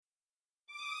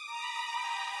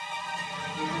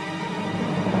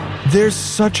There's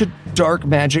such a dark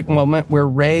magic moment where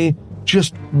Ray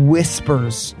just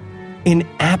whispers in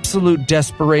absolute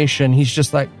desperation. He's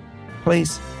just like,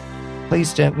 please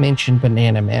don't mention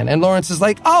Banana Man. And Lawrence is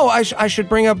like, oh, I should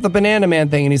bring up the Banana Man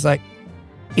thing. And he's like,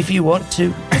 if you want to,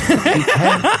 you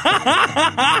can.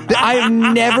 I have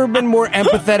never been more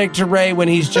empathetic to Ray when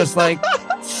he's just like,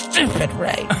 stupid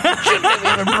Ray. Shouldn't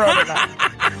have even brought it up.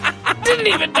 Didn't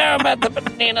even know about the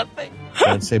banana thing.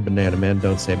 Don't say Banana Man.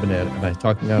 Don't say banana. Am I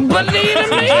talking out? Banana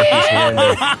Man!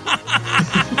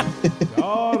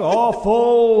 God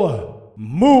awful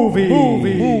movies.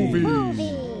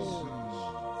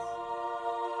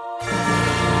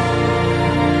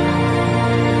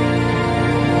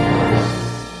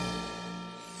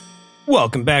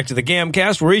 Welcome back to the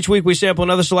Gamcast, where each week we sample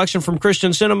another selection from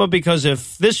Christian cinema, because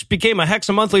if this became a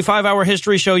Hexa-monthly 5-hour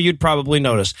history show, you'd probably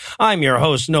notice. I'm your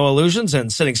host, Noah Lugeons,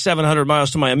 and sitting 700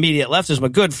 miles to my immediate left is my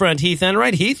good friend Heath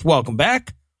Enright. Heath, welcome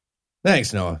back.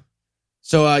 Thanks, Noah.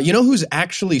 So, you know who's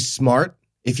actually smart,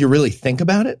 if you really think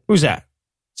about it? Who's that?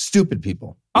 Stupid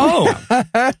people. Oh,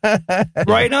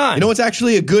 right on. You know what's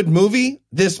actually a good movie?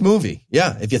 This movie.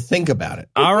 Yeah, if you think about it.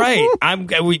 All right.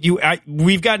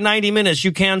 We've got 90 minutes.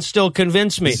 You can still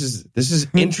convince me. This is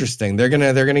interesting. They're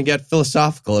gonna get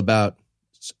philosophical about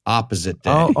opposite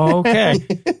day. Oh, okay.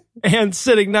 And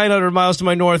sitting 900 miles to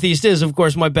my northeast is, of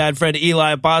course, my bad friend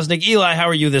Eli Bosnick. Eli, how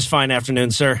are you this fine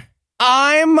afternoon, sir?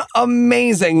 I'm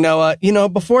amazing, Noah. You know,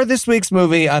 before this week's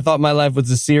movie, I thought my life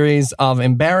was a series of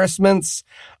embarrassments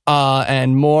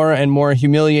and more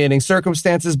humiliating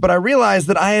circumstances. But I realized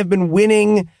that I have been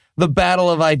winning the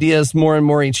battle of ideas more and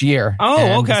more each year. Oh,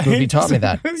 and okay. This movie taught me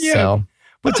that. Yeah. So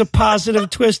Puts a positive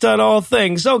twist on all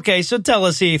things. Okay, so tell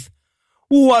us, Heath,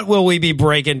 what will we be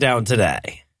breaking down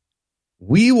today?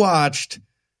 We watched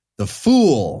The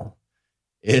Fool.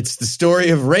 It's the story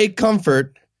of Ray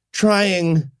Comfort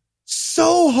trying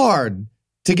so hard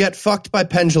to get fucked by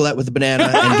Penn Jillette with a banana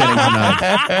and getting denied.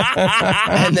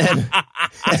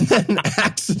 and then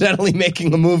accidentally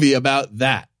making a movie about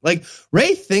that. Like,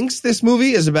 Ray thinks this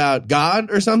movie is about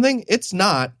God or something. It's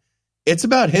not. It's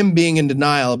about him being in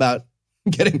denial about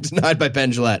getting denied by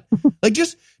Penn Jillette. Like,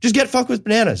 just get fucked with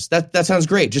bananas. That sounds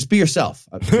great. Just be yourself.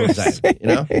 You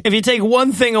know? If you take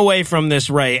one thing away from this,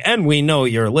 Ray, and we know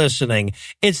you're listening,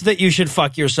 it's that you should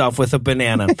fuck yourself with a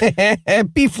banana.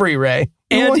 Be free, Ray.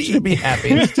 I want you to be happy.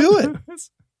 Just do it.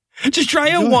 Just try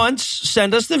it once.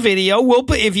 Send us the video.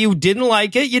 If you didn't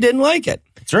like it, you didn't like it.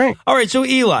 That's right. All right, so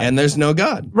Eli. And there's no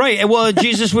God. Right. Well,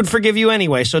 Jesus would forgive you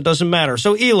anyway, so it doesn't matter.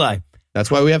 So Eli. That's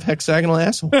why we have hexagonal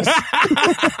assholes.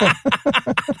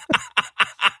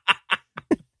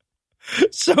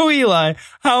 So, Eli,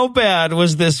 how bad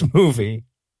was this movie?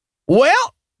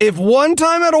 Well, if one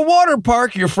time at a water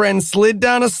park your friend slid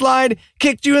down a slide,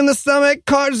 kicked you in the stomach,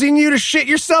 causing you to shit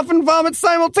yourself and vomit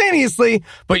simultaneously,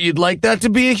 but you'd like that to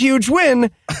be a huge win,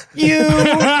 you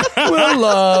will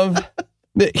love...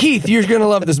 Heath, you're going to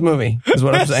love this movie, is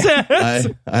what I'm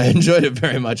saying. I enjoyed it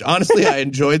very much. Honestly, I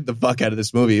enjoyed the fuck out of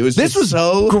this movie. This was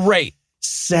so great.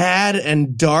 Sad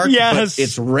and dark, yes. But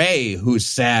it's Ray who's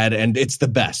sad, and it's the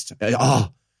best.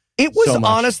 It was so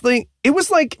honestly, it was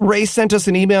like Ray sent us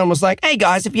an email and was like, hey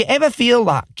guys, if you ever feel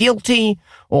like guilty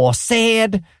or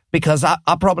sad because I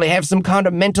probably have some kind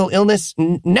of mental illness,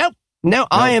 no,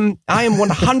 I am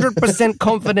 100%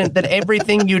 confident that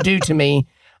everything you do to me,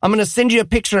 I'm going to send you a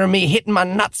picture of me hitting my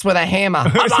nuts with a hammer.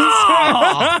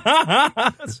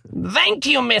 Thank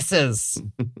you, missus.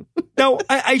 Now,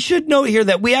 I should note here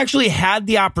that we actually had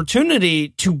the opportunity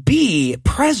to be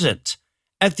present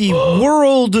at the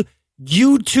world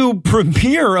YouTube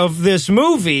premiere of this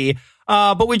movie,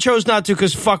 but we chose not to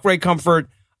because fuck Ray Comfort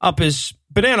up his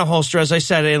banana holster, as I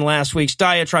said in last week's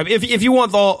diatribe. If you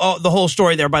want the whole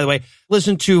story there, by the way,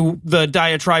 listen to the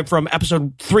diatribe from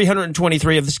episode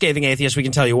 323 of The Scathing Atheist. We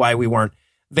can tell you why we weren't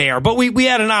there. But we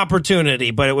had an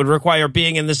opportunity, but it would require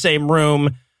being in the same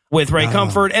room with Ray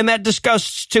Comfort, and that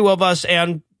disgusts two of us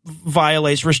and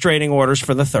violates restraining orders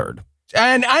for the third.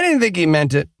 And I didn't think he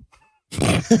meant it.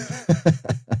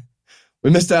 We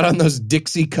missed out on those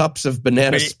Dixie cups of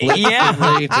banana split.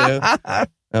 Yeah.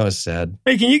 That was sad.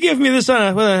 Hey, can you give me this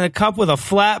on a cup with a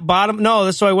flat bottom? No,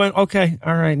 so I went, okay,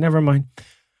 all right, never mind.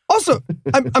 Also,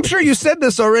 I'm sure you said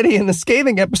this already in the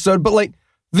Scathing episode, but like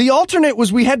the alternate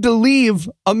was we had to leave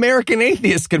American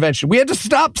Atheist Convention. We had to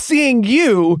stop seeing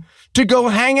you to go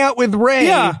hang out with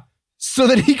Ray so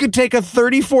that he could take a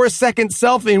 34-second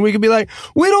selfie and we could be like,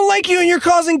 we don't like you and you're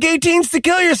causing gay teens to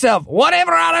kill yourself.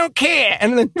 Whatever, I don't care.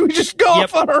 And then we just go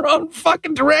off on our own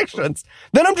fucking directions.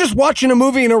 Then I'm just watching a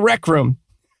movie in a rec room.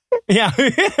 Yeah,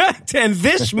 and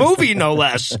this movie, no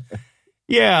less.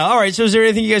 Yeah. All right. So is there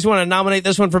anything you guys want to nominate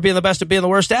this one for being the best at being the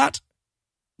worst at?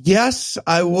 Yes,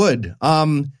 I would.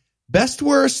 Best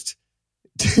worst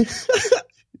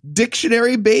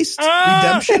dictionary-based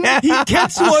redemption. He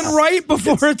gets one right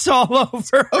before it's all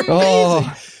over. Amazing.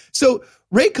 Oh. So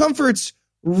Ray Comfort's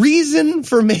reason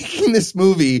for making this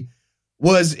movie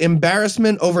was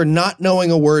embarrassment over not knowing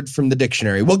a word from the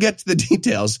dictionary. We'll get to the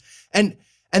details. And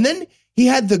then he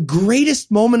had the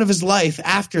greatest moment of his life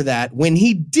after that when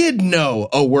he did know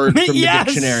a word from the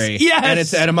dictionary and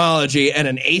its etymology, and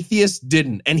an atheist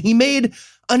didn't. And he made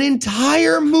an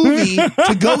entire movie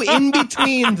to go in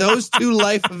between those two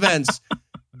life events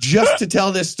just to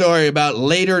tell this story about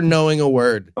later knowing a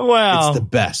word. Wow. It's the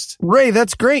best. Ray,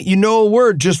 that's great. You know a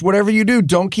word. Just whatever you do,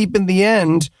 don't keep in the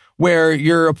end where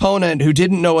your opponent who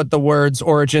didn't know what the word's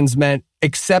origins meant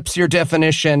accepts your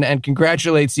definition and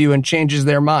congratulates you and changes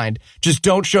their mind. Just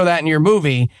don't show that in your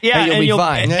movie, and you'll be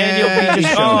fine. And you'll be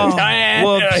just,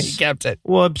 whoops. He kept it.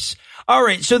 Whoops. All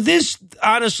right. So this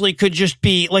honestly could just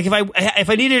be like if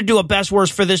I needed to do a best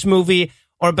worst for this movie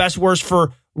or a best worst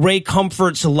for Ray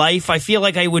Comfort's life, I feel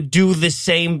like I would do the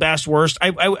same best worst.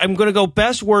 I'm going to go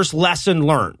best worst lesson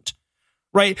learned.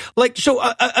 Right. Like, so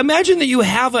imagine that you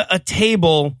have a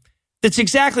table that's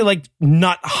exactly like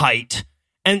nut height.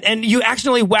 And you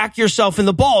accidentally whack yourself in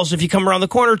the balls if you come around the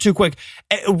corner too quick.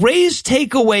 Ray's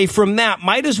takeaway from that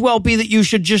might as well be that you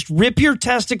should just rip your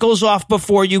testicles off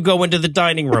before you go into the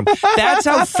dining room. That's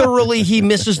how thoroughly he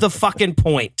misses the fucking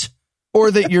point.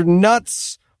 Or that your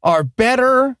nuts are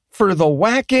better for the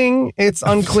whacking. It's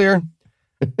unclear.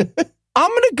 I'm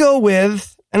going to go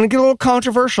with, and get a little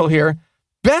controversial here,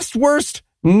 best worst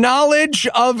knowledge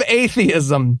of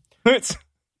atheism.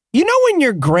 You know when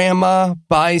your grandma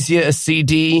buys you a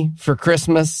CD for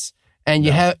Christmas and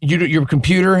your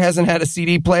computer hasn't had a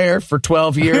CD player for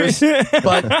 12 years,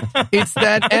 but it's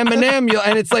that Eminem,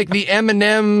 and it's like the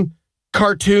Eminem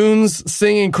cartoons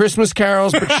singing Christmas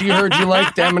carols, but she heard you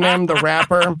liked Eminem, the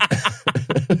rapper.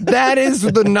 That is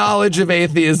the knowledge of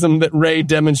atheism that Ray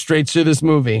demonstrates through this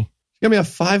movie. Give me a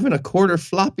 5 1/4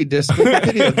 floppy disk with a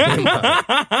video game on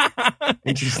it.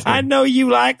 Interesting. I know you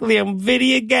like them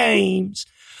video games.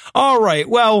 All right.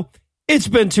 Well, it's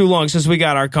been too long since we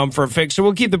got our comfort fix, so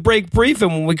we'll keep the break brief, and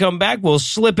when we come back, we'll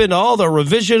slip into all the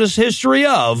revisionist history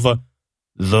of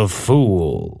The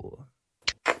Fool.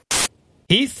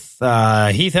 Heath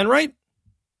Enright?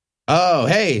 Oh,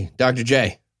 hey, Dr.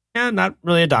 J. Yeah, not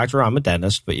really a doctor. I'm a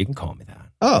dentist, but you can call me that.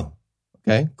 Oh,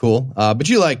 okay, cool. But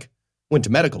you went to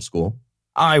medical school.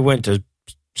 I went to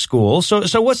school.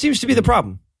 So what seems to be the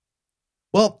problem?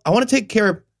 Well, I want to take care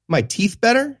of my teeth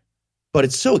better, but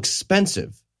it's so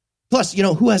expensive. Plus,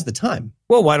 who has the time?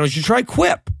 Well, why don't you try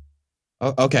Quip?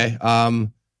 Okay.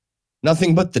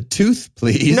 Nothing but the tooth,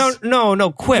 please.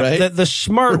 No, Quip, right? the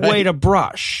smart way to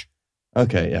brush.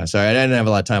 Okay, yeah, sorry. I didn't have a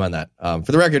lot of time on that.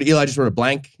 For the record, Eli just wrote a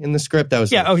blank in the script. That was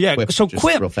Quip. So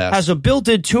Quip has a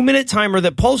built-in 2-minute timer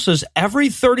that pulses every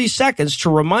 30 seconds to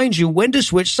remind you when to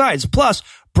switch sides. Plus,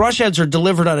 brush heads are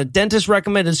delivered on a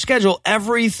dentist-recommended schedule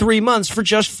every 3 months for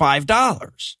just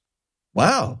 $5.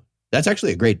 Wow, that's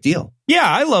actually a great deal. Yeah,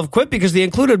 I love Quip because the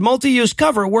included multi-use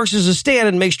cover works as a stand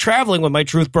and makes traveling with my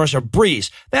toothbrush a breeze.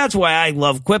 That's why I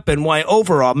love Quip and why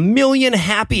over 1 million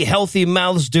happy, healthy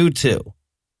mouths do too.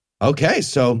 Okay,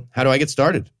 so how do I get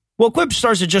started? Well, Quip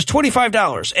starts at just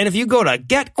 $25. And if you go to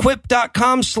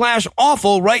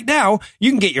getquip.com/awful right now,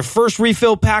 you can get your first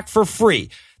refill pack for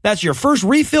free. That's your first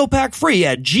refill pack free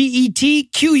at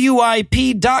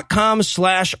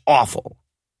getquip.com/awful.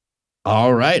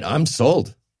 All right, I'm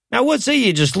sold. Now, what say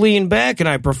you just lean back and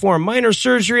I perform minor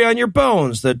surgery on your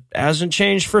bones that hasn't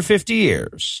changed for 50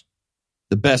 years?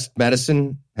 The best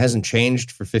medicine hasn't changed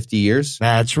for 50 years?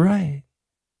 That's right.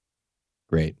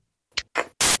 Great.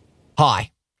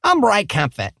 Hi, I'm Ray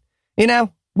Comfort.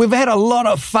 We've had a lot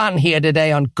of fun here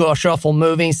today on Gosh Awful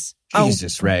Movies.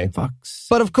 Jesus, Ray. Fucks.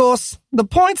 But of course, the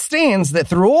point stands that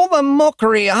through all the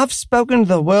mockery, I've spoken to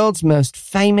the world's most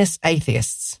famous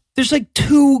atheists. There's like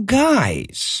 2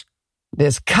 guys.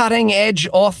 There's cutting-edge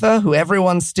author who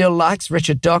everyone still likes,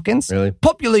 Richard Dawkins. Really?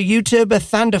 Popular YouTuber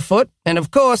Thunderfoot. And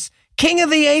of course, king of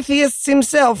the atheists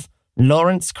himself,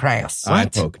 Lawrence Krauss. I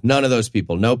poke. None of those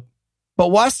people. Nope. But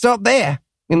why stop there?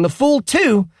 In The Fool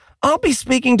 2, I'll be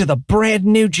speaking to the brand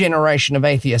new generation of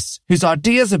atheists whose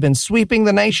ideas have been sweeping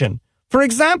the nation. For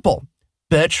example,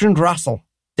 Bertrand Russell.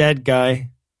 Dead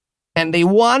guy. And the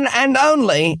one and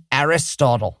only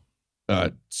Aristotle.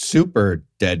 Super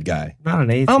dead guy. Not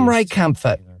an atheist. I'm Ray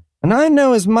Comfort, and I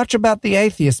know as much about the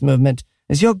atheist movement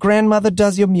as your grandmother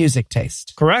does your music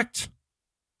taste. Correct.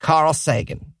 Carl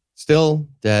Sagan. Still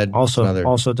dead. Also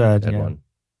dead. Dead Yeah. one. Do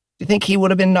you think he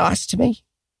would have been nice to me?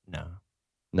 No.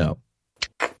 No.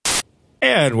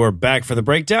 And we're back for the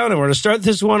breakdown, and we're going to start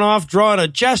this one off drawing a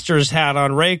jester's hat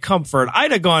on Ray Comfort.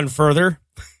 I'd have gone further.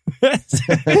 Give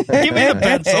me the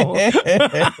pencil.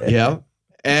 Yeah.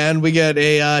 And we get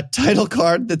a title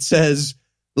card that says,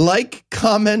 like,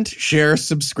 comment, share,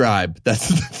 subscribe. That's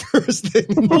the first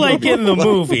thing. Like in the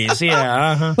movies,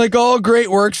 yeah. Uh-huh. Like all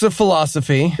great works of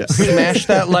philosophy, smash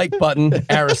that like button,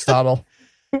 Aristotle.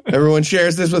 Everyone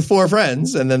shares this with 4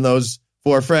 friends, and then those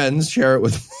 4 friends share it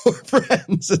with 4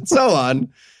 friends, and so on.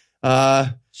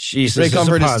 Jesus, Ray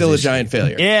Comfort is still a giant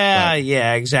failure. Yeah,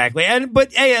 yeah, exactly.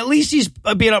 But hey, at least he's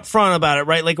being upfront about it,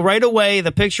 right? Like right away,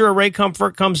 the picture of Ray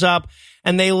Comfort comes up,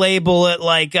 and they label it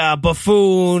like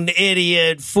buffoon,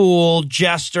 idiot, fool,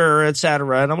 jester,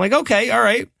 etc. And I'm like, okay, all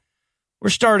right, we're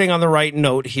starting on the right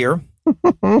note here.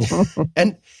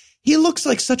 And he looks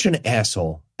like such an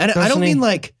asshole. And I don't Doesn't he? mean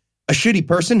like a shitty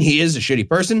person. He is a shitty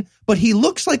person, but he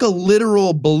looks like a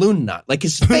literal balloon knot. Like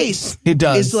his face He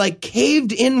does. is like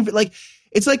caved in, like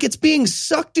it's being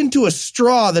sucked into a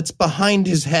straw that's behind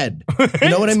his head. You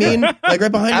know what I mean? Like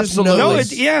right behind Absolutely. his No,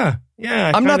 nose. yeah.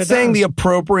 It I'm not kinda saying does. the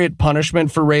appropriate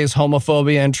punishment for Ray's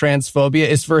homophobia and transphobia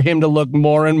is for him to look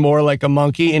more and more like a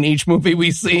monkey in each movie we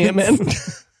see him in.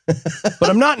 But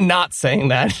I'm not saying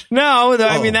that. No,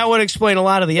 I mean, that would explain a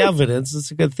lot of the evidence. It's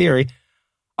a good theory.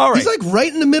 All right. He's like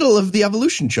right in the middle of the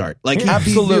evolution chart. Like he's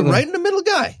Absolutely. right in the middle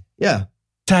guy. Yeah.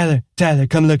 Tyler,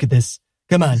 come look at this.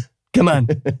 Come on.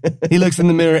 He looks in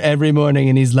the mirror every morning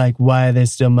and he's like, why are there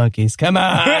still monkeys? Come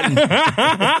on.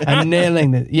 I'm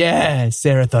nailing this. Yeah,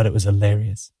 Sarah thought it was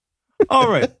hilarious. All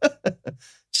right.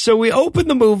 So we open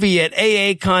the movie at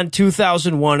AACon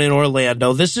 2001 in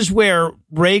Orlando. This is where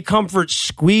Ray Comfort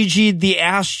squeegeed the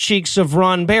ass cheeks of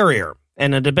Ron Barrier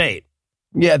in a debate.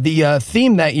 Yeah, the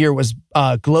theme that year was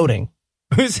gloating.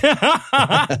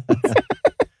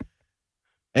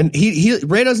 And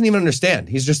Ray doesn't even understand.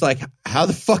 He's just like, how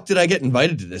the fuck did I get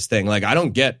invited to this thing? Like, I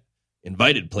don't get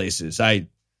invited places. I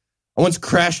once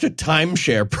crashed a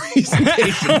timeshare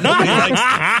presentation. Nobody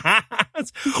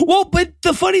likes. Well, but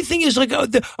the funny thing is, like,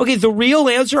 the real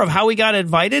answer of how he got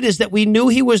invited is that we knew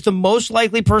he was the most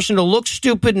likely person to look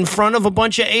stupid in front of a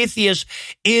bunch of atheists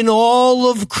in all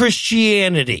of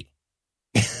Christianity.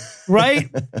 Right?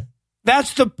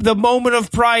 That's the moment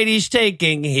of pride he's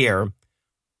taking here.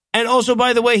 And also,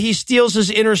 by the way, he steals his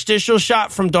interstitial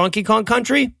shot from Donkey Kong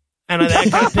Country. And that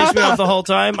kind of pissed me off the whole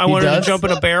time. I wanted to jump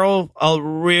in a barrel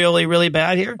really, really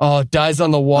bad here. Oh, dies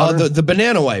on the water. The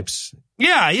banana wipes.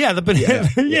 Yeah, the banana.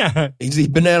 Yeah. He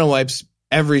banana wipes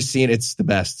every scene. It's the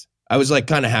best. I was like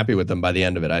kind of happy with them by the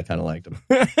end of it. I kind of liked them.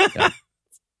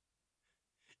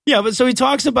 Yeah, but so he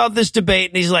talks about this debate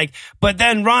and he's like, but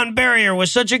then Ron Barrier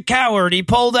was such a coward. He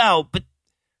pulled out, but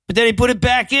then he put it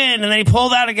back in and then he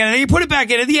pulled out again and then he put it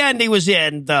back in. At the end, he was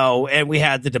in, though, and we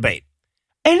had the debate.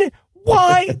 And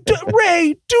why,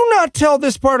 Ray, do not tell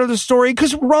this part of the story,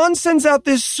 because Ron sends out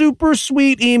this super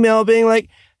sweet email being like,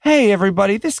 hey,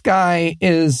 everybody, this guy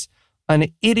is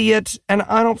an idiot, and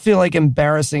I don't feel like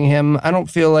embarrassing him. I don't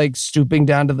feel like stooping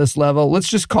down to this level. Let's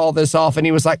just call this off. And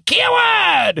he was like,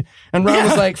 keyword! And Ron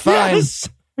was like, fine. Yes.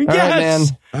 All right, man.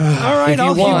 All right, If you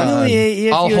I'll want, humiliate you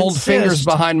if I'll you hold insist. fingers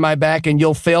behind my back and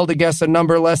you'll fail to guess a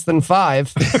number less than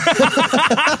 5.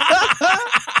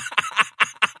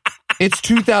 It's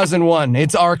 2001.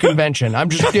 It's our convention. I'm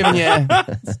just giving you,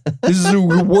 this is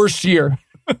the worst year.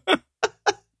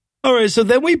 All right, so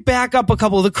then we back up a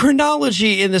couple. The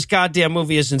chronology in this goddamn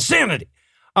movie is insanity.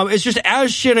 It's just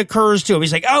as shit occurs to him.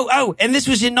 He's like, oh, and this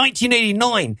was in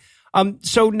 1989.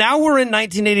 So now we're in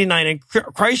 1989 in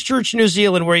Christchurch, New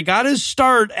Zealand, where he got his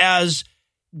start as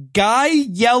guy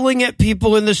yelling at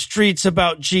people in the streets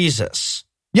about Jesus.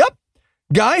 Yep.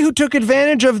 Guy who took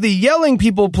advantage of the yelling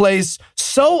people place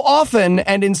so often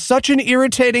and in such an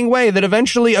irritating way that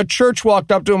eventually a church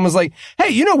walked up to him and was like, hey,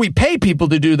 you know we pay people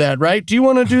to do that, right? Do you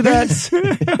want to do that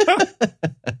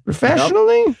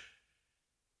professionally? Yep.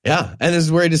 Yeah, and this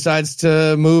is where he decides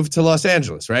to move to Los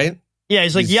Angeles, right? Yeah,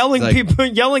 he's like yelling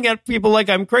at people like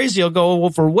I'm crazy. He'll go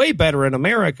for way better in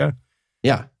America.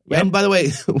 Yeah. Yep. And by the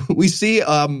way, we see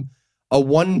a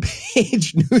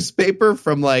 1-page newspaper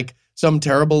from like some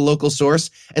terrible local source.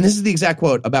 And this is the exact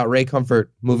quote about Ray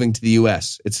Comfort moving to the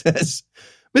U.S. It says,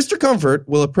 Mr. Comfort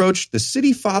will approach the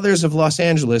city fathers of Los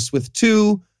Angeles with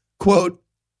 2, quote,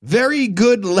 very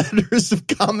good letters of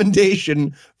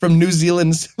commendation from New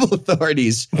Zealand civil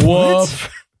authorities.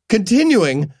 Woof.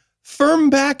 Continuing, firm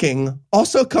backing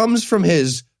also comes from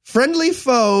his friendly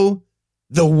foe,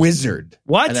 the Wizard.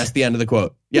 What? And that's the end of the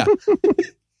quote. Yeah.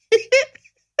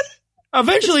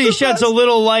 Eventually he sheds a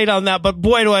little light on that, but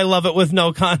boy, do I love it with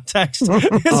no context.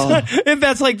 If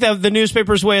that's like the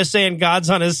newspaper's way of saying God's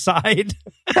on his side.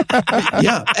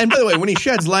 Yeah. And by the way, when he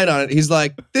sheds light on it, he's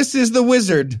like, "This is the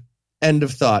wizard." End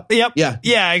of thought. Yep. Yeah.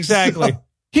 Yeah, exactly.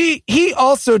 He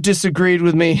also disagreed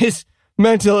with me. His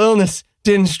mental illness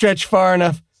didn't stretch far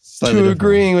enough Slightly to different.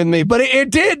 agreeing with me, but it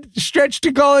did stretch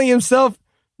to calling himself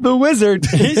the wizard.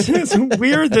 It's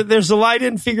weird that there's a line. I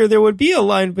didn't figure there would be a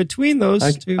line between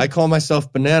those two. I call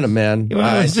myself Banana Man.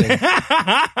 I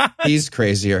think he's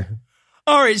crazier.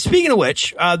 All right, speaking of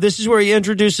which, this is where he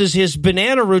introduces his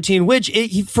banana routine, which,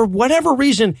 for whatever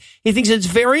reason, he thinks it's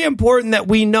very important that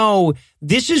we know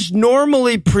this is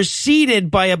normally preceded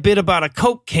by a bit about a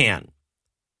Coke can.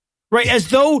 Right? As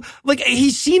though, like, he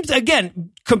seems,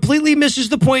 again, completely misses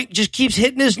the point, just keeps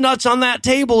hitting his nuts on that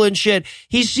table and shit.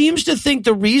 He seems to think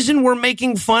the reason we're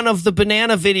making fun of the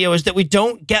banana video is that we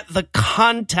don't get the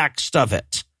context of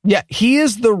it. Yeah, he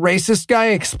is the racist guy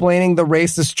explaining the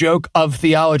racist joke of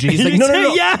theology. He's like,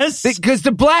 no. Yes. Because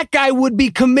the black guy would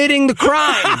be committing the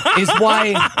crime is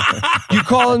why you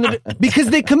call him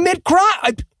because they commit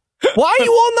crime. Why are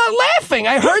you all not laughing?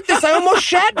 I heard this. I almost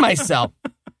shat myself.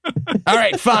 All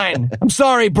right, fine. I'm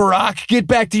sorry, Barack. Get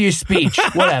back to your speech.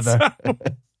 Whatever.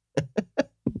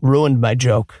 Ruined my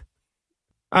joke.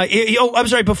 I'm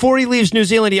sorry. Before he leaves New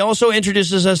Zealand, he also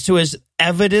introduces us to his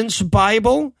evidence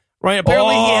Bible. Right.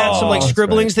 Apparently he had some like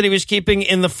scribblings that he was keeping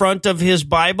in the front of his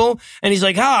Bible. And he's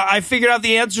like, I figured out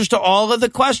the answers to all of the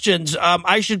questions.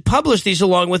 I should publish these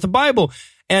along with the Bible.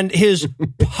 And his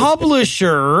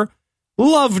publisher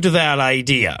loved that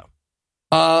idea.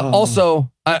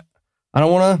 Also, I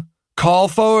don't want to call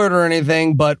forward or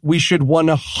anything, but we should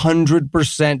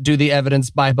 100% do the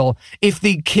evidence Bible. If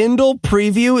the Kindle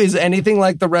preview is anything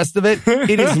like the rest of it,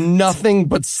 it is nothing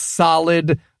but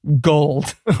solid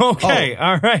gold. Okay,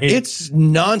 all right. It's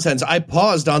nonsense. I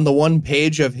paused on the one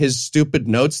page of his stupid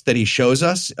notes that he shows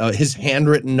us, his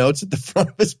handwritten notes at the front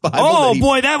of his Bible. Oh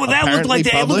boy, that looked like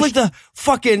it looked like the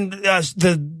fucking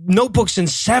the notebooks in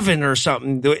Seven or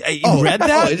something. You read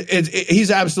that?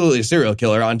 He's absolutely a serial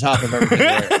killer on top of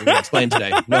everything we explained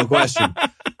today. No question.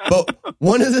 But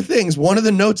one of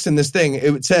the notes in this thing,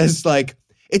 it says like,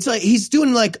 it's like he's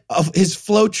doing like his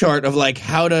flow chart of like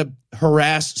how to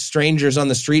harass strangers on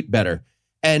the street better.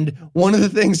 And one of the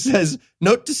things says,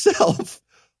 note to self,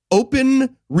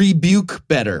 open rebuke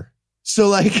better. So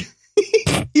like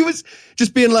he was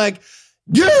just being like,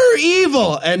 you're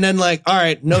evil. And then like, all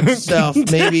right, note to self,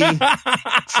 maybe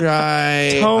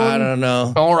try, I don't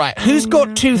know. All right. Who's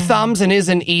got two thumbs and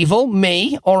isn't evil?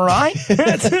 Me. All right.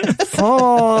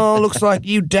 Oh, looks like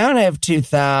you don't have two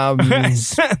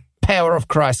thumbs. Power of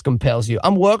Christ compels you.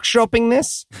 I'm workshopping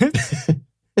this.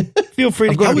 Feel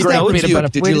free to How was that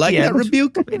rebuke? Did you like that end.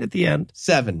 rebuke? Wait at the end.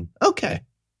 7. Okay.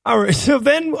 All right. So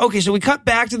we cut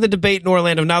back to the debate in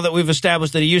Orlando now that we've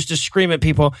established that he used to scream at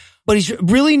people, but he's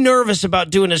really nervous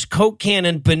about doing his Coke can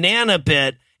and banana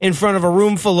bit in front of a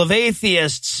room full of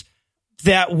atheists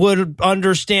that would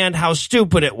understand how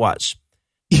stupid it was.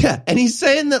 Yeah. And he's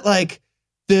saying that like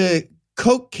the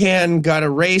Coke can got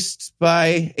erased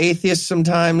by atheists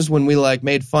sometimes when we like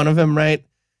made fun of him, right?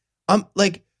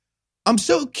 I'm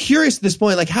so curious at this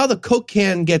point, like how the Coke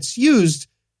can gets used,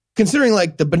 considering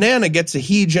like the banana gets a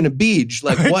heej and a beej.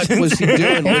 Like what was he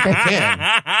doing with the can?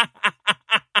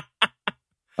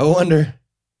 I wonder.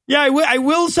 Yeah, I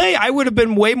will say I would have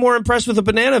been way more impressed with the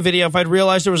banana video if I'd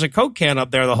realized there was a Coke can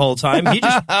up there the whole time. He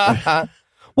just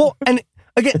Well, and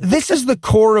again, this is the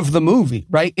core of the movie,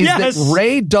 right? Is Yes. that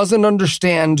Ray doesn't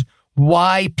understand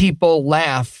why people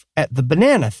laugh at the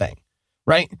banana thing,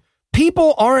 right?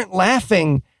 People aren't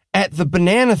laughing at the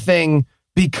banana thing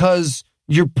because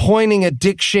you're pointing a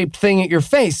dick-shaped thing at your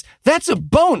face. That's a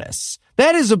bonus.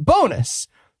 That is a bonus.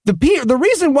 The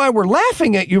reason why we're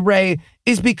laughing at you, Ray,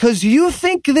 is because you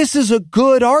think this is a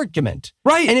good argument.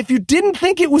 Right. And if you didn't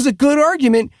think it was a good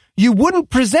argument, you wouldn't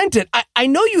present it. I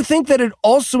know you think that it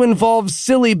also involves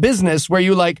silly business where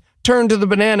you like turn to the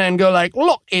banana and go like,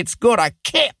 look, it's got a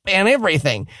cap and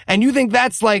everything. And you think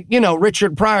that's like,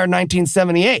 Richard Pryor,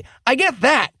 1978. I get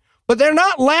that. But they're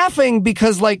not laughing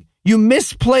because like you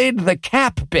misplayed the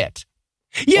cap bit.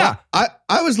 yeah. Well,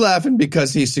 I was laughing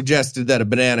because he suggested that a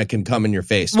banana can come in your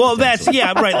face. Well, that's,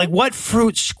 yeah, right. Like, what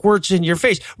fruit squirts in your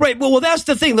face? Right. Well, that's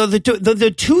the thing, though.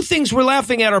 The two things we're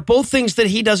laughing at are both things that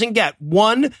he doesn't get.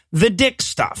 One, the dick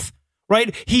stuff,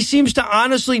 right? He seems to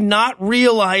honestly not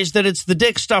realize that it's the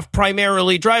dick stuff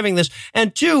primarily driving this.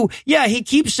 And two, yeah, he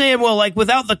keeps saying, well, like,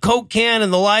 without the Coke can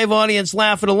and the live audience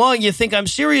laughing along, you think I'm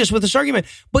serious with this argument.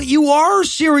 But you are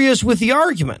serious with the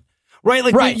argument. Right?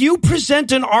 Like when you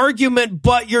present an argument,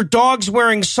 but your dog's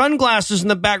wearing sunglasses in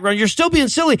the background, you're still being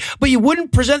silly, but you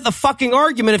wouldn't present the fucking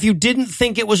argument if you didn't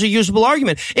think it was a usable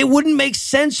argument. It wouldn't make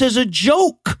sense as a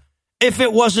joke if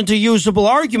it wasn't a usable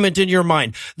argument in your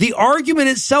mind. The argument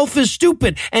itself is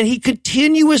stupid, and he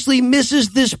continuously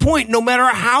misses this point, no matter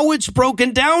how it's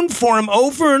broken down for him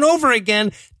over and over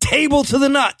again, table to the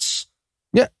nuts.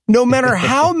 Yeah, no matter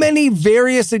how many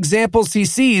various examples he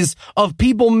sees of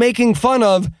people making fun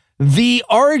of the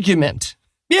argument.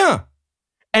 Yeah.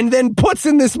 And then puts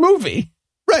in this movie.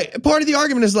 Right. Part of the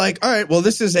argument is like, all right, well,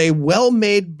 this is a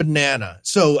well-made banana.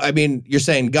 So, I mean, you're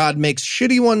saying God makes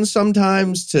shitty ones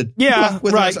sometimes to fuck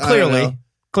with us?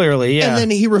 Clearly, yeah. And then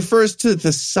he refers to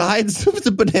the sides of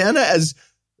the banana as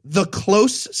the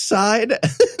close side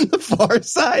and the far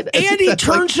side. And he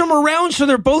turns them around so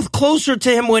they're both closer to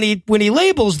him when he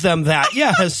labels them that.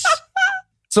 Yes.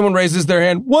 Someone raises their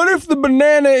hand. What if the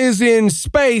banana is in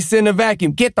space in a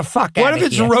vacuum? Get the fuck out What of if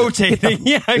it's here. Rotating?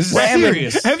 Yeah, exactly.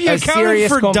 Have you accounted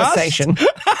for conversation. dust?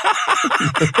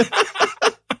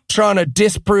 Trying to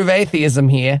disprove atheism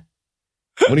here.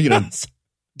 What are you going to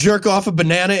jerk off a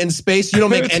banana in space? You don't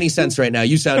make any sense right now.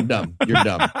 You sound dumb. You're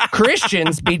dumb.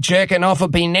 Christians be jerking off a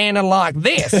banana like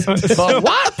this, but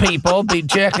white people be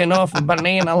jerking off a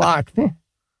banana like this.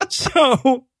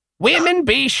 So women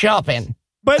be shopping.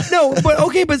 But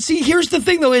see, here's the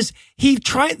thing though, is he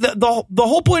tried, the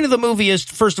whole point of the movie is,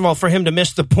 first of all, for him to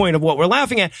miss the point of what we're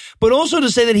laughing at, but also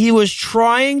to say that he was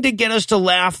trying to get us to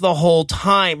laugh the whole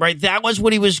time, right? That was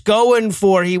what he was going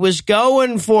for. He was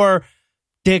going for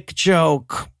dick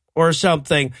joke or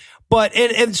something. But,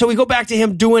 and so we go back to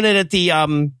him doing it at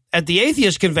the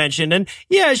atheist convention. And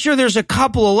yeah, sure, there's a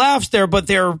couple of laughs there, but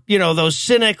they're, those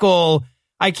cynical,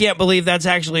 I can't believe that's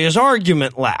actually his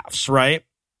argument laughs, right?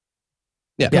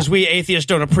 Yeah. Because we atheists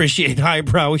don't appreciate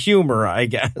highbrow humor, I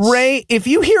guess. Ray, if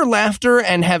you hear laughter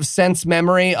and have sense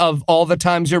memory of all the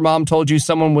times your mom told you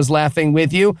someone was laughing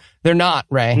with you, they're not,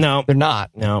 Ray. No. They're not.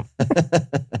 No.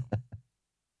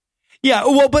 Yeah,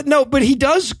 well, but he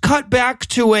does cut back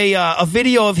to a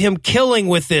video of him killing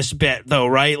with this bit, though,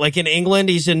 right? Like in England,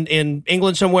 he's in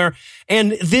England somewhere,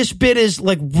 and this bit is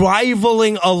like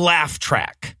rivaling a laugh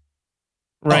track.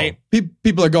 Right. Oh,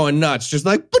 people are going nuts, just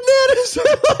like bananas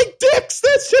are like dicks.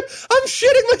 I'm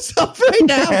shitting myself right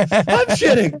now.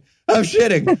 I'm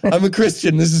shitting. I'm a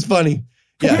Christian. This is funny.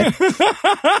 Yeah.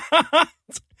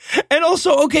 And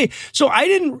also, okay,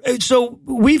 so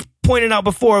we've pointed out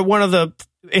before, one of the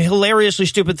hilariously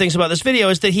stupid things about this video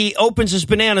is that he opens his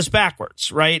bananas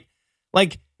backwards, right?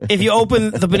 Like, if you open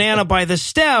the banana by the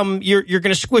stem, you're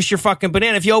going to squish your fucking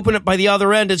banana. If you open it by the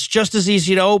other end, it's just as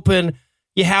easy to open.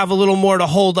 You have a little more to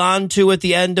hold on to at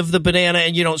the end of the banana,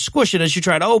 and you don't squish it as you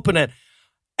try to open it.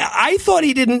 I thought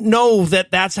he didn't know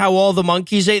that that's how all the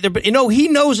monkeys ate their, but he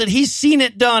knows it. He's seen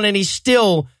it done, and he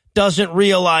still doesn't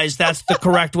realize that's the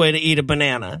correct way to eat a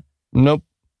banana. Nope.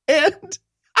 And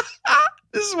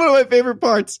this is one of my favorite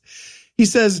parts. He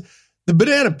says, the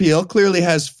banana peel clearly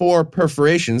has 4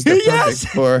 perforations. They're perfect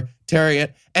for tearing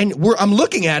it. And I'm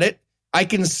looking at it. I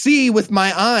can see with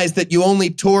my eyes that you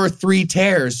only tore 3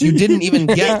 tears. You didn't even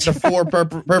get the 4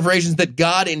 perforations that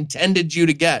God intended you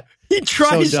to get. He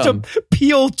tries to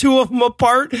peel 2 of them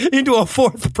apart into a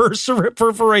 4th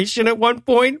perforation at one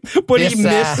point, but he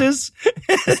misses.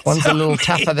 This one's a little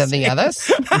tougher than the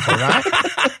others. All right.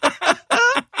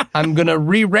 I'm going to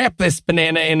rewrap this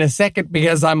banana in a second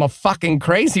because I'm a fucking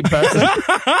crazy person.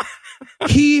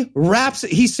 He wraps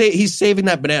it. He's saving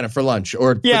that banana for lunch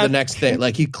or for the next thing.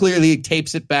 Like, he clearly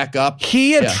tapes it back up.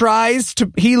 He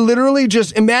literally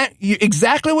just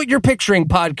exactly what you're picturing,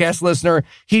 podcast listener.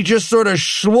 He just sort of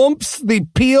swoops the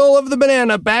peel of the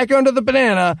banana back onto the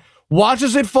banana,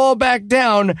 watches it fall back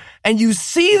down, and you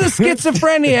see the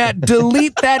schizophrenia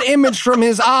delete that image from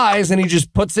his eyes, and he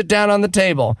just puts it down on the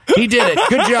table. He did it.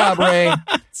 Good job, Ray.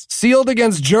 Sealed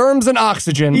against germs and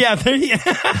oxygen. Yeah.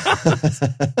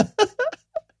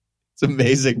 It's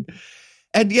amazing.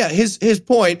 And yeah, his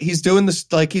point, he's doing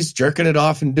this, like, he's jerking it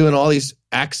off and doing all these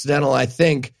accidental, I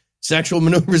think, sexual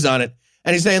maneuvers on it.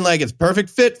 And he's saying, like, it's perfect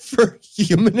fit for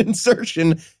human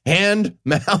insertion, hand,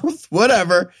 mouth,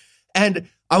 whatever. And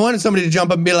I wanted somebody to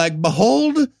jump up and be like,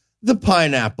 behold the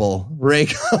pineapple, Ray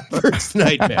Comfort's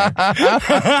nightmare.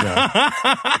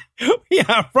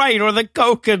 Yeah, right. Or the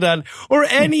coconut or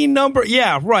any number.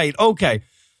 Yeah, right. Okay.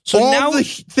 So all now the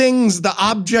things, the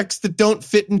objects that don't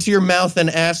fit into your mouth and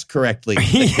ass correctly.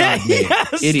 Yes,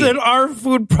 Idiot. that are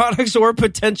food products or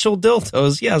potential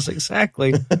dildos. Yes,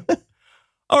 exactly.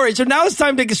 All right. So now it's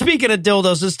time to, speaking of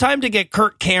dildos, it's time to get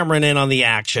Kirk Cameron in on the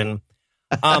action.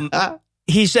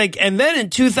 He said, and then in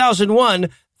 2001,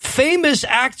 famous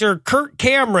actor Kirk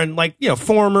Cameron,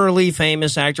 formerly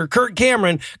famous actor Kirk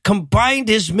Cameron, combined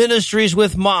his ministries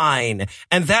with mine.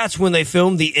 And that's when they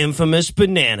filmed the infamous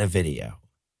banana video.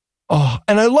 Oh,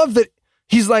 and I love that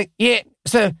he's like, yeah,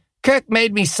 so Kirk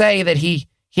made me say that he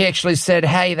actually said,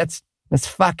 "Hey, that's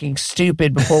fucking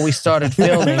stupid," before we started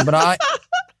filming. But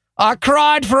I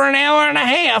cried for an hour and a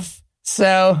half,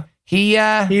 so he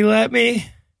let me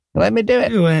do it.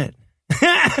 Do it.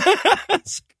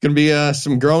 Gonna be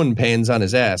some growing pains on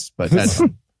his ass, but that's.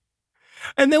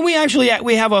 And then we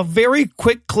have a very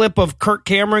quick clip of Kirk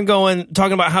Cameron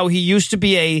talking about how he used to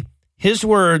be his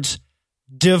words,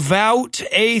 devout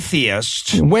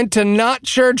atheist. Went to not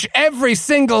church every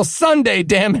single Sunday,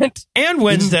 damn it. And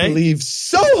Wednesday. Didn't believe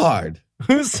so hard.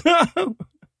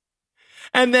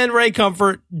 And then Ray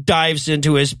Comfort dives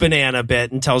into his banana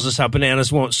bit and tells us how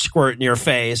bananas won't squirt in your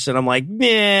face. And I'm like,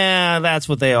 yeah, that's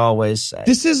what they always say.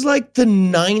 This is like the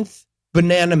 9th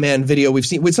Banana Man video we've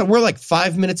seen. We're like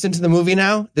 5 minutes into the movie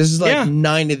now. This is like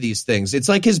 9 of these things. It's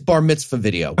like his bar mitzvah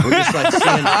video. We're just like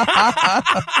seeing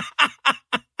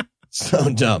so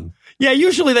dumb. Yeah,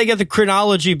 usually they get the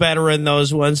chronology better in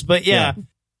those ones, but yeah.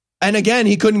 And again,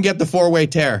 he couldn't get the 4-way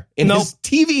tear in his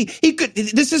TV.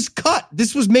 This is cut.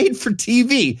 This was made for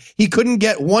TV. He couldn't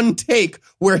get one take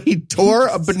where he tore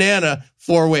a banana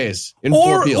 4 ways in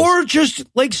 4 peels. Or just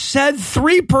like said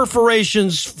 3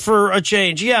 perforations for a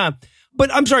change. Yeah.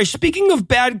 But I'm sorry, speaking of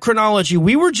bad chronology,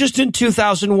 we were just in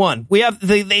 2001.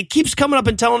 They keeps coming up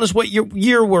and telling us what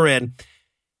year we're in.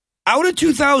 Out of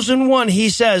 2001, he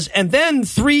says, and then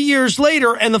 3 years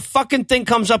later, and the fucking thing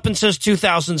comes up and says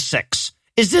 2006.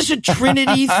 Is this a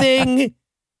Trinity thing?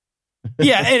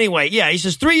 Yeah, anyway, he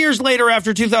says 3 years later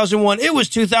after 2001, it was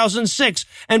 2006.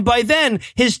 And by then,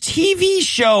 his TV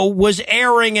show was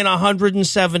airing in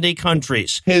 170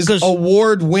 countries. His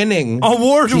award-winning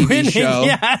TV show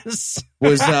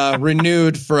was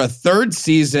renewed for a 3rd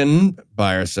season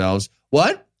by ourselves.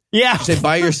 What? Yeah. You say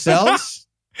by yourselves?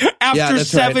 After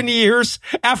 7 years.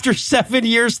 After 7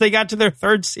 years, they got to their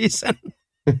 3rd season.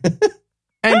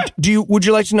 And would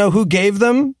you like to know who gave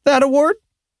them that award?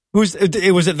 Was it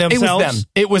themselves?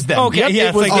 It was them. Okay,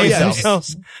 yep, they gave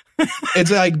themselves.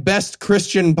 It's like best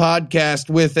Christian podcast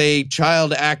with a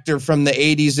child actor from the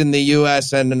 80s in the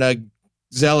U.S. and a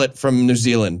zealot from New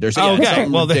Zealand. There's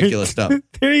ridiculous stuff.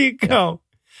 There you go.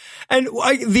 And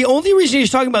the only reason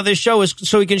he's talking about this show is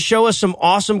so he can show us some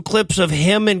awesome clips of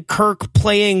him and Kirk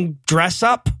playing dress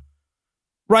up.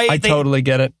 Right? I totally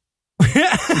get it.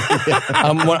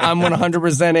 I'm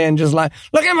 100% in, just like,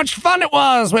 look how much fun it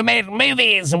was. We made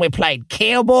movies and we played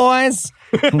cowboys.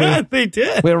 They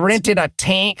did. We rented a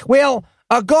tank. Well,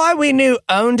 a guy we knew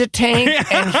owned a tank,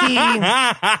 and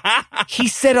he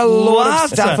said a lot of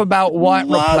stuff about white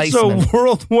replacement. Lots of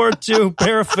World War II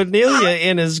paraphernalia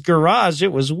in his garage.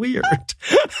 It was weird.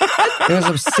 It was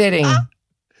upsetting.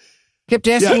 Kept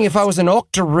asking if I was an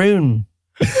octoroon.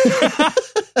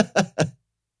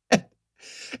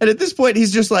 And at this point,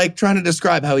 he's just like trying to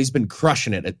describe how he's been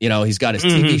crushing it. You know, he's got his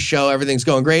TV show, everything's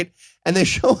going great. And they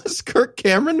show us Kirk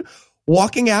Cameron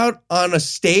walking out on a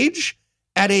stage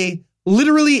at a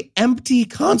literally empty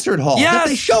concert hall. Yes.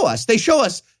 They show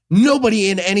us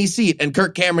nobody in any seat. And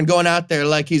Kirk Cameron going out there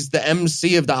like he's the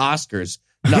MC of the Oscars.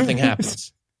 Nothing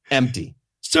happens. Empty.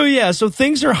 So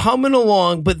things are humming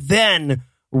along, but then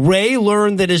Ray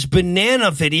learned that his banana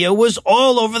video was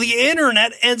all over the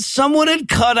internet and someone had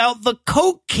cut out the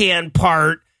Coke can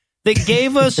part that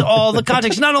gave us all the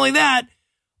context. Not only that,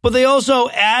 but they also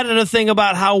added a thing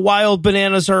about how wild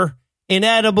bananas are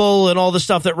inedible and all the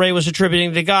stuff that Ray was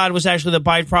attributing to God was actually the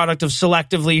byproduct of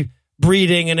selectively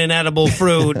breeding an inedible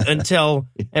fruit until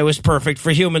it was perfect for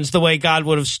humans the way God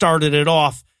would have started it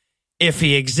off if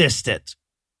he existed.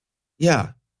 Yeah.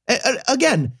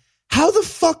 Again, how the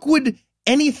fuck would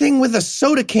anything with a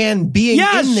soda can being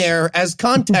in there as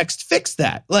context fix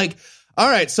that? Like, all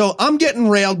right, so I'm getting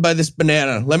railed by this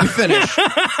banana. Let me finish.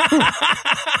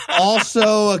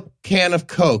 Also a can of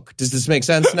Coke. Does this make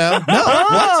sense now? No.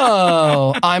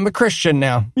 Oh, I'm a Christian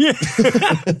now. Yeah.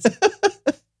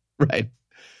 Right.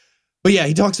 But yeah,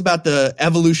 he talks about the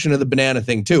evolution of the banana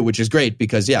thing too, which is great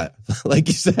because, like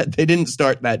you said, they didn't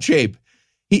start that shape.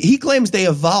 He claims they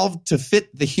evolved to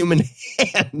fit the human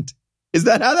hand. Is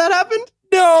that how that happened?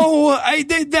 No, I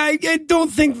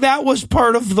don't think that was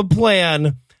part of the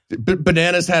plan.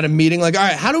 Bananas had a meeting like, all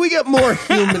right, how do we get more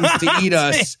humans to eat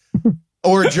us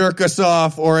or jerk us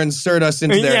off or insert us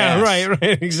into their ass?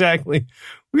 Right, exactly.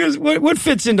 Because what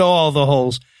fits into all the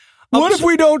holes? What if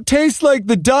we don't taste like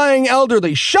the dying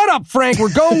elderly? Shut up, Frank.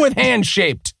 We're going with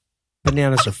hand-shaped.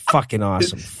 Bananas are fucking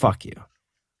awesome. Fuck you.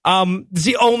 It's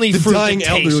the only fruit dying that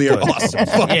elderly tastes good. Are awesome.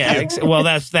 Fuck you. Well,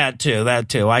 that's that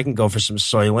too. I can go for some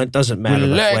Soylent. Doesn't matter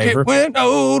the like flavor. It when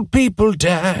old people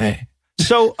die.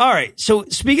 So, all right. So,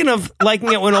 speaking of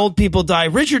liking it when old people die,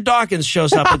 Richard Dawkins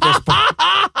shows up at this point.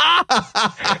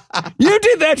 You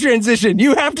did that transition.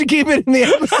 You have to keep it in the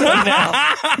episode now.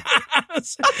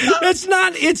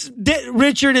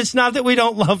 Richard, it's not that we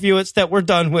don't love you. It's that we're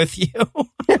done with you.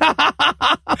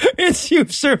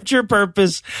 You've served your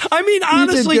purpose. I mean,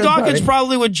 honestly, Dawkins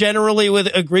probably would generally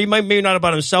agree, maybe not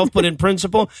about himself, but in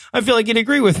principle, I feel like he'd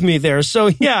agree with me there. So,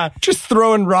 yeah. Just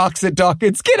throwing rocks at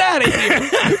Dawkins. Get out of here.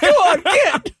 Come on,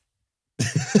 get.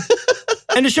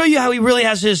 And to show you how he really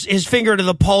has his finger to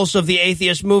the pulse of the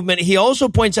atheist movement, he also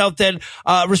points out that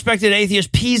respected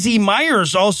atheist P.Z.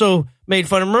 Myers also made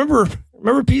fun of him.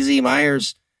 Remember P.Z.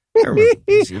 Myers?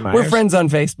 We're friends on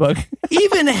Facebook.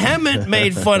 Even Hammett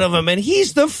made fun of him, and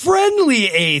he's the friendly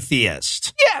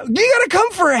atheist. Yeah, you gotta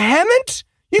come for Hammett?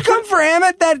 You come for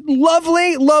Hammett, that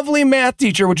lovely, lovely math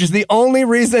teacher, which is the only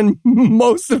reason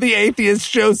most of the atheist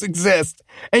shows exist.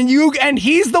 And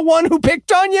he's the one who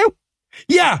picked on you?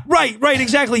 Yeah, right,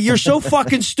 exactly. You're so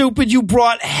fucking stupid, you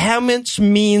brought Hammett's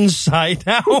mean side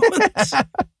out.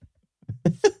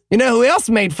 You know who else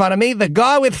made fun of me? The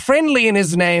guy with friendly in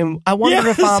his name. I wonder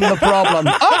if I'm the problem.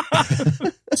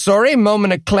 Oh! Sorry,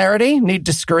 moment of clarity. Need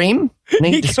to scream.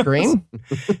 He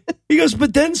goes,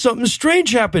 but then something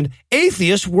strange happened.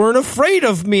 Atheists weren't afraid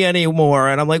of me anymore.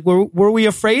 And I'm like, were we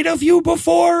afraid of you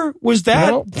before? Was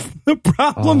that the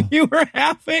problem you were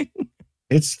having?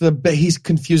 He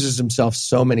confuses himself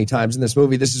so many times in this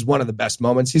movie. This is one of the best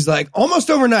moments. He's like, almost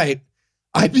overnight,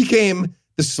 I became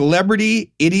the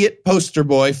celebrity idiot poster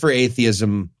boy for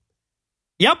atheism.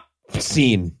 Yep.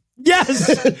 Scene. Yes.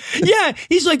 Yeah.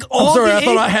 He's like, I'm sorry, I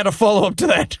thought I had a follow-up to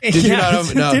that. Did you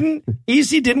not? No.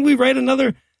 Didn't we write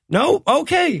another? No?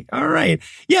 Okay. All right.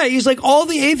 Yeah. He's like, all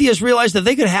the atheists realized that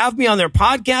they could have me on their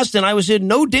podcast and I was in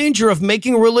no danger of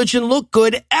making religion look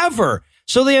good ever.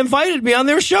 So they invited me on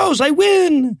their shows. I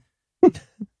win.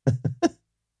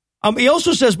 He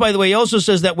also says, by the way,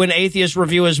 that when atheists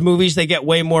review his movies, they get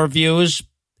way more views.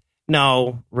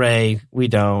 No, Ray, we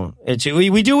don't.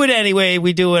 We do it anyway.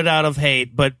 We do it out of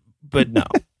hate, but no,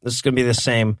 this is going to be the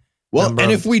same. Well,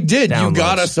 and if we did, downloads. You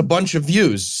got us a bunch of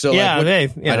views. So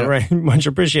right. Much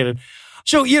appreciated.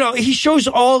 So, he shows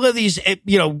all of these,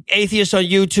 atheists on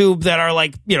YouTube that are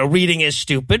like, reading his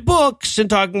stupid books and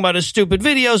talking about his stupid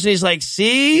videos. And he's like,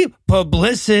 see,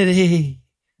 publicity.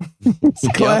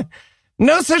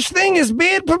 No such thing as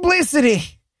bad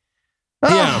publicity.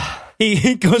 Yeah.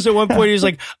 He goes at one point, he's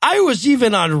like, I was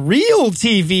even on real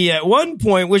TV at one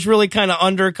point, which really kind of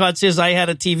undercuts his I had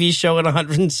a TV show in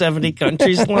 170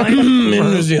 countries line. In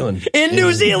New Zealand. In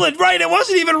New Zealand, right. It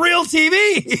wasn't even real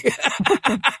TV.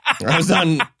 I was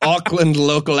on Auckland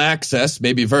Local Access.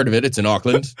 Maybe you've heard of it. It's in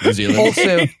Auckland, New Zealand.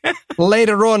 Also,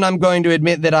 later on, I'm going to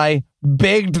admit that I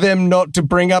begged them not to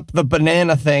bring up the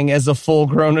banana thing as a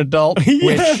full-grown adult,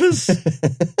 yes. Which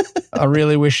I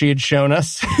really wish he had shown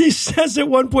us. He says at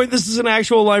one point, this is an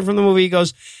actual line from the movie, he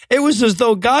goes, it was as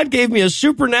though God gave me a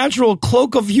supernatural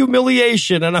cloak of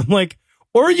humiliation. And I'm like,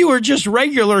 or you were just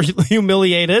regular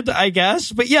humiliated, I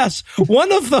guess. But yes,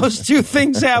 one of those two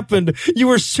things happened. You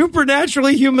were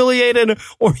supernaturally humiliated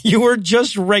or you were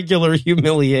just regular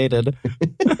humiliated.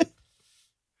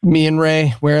 Me and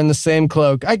Ray wearing the same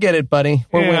cloak. I get it, buddy.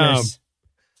 We're winners.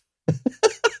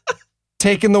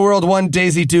 Taking the world one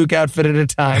Daisy Duke outfit at a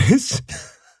time. His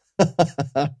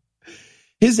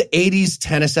 80s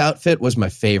tennis outfit was my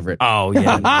favorite. Oh,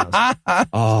 yeah.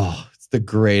 It's the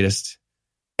greatest.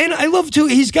 And I love, too,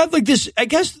 he's got like this, I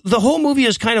guess the whole movie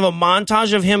is kind of a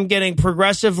montage of him getting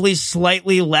progressively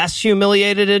slightly less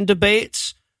humiliated in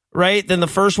debates. Right, than the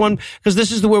first one, because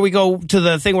this is where we go to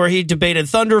the thing where he debated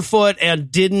Thunderfoot and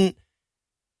didn't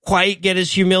quite get as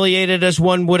humiliated as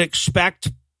one would expect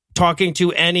talking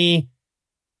to any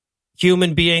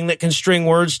human being that can string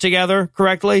words together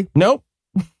correctly. Nope.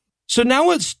 So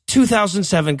now it's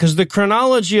 2007 because the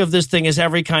chronology of this thing is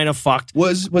every kind of fucked.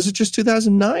 Was it just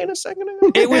 2009 a second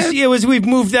ago? It was. We've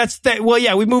moved.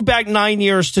 We moved back 9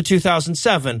 years to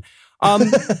 2007.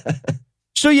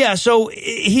 So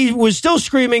he was still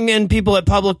screaming in people at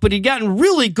public, but he'd gotten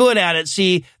really good at it.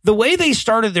 See, the way they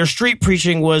started their street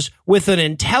preaching was with an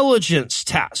intelligence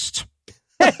test.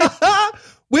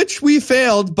 Which we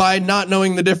failed by not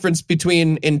knowing the difference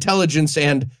between intelligence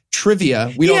and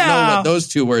trivia. We don't know what those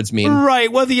two words mean.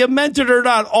 Right. Whether you meant it or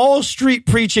not, all street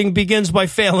preaching begins by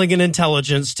failing an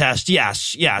intelligence test.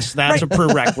 Yes, that's a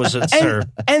prerequisite, sir.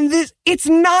 And it's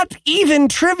not even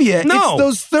trivia. No. It's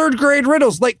those third grade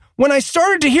riddles. Like, when I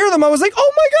started to hear them, I was like,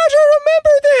 oh my gosh, I remember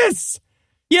this.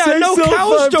 Yeah, no,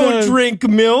 cows don't drink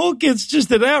milk. It's just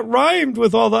that rhymed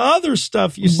with all the other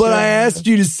stuff you said. But I asked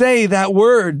you to say that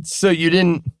word, so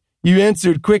you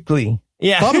answered quickly.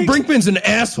 Yeah. Baba Brinkman's an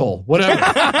asshole. Whatever.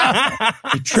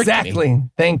 Exactly.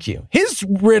 Thank you. His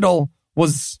riddle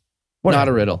was Not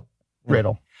a riddle.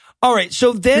 riddle. All right.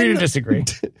 So Agree to then, disagree.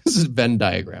 This is Venn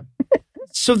diagram.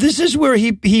 so this is where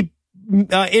he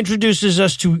introduces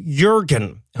us to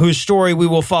Jurgen, whose story we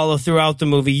will follow throughout the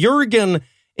movie. Jurgen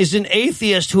is an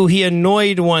atheist who he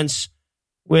annoyed once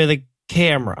with a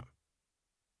camera.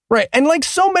 Right. And like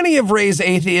so many of Ray's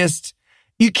atheists,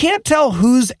 you can't tell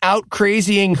who's out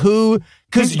crazying who,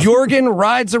 because Jurgen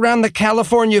rides around the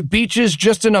California beaches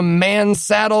just in a man's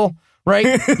saddle,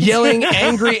 right? Yelling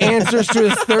angry answers to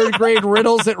his third grade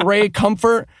riddles at Ray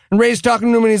Comfort. And Ray's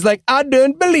talking to him and he's like, I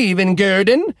don't believe in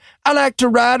Gurdon. I like to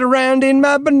ride around in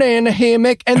my banana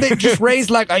hammock. And they just Ray's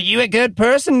like, are you a good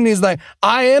person? And he's like,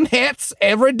 I am hats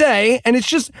every day. And it's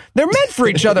just, they're meant for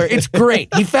each other. It's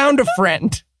great. He found a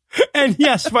friend. And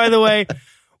yes, by the way,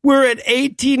 we're at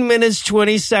 18 minutes,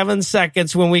 27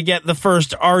 seconds when we get the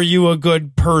first "Are you a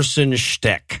good person?"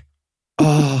 shtick.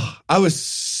 Oh, I was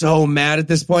so mad at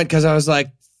this point because I was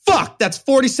like, fuck, that's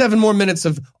 47 more minutes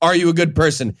of Are You a Good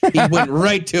Person? He went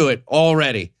right to it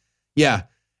already. Yeah.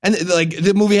 And like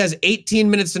the movie has 18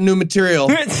 minutes of new material,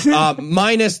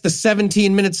 minus the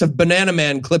 17 minutes of Banana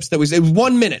Man clips it was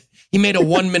 1 minute. He made a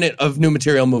 1 minute of new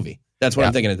material movie. That's what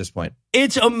I'm thinking at this point.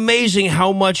 It's amazing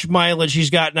how much mileage he's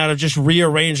gotten out of just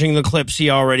rearranging the clips he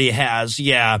already has.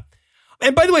 Yeah.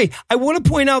 And by the way, I want to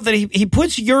point out that he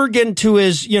puts Jurgen to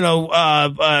his,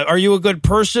 are you a good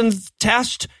person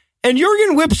test? And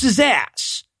Jurgen whips his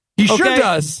ass. He sure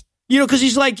does. Because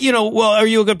he's like, well, are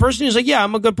you a good person? He's like, yeah,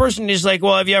 I'm a good person. He's like,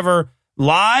 well, have you ever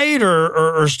lied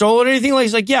or stolen anything?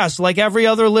 He's like, yes, like every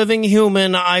other living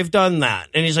human, I've done that.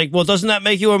 And he's like, well, doesn't that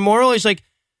make you immoral? He's like,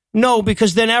 no,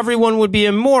 because then everyone would be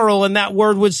immoral and that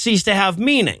word would cease to have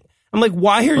meaning. I'm like,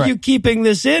 why are you keeping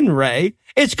this in, Ray?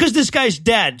 It's because this guy's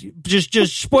dead.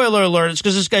 Just spoiler alert. It's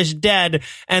because this guy's dead,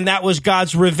 and that was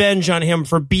God's revenge on him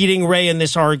for beating Ray in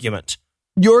this argument.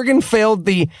 Jurgen failed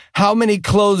the how many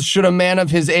clothes should a man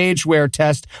of his age wear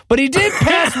test, but he did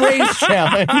pass Ray's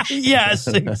challenge. Yes,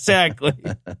 exactly.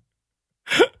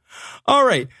 All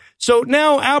right. So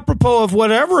now, apropos of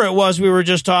whatever it was we were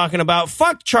just talking about,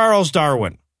 fuck Charles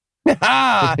Darwin.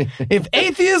 If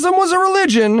atheism was a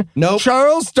religion,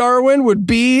 Charles Darwin would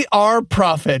be our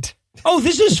prophet. Oh,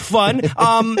 this is fun.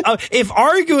 If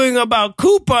arguing about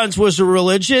coupons was a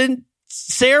religion,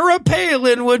 Sarah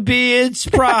Palin would be its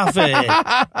prophet.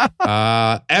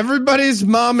 Everybody's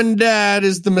mom and dad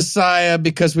is the Messiah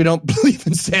because we don't believe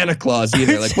in Santa Claus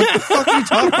either. Like, what the fuck are you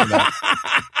talking about?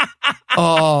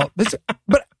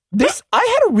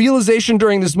 I had a realization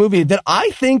during this movie that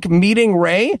I think meeting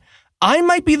Ray, I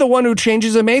might be the one who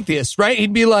changes him atheist, right?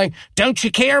 He'd be like, don't you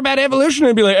care about evolution?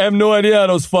 I'd be like, I have no idea how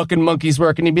those fucking monkeys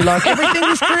work. And he'd be like, everything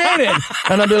was created.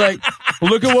 And I'd be like,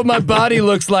 look at what my body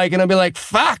looks like. And I'd be like,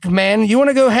 fuck, man, you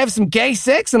want to go have some gay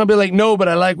sex? And I'll be like, no, but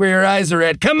I like where your eyes are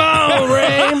at. Come on,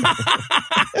 Ray.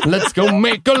 Let's go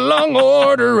make a long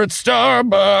order at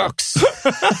Starbucks.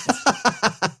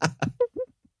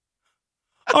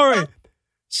 All right.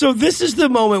 So this is the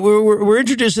moment where we're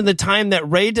introducing the time that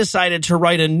Ray decided to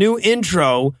write a new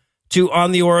intro to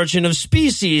On the Origin of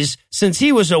Species, since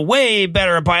he was a way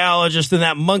better biologist than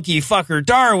that monkey fucker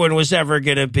Darwin was ever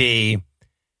going to be.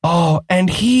 Oh, and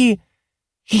he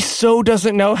so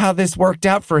doesn't know how this worked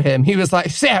out for him. He was like,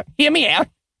 Sam, hear me out.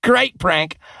 Great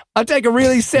prank. I'll take a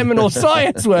really seminal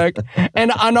science work,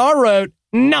 and I wrote,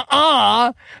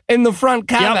 "Nuh-uh" in the front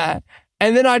cover,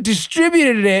 and then I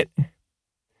distributed it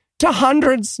to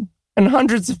hundreds and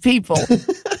hundreds of people.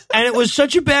 And it was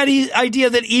such a bad idea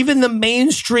that even the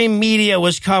mainstream media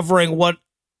was covering what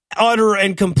utter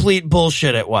and complete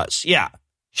bullshit it was. Yeah.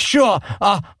 Sure,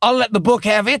 I'll let the book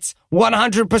have its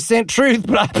 100% truth,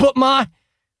 but I put my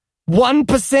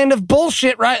 1% of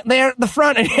bullshit right there at the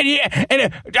front.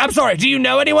 And I'm sorry, do you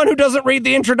know anyone who doesn't read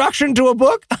the introduction to a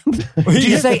book? Do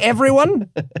you say everyone?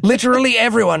 Literally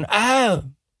everyone. Oh.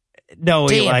 No,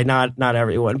 damn. Eli, not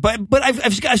everyone. But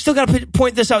I've still got to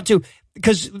point this out too,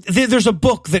 because there's a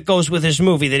book that goes with his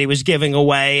movie that he was giving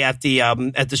away at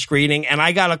the screening, and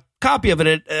I got a copy of it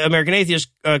at American Atheist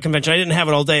Convention. I didn't have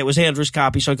it all day; it was Andrew's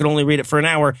copy, so I could only read it for an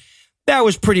hour. That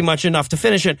was pretty much enough to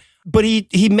finish it. But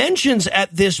he mentions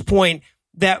at this point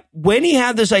that when he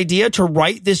had this idea to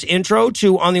write this intro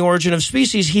to On the Origin of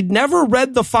Species, he'd never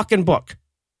read the fucking book.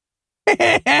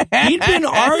 He'd been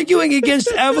arguing against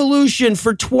evolution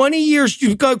for 20 years.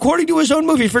 According to his own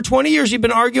movie, for 20 years, he'd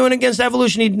been arguing against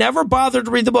evolution. He'd never bothered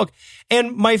to read the book.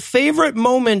 And my favorite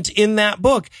moment in that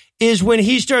book is when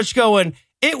he starts going,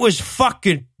 It was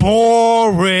fucking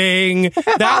boring.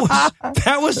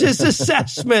 That was his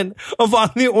assessment of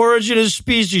On the Origin of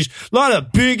Species. A lot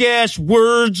of big ass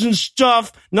words and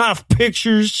stuff, not enough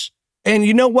pictures. And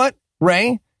you know what,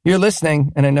 Ray? You're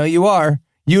listening, and I know you are.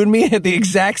 You and me had the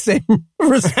exact same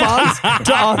response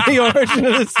to On the Origin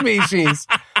of the Species.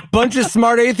 Bunch of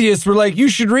smart atheists were like, you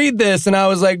should read this. And I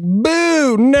was like,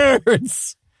 boo,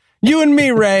 nerds. You and me,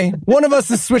 Ray. One of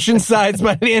us is switching sides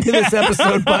by the end of this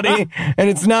episode, buddy. And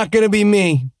it's not going to be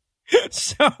me.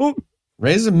 So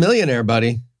Ray's a millionaire,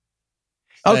 buddy.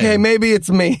 Okay, maybe it's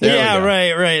me. yeah,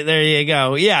 right. There you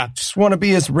go. Yeah. Just want to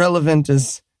be as relevant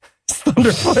as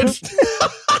Thunderfoot.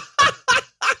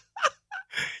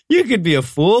 You could be a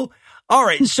fool. All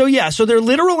right. So their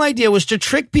literal idea was to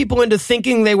trick people into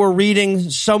thinking they were reading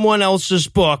someone else's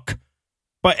book,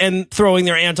 and throwing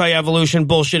their anti-evolution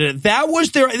bullshit in it. That was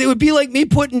it would be like me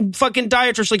putting fucking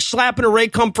diatribes, like slapping a Ray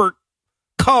Comfort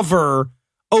cover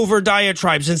over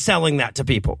diatribes and selling that to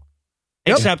people.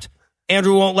 Yep. Except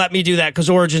Andrew won't let me do that because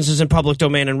Origins is in public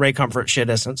domain and Ray Comfort shit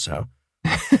isn't, so.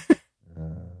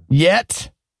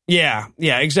 Yet. Yeah,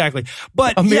 exactly.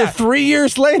 But a mere 3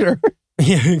 years later.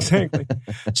 Yeah, exactly.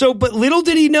 So, but little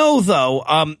did he know, though,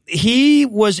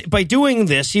 by doing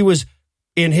this, he was,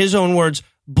 in his own words,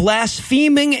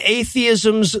 blaspheming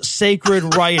atheism's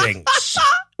sacred writings.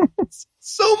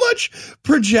 So much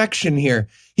projection here.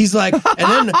 He's like, and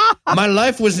then my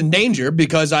life was in danger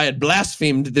because I had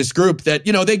blasphemed this group that,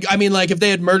 if they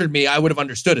had murdered me, I would have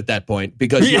understood at that point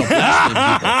because you don't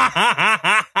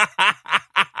blaspheme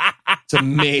people. It's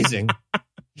amazing.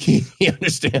 He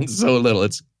understands so little.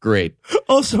 It's great.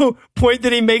 Also, point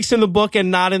that he makes in the book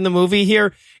and not in the movie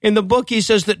here. In the book, he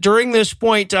says that during this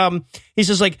point, he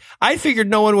says, I figured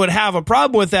no one would have a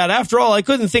problem with that. After all, I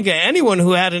couldn't think of anyone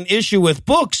who had an issue with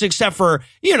books except for,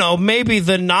 maybe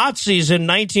the Nazis in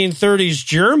 1930s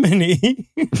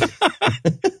Germany.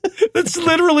 That's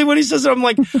literally what he says. I'm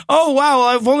like, oh,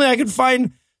 wow, if only I could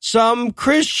find some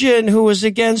Christian who was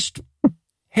against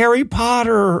Harry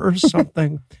Potter or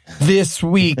something. This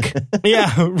week.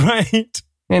 Yeah, right.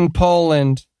 In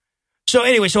Poland. So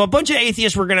anyway, a bunch of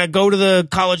atheists were going to go to the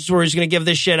college where he's going to give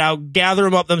this shit out, gather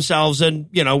them up themselves and,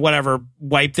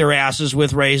 wipe their asses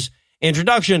with Ray's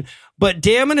introduction. But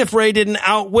damn it if Ray didn't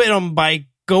outwit them by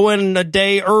going a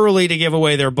day early to give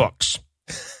away their books.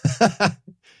 You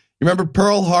remember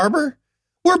Pearl Harbor?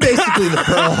 We're basically the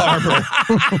Pearl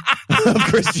Harbor of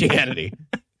Christianity.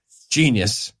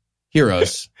 Genius.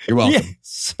 Heroes. You're welcome. Yeah,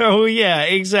 so, yeah,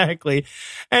 exactly.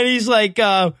 And he's like,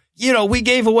 we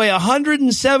gave away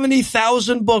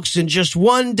 170,000 books in just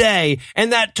one day,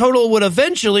 and that total would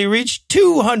eventually reach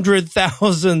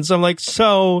 200,000. So I'm like,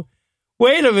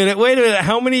 wait a minute.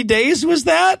 How many days was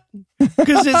that?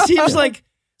 Because it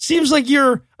seems like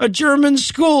you're a German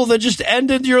school that just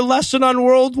ended your lesson on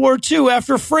World War II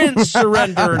after France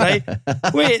surrendered.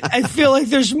 I feel like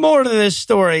there's more to this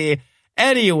story.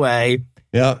 Anyway.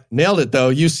 Yeah, nailed it, though.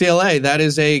 UCLA, that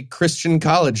is a Christian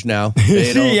college now.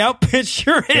 Yep, it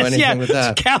sure is. Yeah, with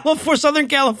that. Southern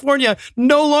California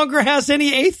no longer has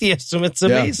any atheism. It's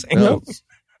amazing. Yeah,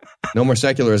 no more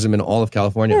secularism in all of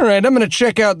California. All right, I'm going to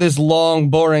check out this long,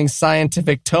 boring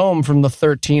scientific tome from the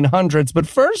 1300s. But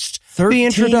first, the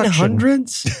introduction.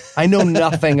 1300s? I know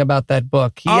nothing about that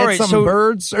book. He had some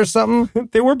birds or something?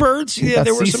 There were birds. Yeah,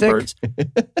 there were some birds.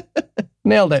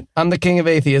 Nailed it. I'm the king of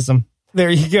atheism. There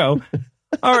you go.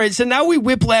 All right, so now we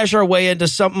whiplash our way into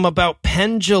something about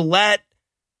Penn Jillette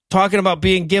talking about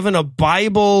being given a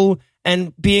Bible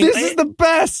and being... This is the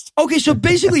best! Okay, so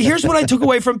basically, here's what I took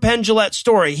away from Penn Jillette's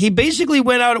story. He basically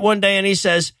went out one day and he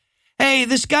says, hey,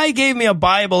 this guy gave me a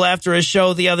Bible after a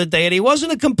show the other day, and he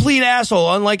wasn't a complete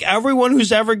asshole, unlike everyone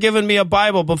who's ever given me a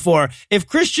Bible before. If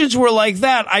Christians were like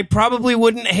that, I probably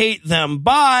wouldn't hate them.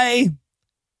 Bye!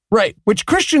 Right, which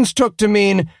Christians took to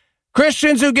mean...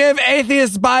 Christians who give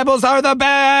atheists Bibles are the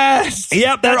best.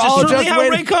 Yep, that's certainly how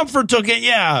Ray Comfort took it,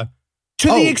 yeah. To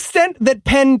the extent that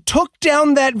Penn took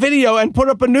down that video and put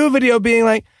up a new video being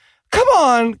like, come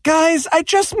on, guys, I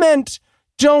just meant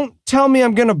don't tell me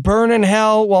I'm going to burn in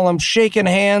hell while I'm shaking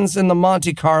hands in the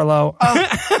Monte Carlo.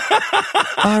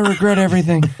 I regret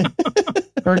everything.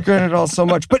 I regret it all so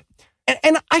much. But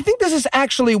and I think this is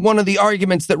actually one of the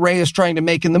arguments that Ray is trying to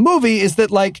make in the movie is that,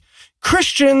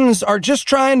 Christians are just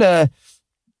trying to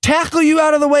tackle you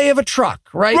out of the way of a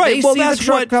truck, right? They see the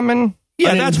truck coming.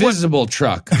 Yeah, that's invisible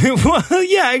truck. Well,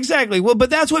 yeah, exactly. Well, but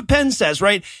that's what Penn says,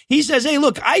 right? He says, hey,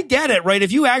 look, I get it, right?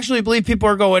 If you actually believe people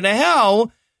are going to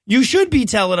hell, you should be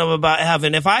telling them about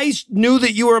heaven. If I knew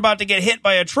that you were about to get hit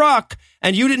by a truck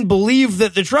and you didn't believe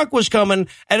that the truck was coming,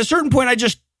 at a certain point, I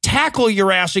just tackle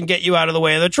your ass and get you out of the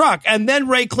way of the truck. And then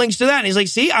Ray clings to that. And he's like,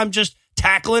 see, I'm just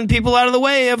tackling people out of the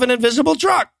way of an invisible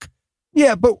truck.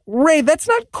 Yeah, but Ray, that's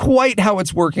not quite how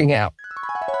it's working out.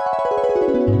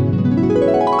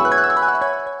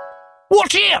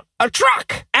 Watch out! A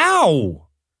truck! Ow!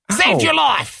 Saved your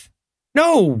life!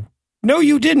 No,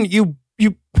 you didn't. You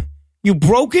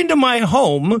broke into my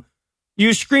home,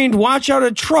 you screamed, "Watch out,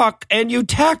 a truck," and you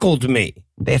tackled me.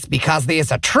 That's because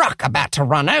there's a truck about to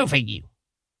run over you.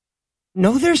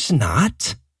 No, there's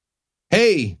not.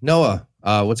 Hey, Noah,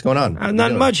 what's going on?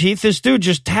 Not much, Heath. This dude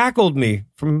just tackled me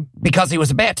from... Because he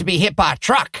was about to be hit by a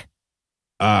truck.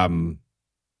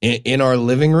 In our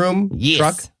living room? Yes.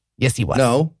 Truck? Yes, he was.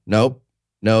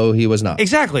 No, he was not.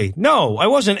 Exactly. No, I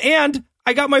wasn't. And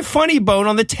I got my funny bone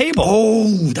on the table. Oh,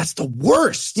 that's the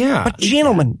worst. Yeah. But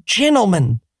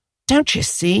gentlemen, don't you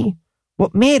see?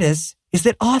 What matters is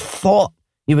that I thought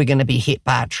you were going to be hit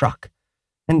by a truck.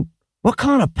 And what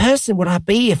kind of person would I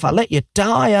be if I let you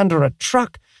die under a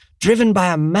truck driven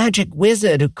by a magic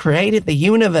wizard who created the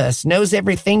universe, knows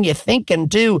everything you think and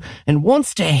do, and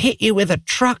wants to hit you with a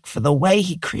truck for the way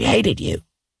he created you?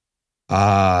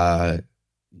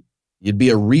 You'd be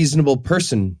a reasonable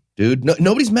person, dude.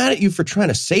 Nobody's mad at you for trying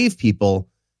to save people.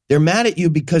 They're mad at you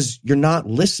because you're not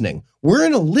listening. We're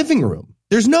in a living room.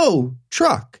 There's no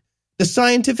truck. The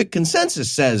scientific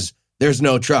consensus says there's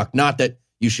no truck, not that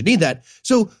you should need that.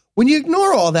 So when you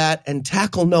ignore all that and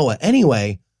tackle Noah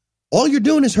anyway, all you're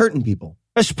doing is hurting people.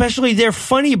 Especially their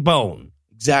funny bone.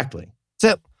 Exactly.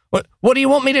 So what do you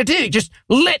want me to do? Just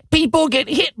let people get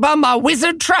hit by my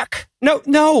wizard truck?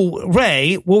 No,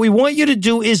 Ray, what we want you to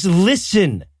do is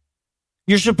listen.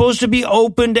 You're supposed to be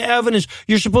open to evidence.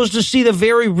 You're supposed to see the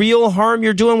very real harm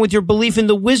you're doing with your belief in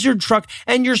the wizard truck,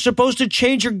 and you're supposed to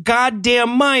change your goddamn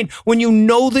mind when you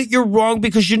know that you're wrong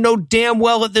because you know damn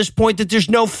well at this point that there's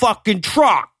no fucking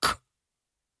truck.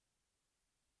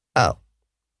 Oh.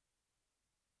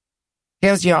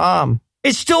 How's your arm?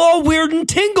 It's still all weird and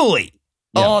tingly.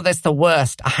 Yeah. Oh, that's the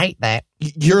worst. I hate that.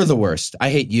 You're the worst. I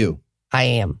hate you. I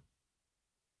am.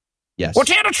 Yes.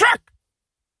 Watch out, a truck!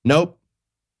 Nope.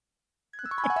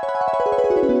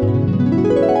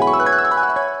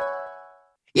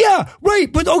 Yeah,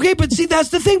 right. But see, that's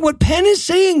the thing. What Penn is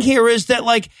saying here is that,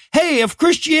 like, hey, if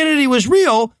Christianity was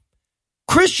real,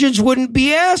 Christians wouldn't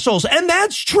be assholes. And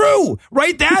that's true,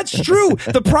 right? That's true.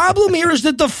 The problem here is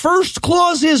that the first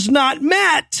clause is not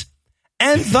met,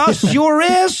 and thus you're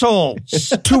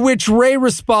assholes. To which Ray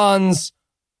responds,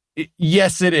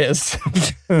 yes, it is.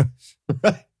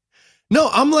 Right. No,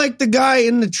 I'm like the guy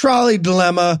in the trolley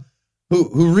dilemma who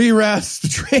reroutes the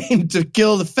train to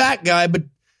kill the fat guy, but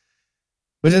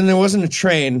then there wasn't a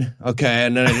train. Okay,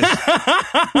 and then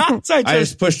I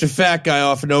just pushed a fat guy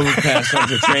off an overpass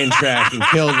onto a train track and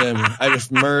killed him. I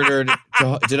just murdered.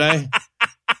 Did I?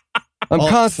 I'm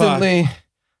constantly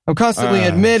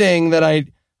admitting that I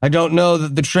don't know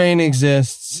that the train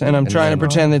exists, and I'm trying to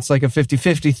pretend it's like a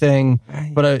 50-50 thing,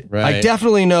 but I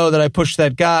definitely know that I pushed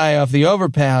that guy off the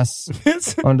overpass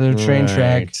onto the train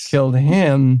track, killed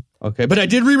him. Okay, but I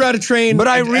did reroute a train. But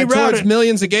I rerouted towards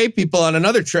millions of gay people on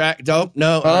another track. Nope,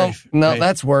 no. Oh, no,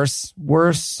 that's worse.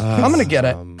 I'm going to get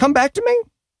it. Come back to me.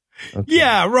 Okay.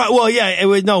 Yeah, right. Well, yeah,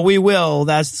 we will.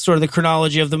 That's sort of the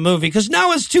chronology of the movie, because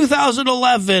now it's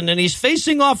 2011, and he's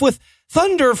facing off with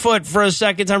Thunderfoot for a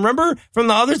second time. Remember from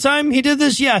the other time he did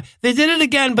this? Yeah, they did it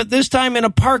again, but this time in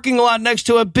a parking lot next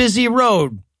to a busy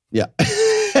road. Yeah.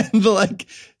 And the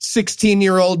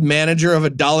 16-year-old manager of a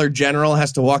Dollar General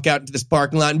has to walk out into this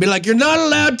parking lot and be like, "You're not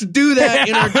allowed to do that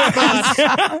in our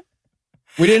spots.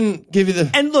 We didn't give you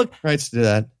the rights to do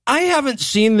that." I haven't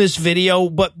seen this video,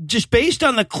 but just based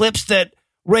on the clips that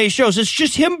Ray shows, it's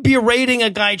just him berating a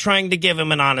guy trying to give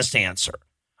him an honest answer.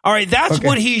 All right, that's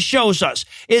what he shows us,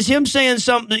 is him saying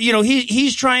something,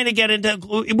 he's trying to get into,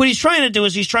 what he's trying to do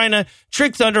is he's trying to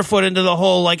trick Thunderfoot into the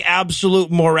whole,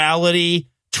 absolute morality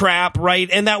trap, right?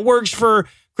 And that works for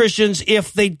Christians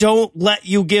if they don't let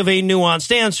you give a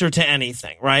nuanced answer to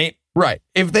anything, right? Right.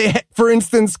 If they, for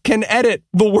instance, can edit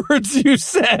the words you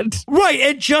said. Right.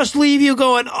 And just leave you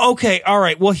going, okay, all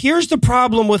right, well, here's the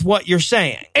problem with what you're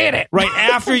saying. Edit. Right.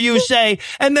 After you say,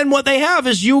 and then what they have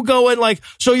is you going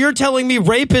so you're telling me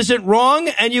rape isn't wrong?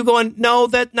 And you going, no,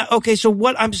 okay, so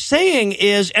what I'm saying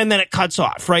is, and then it cuts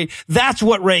off, right? That's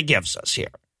what Ray gives us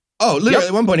here. Oh, literally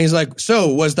at one point he's like,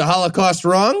 "So was the Holocaust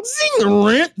wrong?"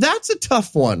 Zing, that's a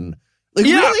tough one.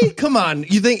 Really? Come on.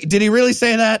 You think, did he really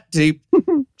say that?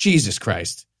 Jesus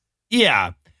Christ.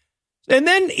 Yeah. And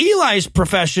then Eli's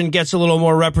profession gets a little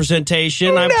more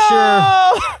representation. I'm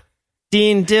sure.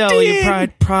 Dean Dill, you're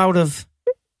proud of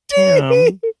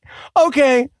him.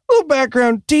 Okay, little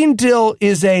background. Dean Dill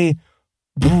is a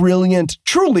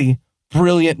truly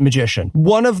brilliant magician,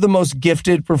 one of the most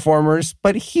gifted performers,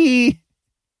 but he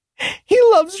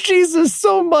loves Jesus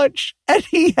so much. And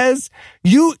he has,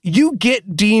 you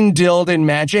get Dean Dill in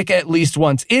magic at least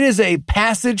once. It is a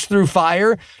passage through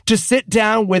fire to sit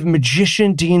down with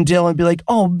magician Dean Dill and be like,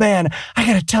 oh man, I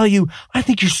gotta tell you, I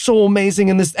think you're so amazing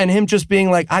in this. And him just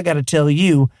being like, I gotta tell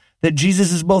you that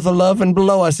Jesus is both above and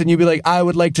below us. And you'd be like, I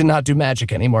would like to not do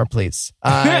magic anymore, please.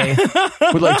 I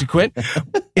would like to quit.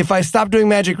 If I stop doing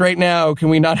magic right now, can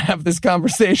we not have this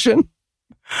conversation?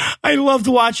 I loved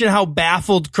watching how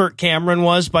baffled Kirk Cameron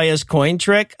was by his coin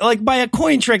trick. Like, by a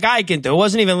coin trick I can do. It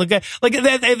wasn't even like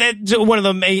that's one of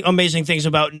the amazing things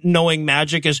about knowing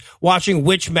magic is watching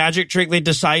which magic trick they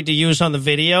decide to use on the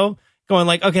video. Going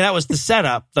like, okay, that was the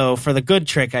setup though for the good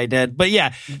trick I did. But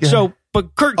yeah. So,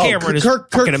 but Kirk Cameron is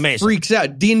fucking amazing. Freaks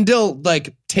out. Dean Dill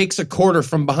like takes a quarter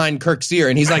from behind Kirk's ear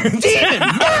and he's like, demon,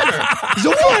 murder. He's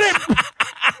like,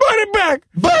 Put it back.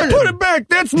 Put it back.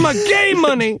 That's my gay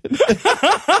money.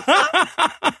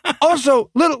 Also,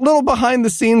 little behind the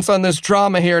scenes on this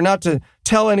drama here, not to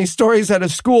tell any stories out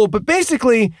of school, but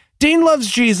basically, Dean loves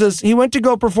Jesus. He went to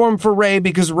go perform for Ray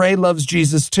because Ray loves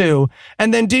Jesus too.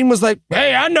 And then Dean was like,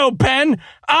 hey, I know Penn.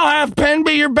 I'll have Penn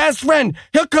be your best friend.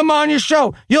 He'll come on your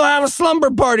show. You'll have a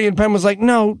slumber party. And Penn was like,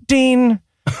 no, Dean.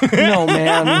 No,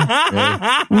 man.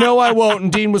 No, I won't.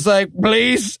 And Dean was like,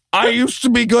 please, I used to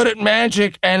be good at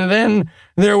magic, and then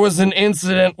there was an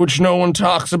incident which no one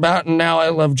talks about, and now I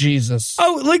love Jesus.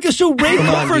 Oh, like, so Ray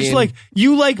Comfort's like,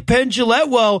 you like Penn Jillette?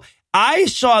 Well, I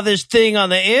saw this thing on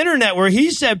the internet where he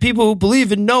said people who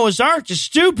believe in Noah's Ark are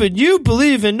stupid. You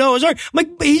believe in Noah's Ark. I'm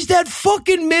like, he's that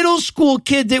fucking middle school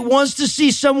kid that wants to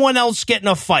see someone else get in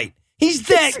a fight. He's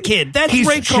that kid. That's He's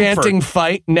Ray Comfort. chanting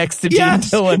fight next to Dean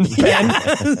Dill and Penn.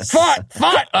 Yes.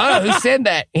 Fight. Oh, who said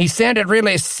that? He sounded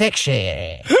really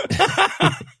sexy.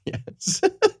 yes.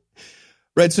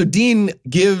 Right. So Dean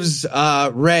gives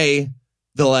Ray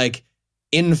the like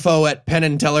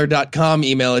info@pennandteller.com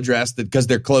email address because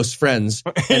they're close friends.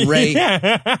 And Ray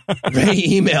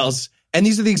emails. And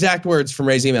these are the exact words from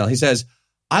Ray's email. He says,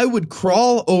 I would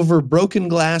crawl over broken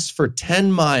glass for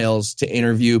 10 miles to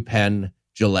interview Penn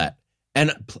Jillette.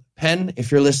 And Penn,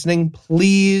 if you're listening,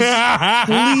 please,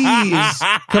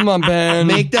 come on, Ben,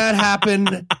 make that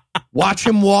happen. Watch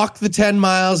him walk the 10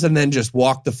 miles and then just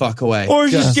walk the fuck away. Or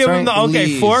just give him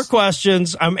the, 4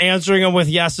 questions. I'm answering them with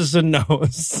yeses and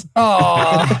nos.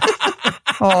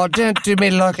 Oh, don't do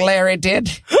me like Larry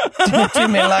did. Don't do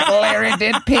me like Larry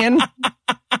did, Penn.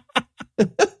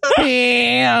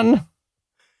 Penn.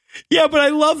 Yeah, but I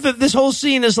love that this whole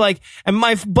scene is like, and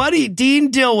my buddy Dean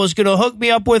Dill was going to hook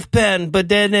me up with Penn, but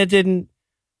then it didn't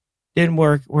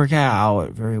work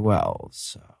out very well.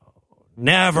 So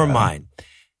never mind.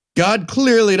 God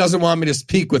clearly doesn't want me to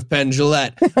speak with Penn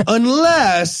Jillette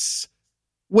unless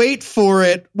wait for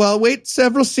it. Well, wait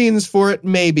several scenes for it.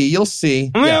 Maybe you'll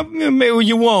see. Yeah. Maybe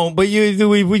you won't, but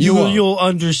you'll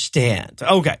understand.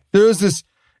 Okay. There was this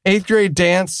 8th grade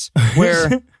dance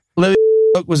where Lily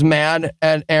was mad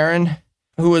at Aaron,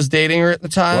 who was dating her at the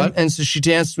time. What? And so she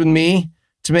danced with me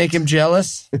to make him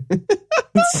jealous.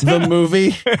 The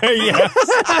movie. Yes.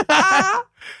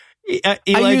 Eli,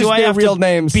 I use their real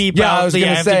names. I was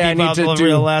going to say I need to do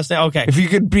real last name. Okay. If you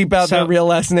could beep out their real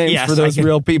last names for those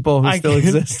real people who still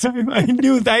exist. I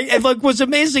knew that. And look, what's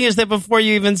amazing is that before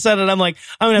you even said it, I'm like,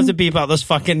 I'm going to have to beep out those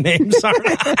fucking names.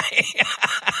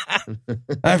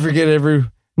 I forget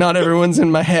not everyone's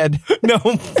in my head. No.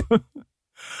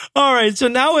 All right, so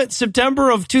now it's September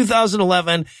of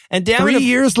 2011, and 3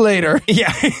 years later.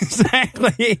 Yeah,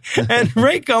 exactly. And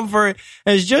Ray Comfort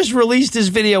has just released his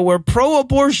video where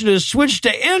pro-abortionists switch to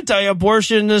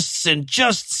anti-abortionists in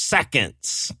just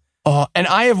seconds. And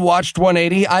I have watched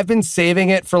 180. I've been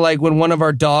saving it for like when one of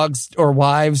our dogs or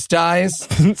wives dies.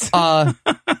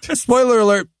 Spoiler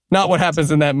alert, not what happens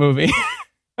in that movie.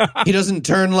 He doesn't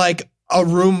turn like a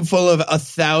room full of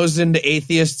 1,000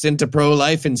 atheists into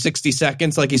pro-life in 60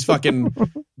 seconds like he's fucking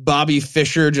Bobby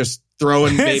Fischer just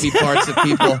throwing baby parts at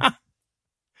people.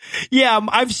 Yeah,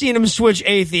 I've seen him switch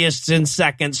atheists in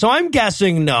seconds, so I'm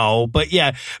guessing no. But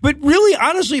yeah, but really,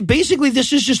 honestly, basically,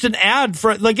 this is just an ad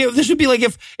for like this would be like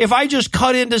if I just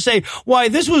cut in to say, why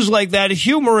this was like that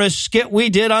humorous skit we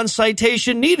did on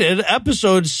Citation Needed,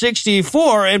 episode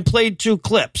 64, and played 2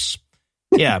 clips.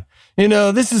 Yeah. You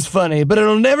know, this is funny, but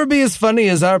it'll never be as funny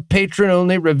as our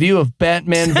patron-only review of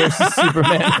Batman versus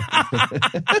Superman.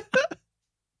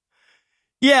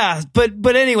 Yeah,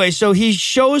 but anyway, so he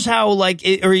shows how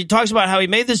he talks about how he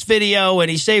made this video and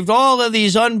he saved all of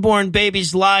these unborn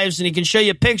babies' lives, and he can show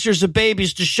you pictures of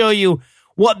babies to show you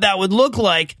what that would look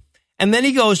like. And then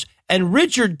he goes, and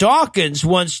Richard Dawkins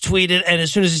once tweeted, and as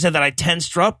soon as he said that, I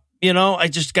tensed up. You know, I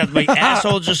just got my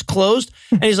asshole just closed.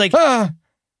 And he's like,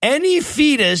 any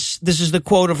fetus, this is the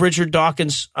quote of Richard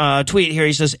Dawkins' tweet here.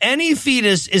 He says, any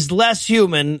fetus is less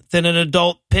human than an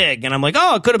adult pig. And I'm like,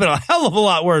 oh, it could have been a hell of a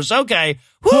lot worse. Okay.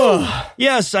 Whew.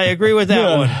 Yes, I agree with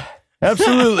that one.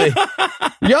 Absolutely.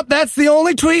 Yep, that's the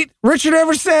only tweet Richard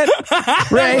ever sent.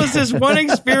 That was this one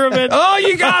experiment. Oh,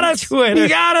 you got us. Twitter. You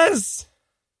got us.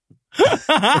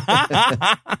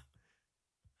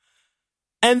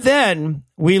 And then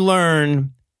we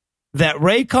learn that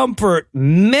Ray Comfort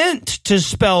meant to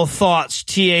spell thoughts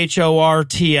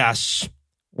Thorts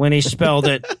when he spelled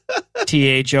it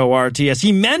Thorts.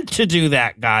 He meant to do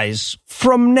that, guys.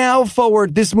 From now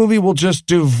forward, this movie will just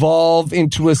devolve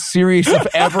into a series of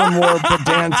ever more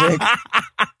pedantic.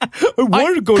 I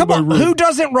wanted to go to my room. Who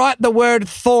doesn't write the word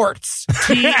thorts?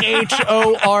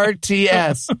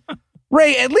 Thorts.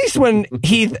 Ray, at least when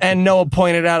Heath and Noah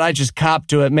pointed out, I just copped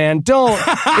to it, man. Don't.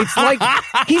 It's like,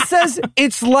 he says,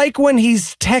 it's like when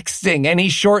he's texting and he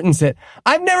shortens it.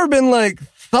 I've never been like,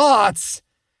 thoughts.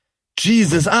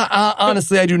 Jesus,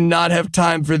 honestly, I do not have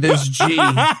time for this G.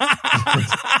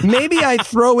 Maybe I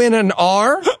throw in an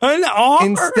R? An R?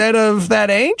 Instead of that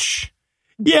H?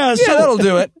 Yeah, so that'll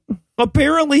do it.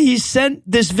 Apparently, he sent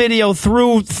this video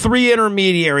through 3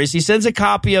 intermediaries. He sends a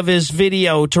copy of his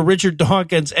video to Richard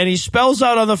Dawkins, and he spells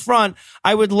out on the front,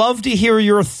 I would love to hear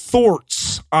your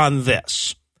thoughts on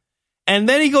this. And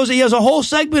then he has a whole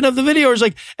segment of the video where he's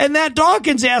like, and that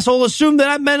Dawkins asshole assumed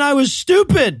that meant I was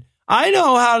stupid. I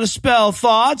know how to spell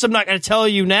thoughts. I'm not going to tell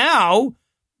you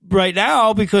right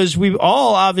now, because we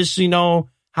all obviously know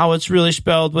how it's really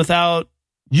spelled without.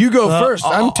 You go first.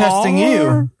 I'm testing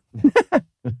you.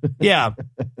 Yeah.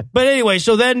 But anyway,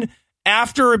 so then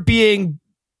after being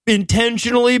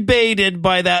intentionally baited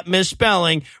by that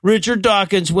misspelling, Richard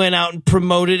Dawkins went out and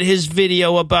promoted his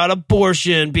video about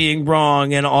abortion being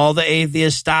wrong, and all the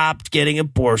atheists stopped getting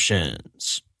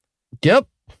abortions. Yep.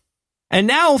 And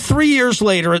now 3 years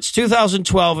later, it's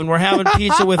 2012, and we're having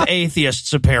pizza with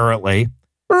atheists, apparently.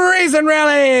 Raisin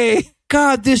Rally!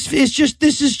 God, this is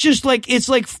just like, it's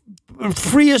like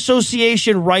free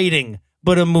association writing,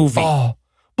 but a movie. Oh,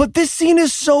 but this scene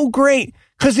is so great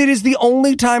because it is the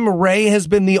only time Ray has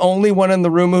been the only one in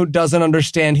the room who doesn't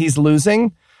understand he's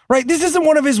losing, right? This isn't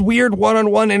one of his weird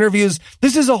one-on-one interviews.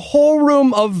 This is a whole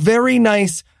room of very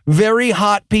nice, very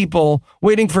hot people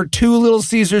waiting for 2 Little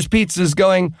Caesars pizzas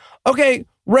going, okay,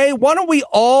 Ray, why don't we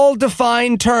all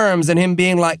define terms? And him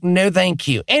being like, no, thank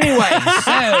you. Anyway,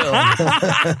 so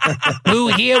who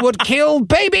here would kill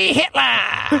baby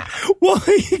Hitler? Well,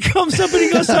 he comes up and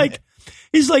he goes like,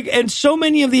 he's like, and so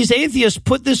many of these atheists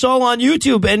put this all on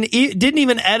YouTube and didn't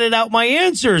even edit out my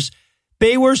answers.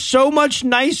 They were so much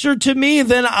nicer to me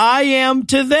than I am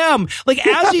to them. Like,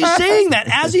 as he's saying that,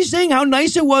 as he's saying how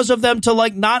nice it was of them to,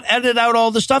 like, not edit out all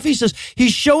the stuff, he says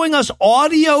he's showing us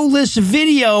audio-less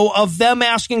video of them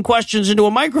asking questions into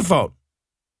a microphone.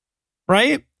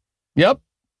 Right? Yep.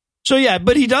 So, yeah,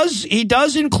 but he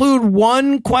does include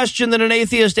one question that an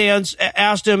atheist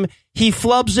asked him. He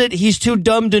flubs it. He's too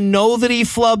dumb to know that he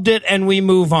flubbed it, and we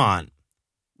move on.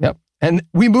 Yep. And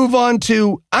we move on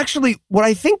to actually what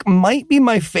I think might be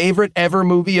my favorite ever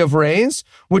movie of Ray's,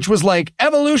 which was like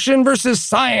Evolution versus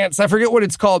Science. I forget what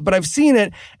it's called, but I've seen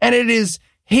it. And it is,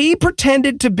 he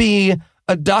pretended to be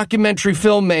a documentary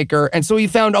filmmaker. And so he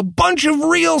found a bunch of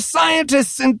real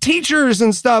scientists and teachers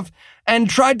and stuff and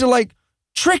tried to like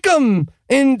trick them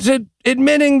into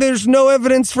admitting there's no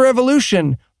evidence for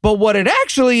evolution. But what it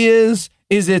actually is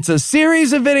it's a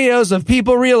series of videos of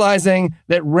people realizing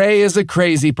that Ray is a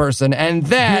crazy person. And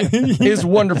that is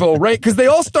wonderful, right? Because they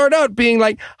all start out being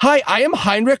like, hi, I am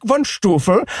Heinrich von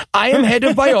Stufel. I am head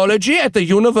of biology at the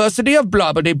University of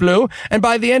Blobberty-Blue. And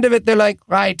by the end of it, they're like,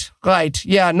 right.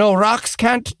 Yeah, no, rocks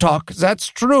can't talk. That's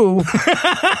true.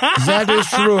 That is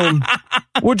true.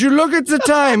 Would you look at the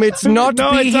time? It's not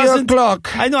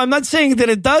o'clock. I know, I'm not saying that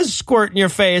it does squirt in your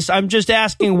face. I'm just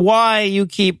asking why you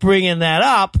keep bringing that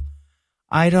up.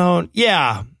 I don't,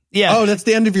 yeah. Oh, that's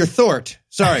the end of your thought.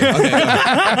 Sorry. Okay.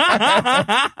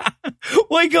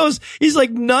 Well, he's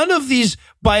like, none of these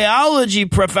biology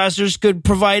professors could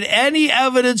provide any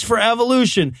evidence for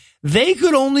evolution. They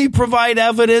could only provide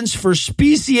evidence for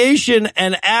speciation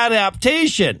and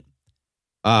adaptation.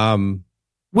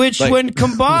 Which, when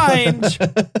combined,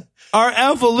 are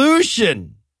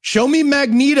evolution. Show me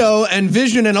Magneto and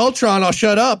Vision and Ultron, I'll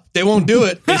shut up. They won't do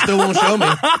it. They still won't show me.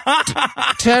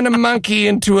 Turn a monkey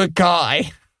into a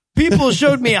guy. People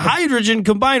showed me hydrogen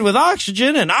combined with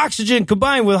oxygen and oxygen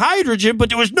combined with hydrogen, but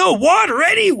there was no water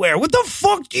anywhere. What the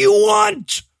fuck do you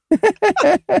want?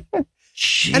 And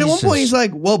at one point he's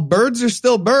like, well, birds are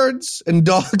still birds and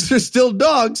dogs are still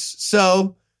dogs.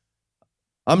 So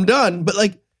I'm done. But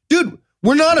like, dude,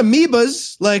 we're not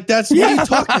amoebas. Like, what are you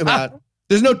talking about?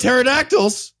 There's no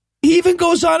pterodactyls. He even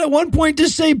goes on at one point to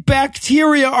say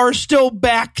bacteria are still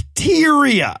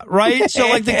bacteria, right? So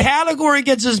like the category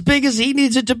gets as big as he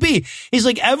needs it to be. He's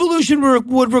like, evolution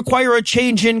would require a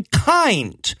change in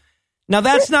kind. Now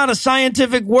that's not a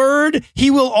scientific word. He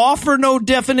will offer no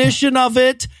definition of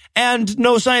it, and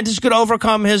no scientist could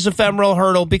overcome his ephemeral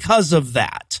hurdle because of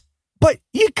that. But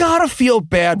you gotta feel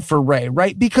bad for Ray,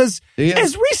 right? Because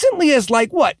as recently as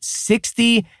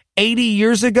 60, 80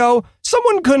 years ago,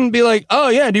 someone couldn't be like, oh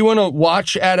yeah, do you want to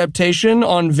watch adaptation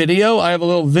on video? I have a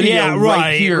little video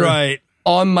right here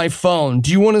on my phone.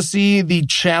 Do you want to see the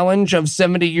challenge of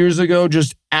 70 years ago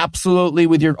just absolutely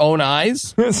with your own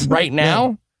eyes right now?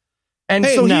 Yeah. And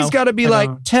so he's got to be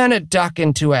like, turn a duck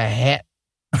into a hat.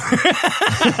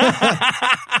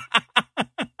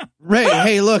 Ray,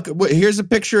 hey, look, here's a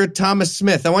picture of Thomas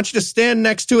Smith. I want you to stand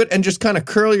next to it and just kind of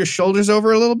curl your shoulders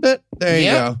over a little bit. There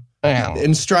you go.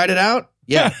 And stride it out.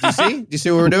 Yeah. Do you see? Do you see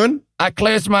what we're doing? I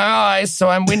closed my eyes, so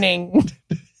I'm winning.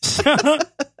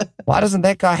 Why doesn't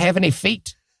that guy have any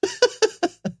feet?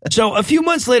 So a few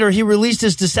months later, he released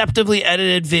his deceptively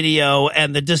edited video,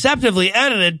 and the deceptively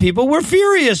edited people were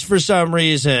furious for some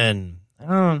reason. I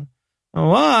don't know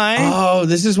why. Oh,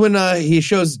 this is when he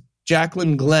shows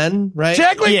Jacqueline Glenn, right?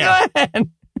 Jacqueline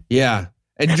Glenn! Yeah.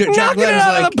 And Knocking it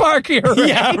out of the park here, right?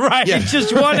 Yeah, right. Yeah.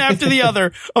 Just one after the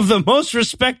other of the most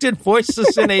respected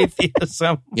voices in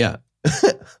atheism. Yeah.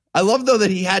 I love, though, that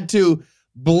he had to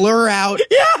blur out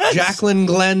Jacqueline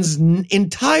Glenn's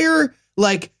entire,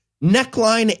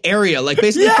 neckline area,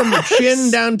 basically from the chin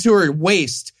down to her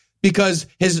waist, because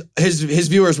his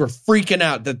viewers were freaking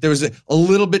out that there was a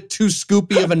little bit too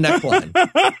scoopy of a neckline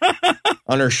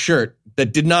on her shirt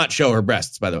that did not show her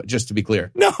breasts, by the way, just to be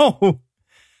clear. No.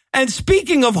 And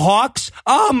speaking of hawks,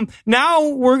 now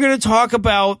we're going to talk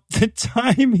about the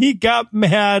time he got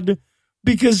mad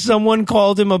because someone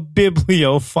called him a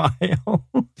bibliophile.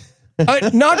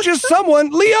 Not just someone,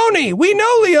 Leone. We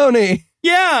know Leone.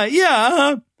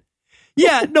 Yeah.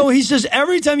 No, he says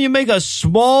every time you make a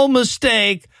small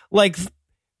mistake, like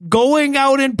going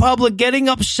out in public, getting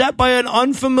upset by an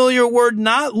unfamiliar word,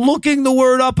 not looking the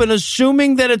word up and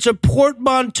assuming that it's a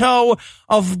portmanteau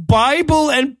of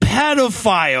Bible and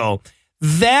pedophile.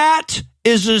 That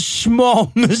is a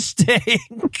small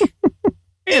mistake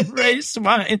in Ray's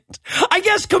mind. I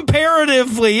guess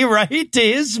comparatively, right, to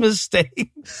his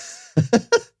mistake.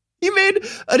 He made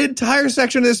an entire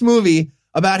section of this movie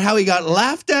about how he got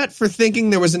laughed at for thinking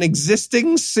there was an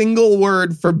existing single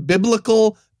word for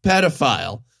biblical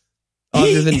pedophile.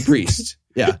 Other than priest.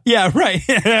 Yeah. Yeah, right.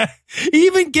 He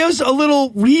even gives a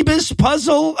little rebus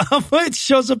puzzle of it,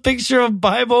 shows a picture of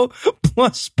Bible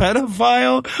plus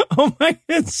pedophile. Oh my,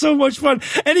 it's so much fun.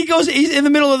 And he's in the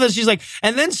middle of this, he's like,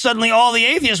 and then suddenly all the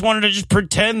atheists wanted to just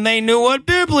pretend they knew what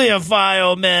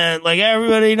bibliophile meant. Like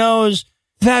everybody knows.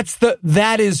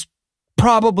 That is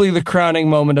probably the crowning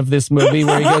moment of this movie,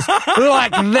 where he goes,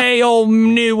 like they all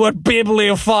knew what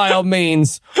bibliophile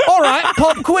means. All right,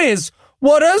 pop quiz.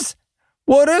 What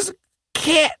does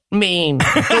cat mean?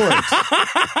 Thort.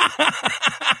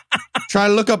 Try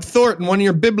to look up Thort in one of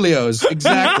your biblios.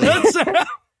 Exactly.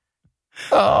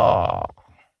 Oh.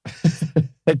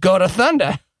 The God of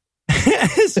Thunder.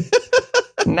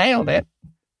 Nailed it.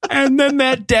 And then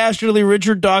that dastardly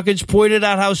Richard Dawkins pointed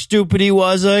out how stupid he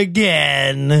was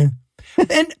again.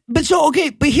 But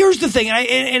here's the thing,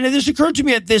 and this occurred to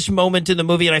me at this moment in the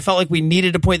movie, and I felt like we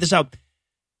needed to point this out.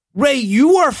 Ray,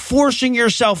 you are forcing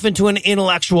yourself into an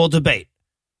intellectual debate.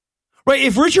 Right?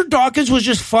 If Richard Dawkins was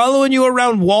just following you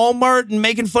around Walmart and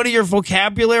making fun of your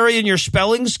vocabulary and your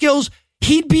spelling skills,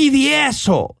 he'd be the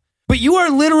asshole. But you are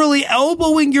literally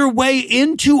elbowing your way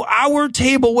into our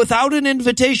table without an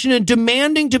invitation and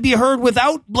demanding to be heard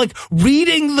without,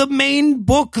 reading the main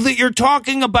book that you're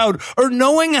talking about or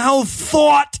knowing how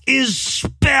thought is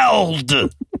spelled.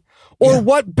 Or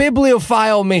what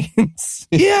bibliophile means.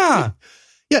 Yeah.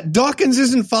 Yeah, Dawkins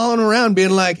isn't following around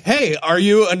being like, hey, are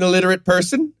you an illiterate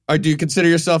person? Or do you consider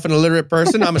yourself an illiterate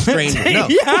person? I'm a stranger. No,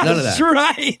 none of that.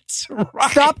 Right.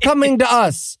 Stop coming to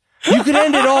us. You could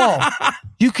end it all.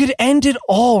 You could end it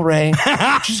all, Ray.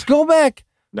 Just go back.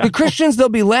 No. The Christians, they'll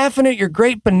be laughing at your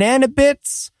great banana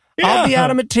bits. Yeah. I'll be out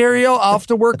of material. I'll have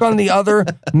to work on the other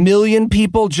million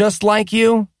people just like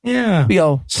you. Yeah.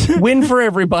 Yo, win for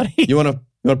everybody. You want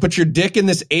to put your dick in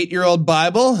this 8-year-old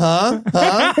Bible? Huh?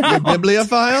 You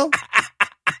bibliophile?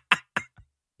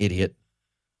 Idiot.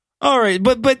 All right,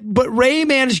 but Ray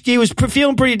managed, he was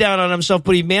feeling pretty down on himself,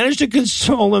 but he managed to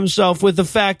console himself with the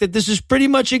fact that this is pretty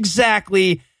much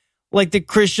exactly like the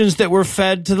Christians that were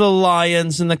fed to the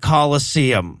lions in the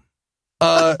Colosseum.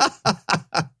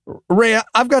 Ray,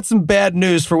 I've got some bad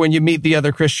news for when you meet the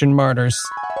other Christian martyrs.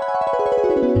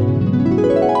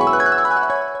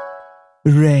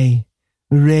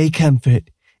 Ray Comfort,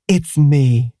 it's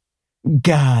me,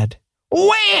 God.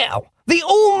 Wow, the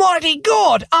almighty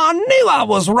God, I knew I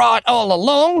was right all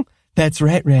along. That's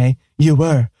right, Ray, you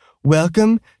were.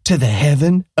 Welcome to the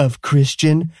heaven of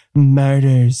Christian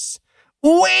martyrs.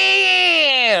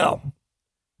 Wow!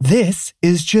 This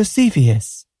is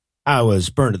Josephus. I was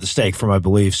burned at the stake for my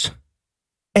beliefs.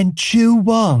 And Chu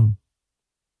Wang.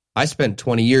 I spent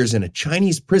 20 years in a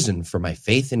Chinese prison for my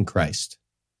faith in Christ.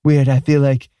 Weird, I feel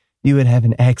like you would have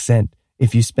an accent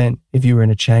if you were in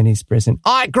a Chinese prison.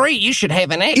 I agree, you should have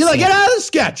an accent. Eli, get out of the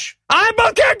sketch! I'm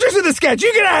both characters in the sketch.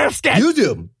 You get out of the sketch. You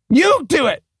do. You do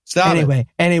it. Stop it.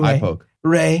 Anyway, I poke.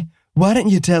 Ray, why don't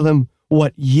you tell him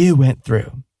what you went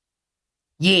through?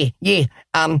 Yeah.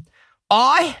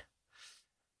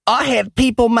 I had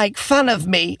people make fun of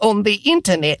me on the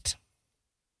internet.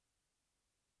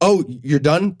 Oh, you're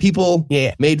done? People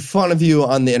made fun of you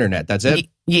on the internet. That's it?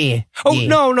 Yeah. Oh,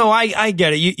 no, I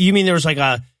get it. You mean there was like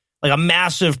a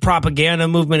massive propaganda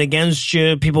movement against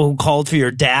you, people who called for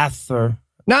your death or?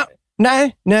 No.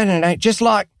 Just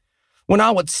like when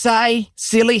I would say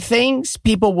silly things,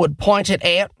 people would point it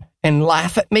out and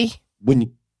laugh at me.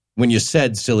 When you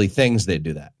said silly things, they'd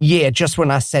do that. Yeah, just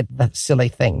when I said the silly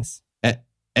things.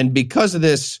 And because of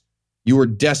this, you were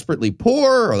desperately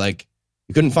poor, or like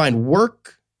you couldn't find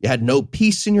work? You had no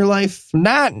peace in your life?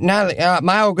 No.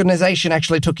 My organization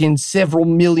actually took in several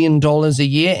 $1 million a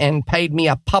year and paid me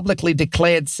a publicly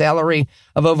declared salary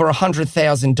of over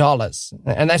 $100,000.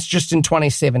 And that's just in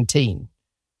 2017.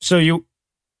 So you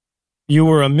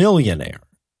were a millionaire?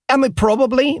 I mean,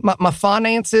 probably. My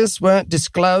finances weren't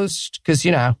disclosed because,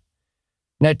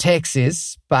 no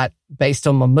taxes, but based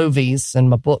on my movies and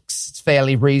my books, it's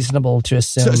fairly reasonable to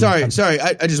assume. Sorry.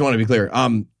 I just want to be clear.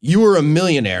 You were a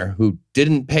millionaire who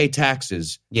didn't pay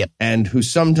taxes. Yep. And who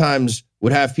sometimes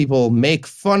would have people make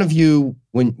fun of you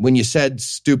when you said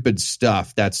stupid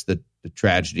stuff. That's the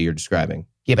tragedy you're describing.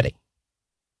 Gibbity.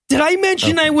 Did I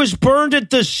mention I was burned at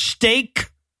the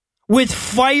stake with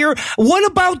fire? What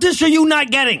about this are you not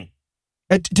getting?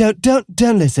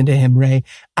 Don't listen to him, Ray.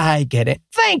 I get it.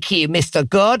 Thank you, Mr.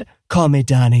 God. Call me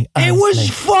Donnie. It was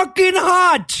fucking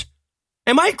hot.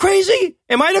 Am I crazy?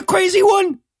 Am I the crazy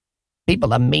one?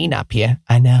 People are mean up here.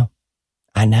 I know.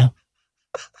 I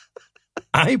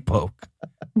poke.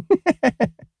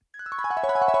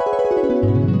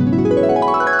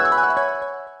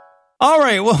 All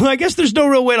right, well, I guess there's no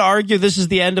real way to argue this is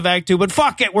the end of Act 2, but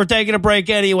fuck it, we're taking a break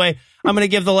anyway. I'm going to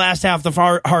give the last half the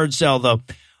hard sell, though.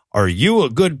 Are you a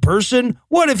good person?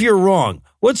 What if you're wrong?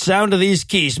 What sound do these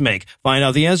keys make? Find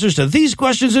out the answers to these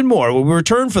questions and more when we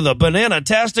return for the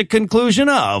banana-tastic conclusion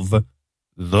of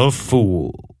The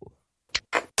Fool.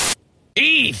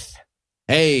 Eve.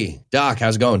 Hey, Doc,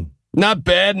 how's it going? Not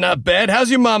bad. How's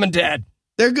your mom and dad?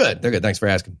 They're good. Thanks for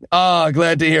asking.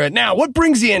 Glad to hear it. Now, what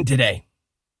brings you in today?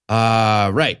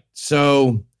 Right.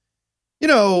 So, you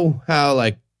know how,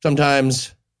 like,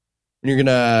 sometimes when you're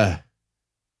gonna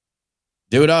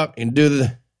do it up and do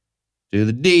the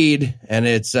deed, and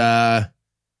it's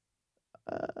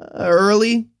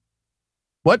early.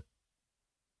 What?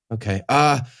 Okay.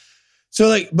 So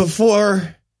like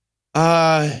before,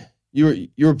 you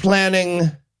were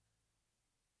planning.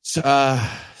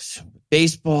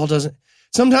 Baseball doesn't.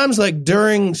 Sometimes, like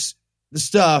during the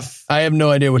stuff. I have no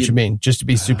idea what you mean. Just to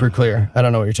be super clear, I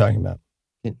don't know what you're talking about.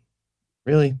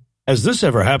 Really? Has this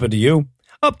ever happened to you?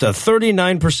 Up to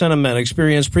 39% of men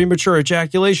experience premature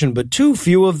ejaculation, but too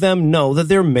few of them know that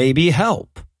there may be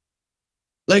help.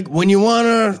 Like when you want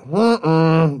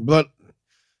to, but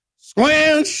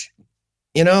squanch,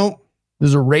 you know.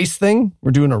 There's a race thing?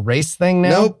 We're doing a race thing now?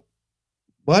 Nope.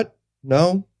 What?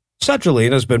 No.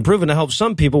 Sertraline has been proven to help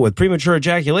some people with premature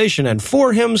ejaculation, and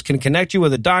 4Hims can connect you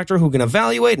with a doctor who can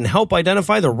evaluate and help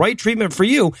identify the right treatment for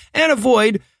you and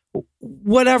avoid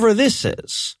whatever this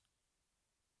is.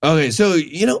 Okay, so,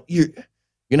 you know, you're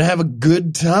going to have a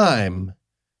good time.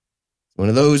 One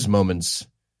of those moments,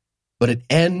 but it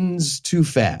ends too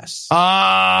fast.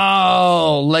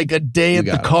 Oh, like a day at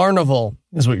the carnival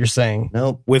is what you're saying.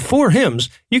 Nope. With 4Hims,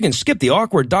 you can skip the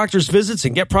awkward doctor's visits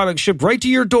and get products shipped right to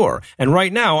your door. And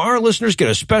right now, our listeners get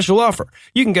a special offer.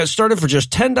 You can get started for just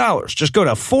 $10. Just go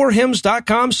to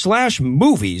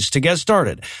 4hims.com/movies to get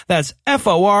started. That's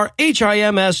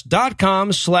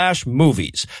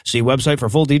FORHIMS.com/movies. See website for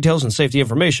full details and safety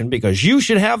information, because you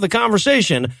should have the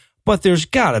conversation, but there's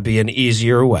gotta be an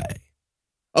easier way.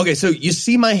 Okay, so you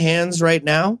see my hands right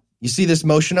now? You see this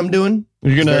motion I'm doing?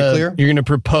 You're gonna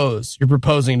propose. You're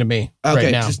proposing to me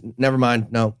right now. Just never mind.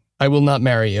 No. I will not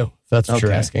marry you. That's what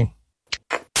you're Okay. asking.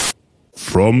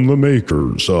 From the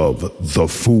makers of The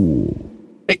Fool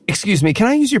Excuse me, can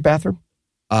I use your bathroom?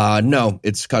 No,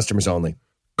 it's customers only.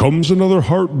 comes another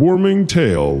heartwarming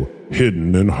tale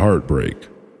hidden in heartbreak.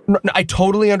 No, I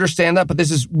totally understand that, but this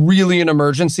is really an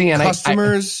emergency. And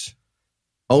Customers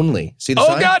only. See the Oh,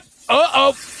 sign? God.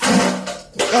 Uh-oh.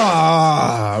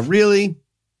 Ah, really?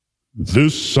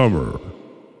 This summer,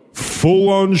 full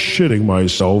on shitting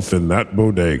myself in that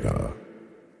bodega.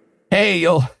 Hey,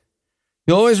 you'll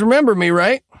always remember me,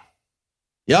 right?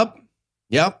 Yep.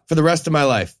 For the rest of my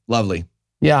life. Lovely.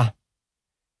 Yeah.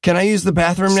 Can I use the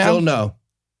bathroom now? Still no.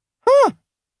 Huh.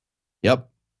 Yep.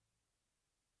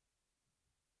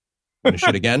 Gonna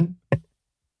shit again?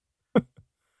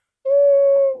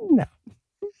 No.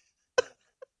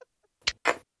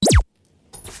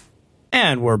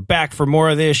 And we're back for more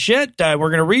of this shit. We're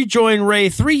going to rejoin Ray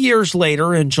 3 years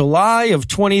later in July of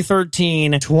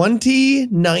 2013.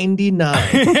 2099.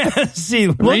 He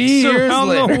looks years around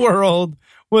the later. world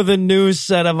with a new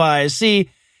set of eyes. See,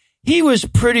 he was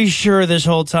pretty sure this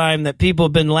whole time that people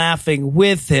have been laughing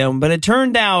with him, but it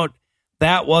turned out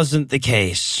that wasn't the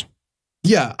case.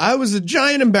 Yeah, I was a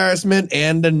giant embarrassment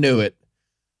and I knew it.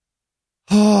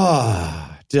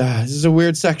 This is a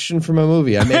weird section from a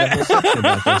movie. I made a whole section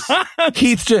about this.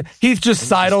 Heath just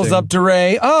sidles up to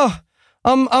Ray. Oh,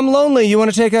 I'm lonely. You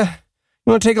want to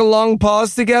take a long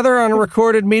pause together on a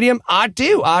recorded medium? I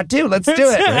do. Let's do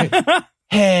it.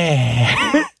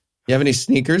 Hey. You have any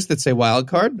sneakers that say wild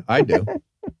card? I do.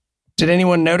 Did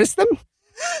anyone notice them?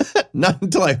 Not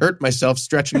until I hurt myself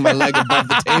stretching my leg above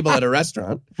the table at a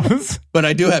restaurant. But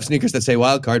I do have sneakers that say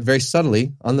wild card very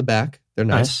subtly on the back. They're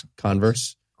nice.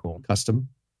 Converse. Cool. Custom.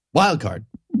 Wild card.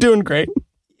 Doing great.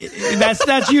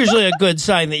 That's usually a good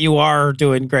sign that you are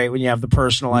doing great when you have the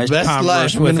personalized Best Converse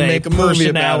life. I'm with gonna a make a movie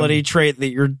about personality 'em. trait that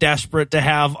you're desperate to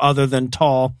have other than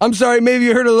tall. I'm sorry, maybe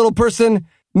you heard a little person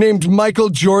named Michael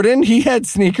Jordan. He had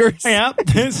sneakers. Yeah,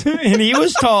 and he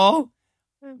was tall,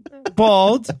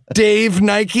 bald. Dave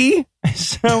Nike.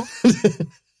 So,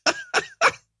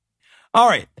 all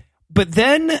right. But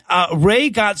then Ray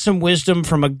got some wisdom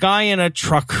from a guy in a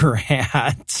trucker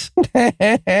hat.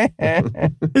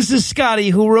 This is Scotty,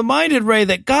 who reminded Ray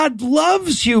that God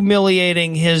loves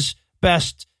humiliating his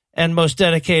best and most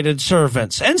dedicated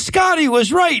servants. And Scotty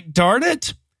was right, darn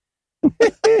it.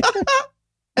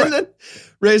 And then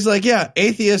Ray's like, yeah,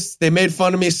 atheists, they made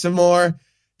fun of me some more.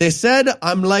 They said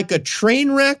I'm like a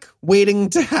train wreck waiting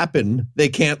to happen. They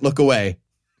can't look away.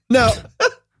 No,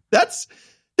 that's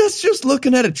just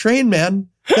looking at a train, man.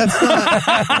 That's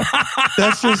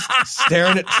just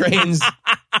staring at trains.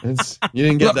 You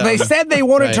didn't get Look, that. they one. said they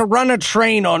wanted Right. to run a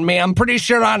train on me. I'm pretty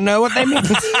sure I know what that means.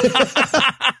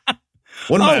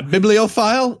 What am I, a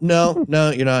bibliophile? No,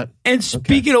 you're not. And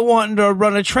speaking of wanting to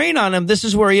run a train on him, this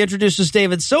is where he introduces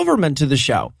David Silverman to the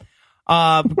show.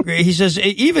 He says,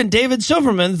 even David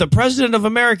Silverman, the president of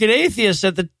American Atheists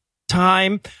at the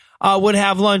time, would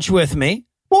have lunch with me.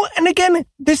 Well, and again,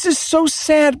 this is so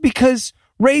sad because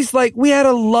Ray's like, we had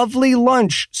a lovely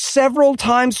lunch several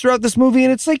times throughout this movie.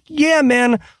 And it's like, yeah,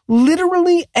 man,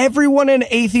 literally everyone in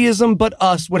atheism but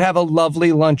us would have a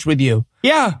lovely lunch with you.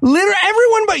 Yeah. Literally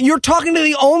everyone, but you're talking to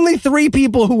the only 3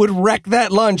 people who would wreck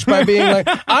that lunch by being like,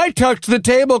 I tucked the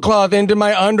tablecloth into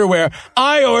my underwear.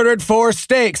 I ordered 4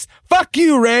 steaks. Fuck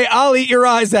you, Ray. I'll eat your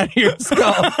eyes out of your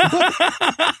skull.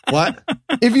 What?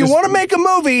 If you want to make a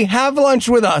movie, have lunch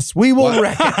with us. We will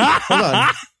wreck it. Hold on.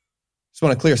 Just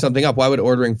want to clear something up. Why would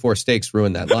ordering 4 steaks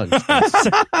ruin that lunch?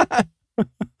 That's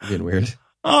being weird.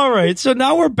 All right. So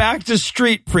now we're back to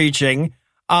street preaching.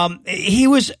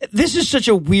 This is such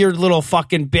a weird little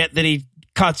fucking bit that he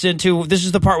cuts into. This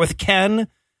is the part with Ken.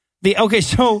 And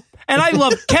I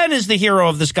love Ken is the hero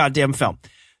of this goddamn film.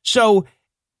 So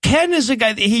Ken is a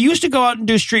guy, he used to go out and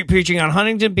do street preaching on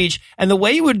Huntington Beach. And the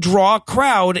way he would draw a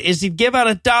crowd is he'd give out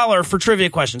 $1 for trivia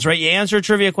questions, right? You answer a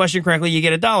trivia question correctly, you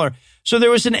get $1. So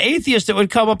there was an atheist that would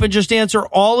come up and just answer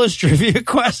all his trivia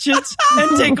questions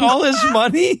and take all his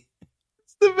money.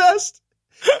 It's the best.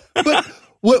 But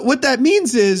what that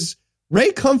means is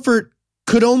Ray Comfort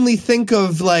could only think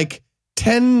of like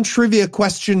 10 trivia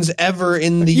questions ever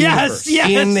in the universe. Yes.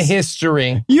 In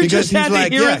history. You Because just had he's to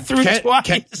like, hear yeah, it through Ken-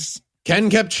 twice.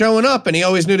 Ken kept showing up and he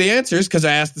always knew the answers because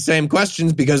I asked the same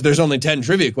questions because there's only 10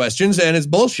 trivia questions and it's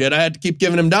bullshit. I had to keep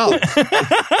giving him dollars.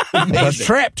 Was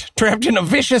trapped in a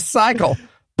vicious cycle.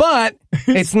 But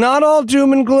it's not all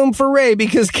doom and gloom for Ray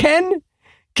because Ken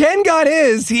got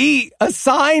his. A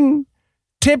sign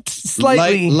tipped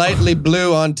slightly. Lightly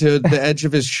blew onto the edge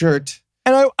of his shirt.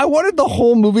 And I wanted the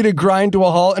whole movie to grind to a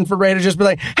halt and for Ray to just be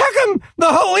like, how come the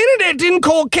whole internet didn't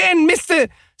call Ken Mr.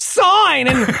 sign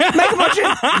and make a bunch of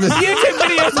YouTube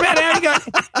videos about how he got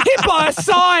hit by a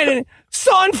sign and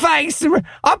sign face.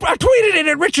 I tweeted it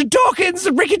at Richard Dawkins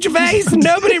and Ricky Gervais and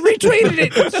nobody retweeted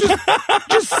it.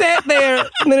 Just sat there,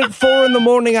 and then at 4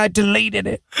 a.m, I deleted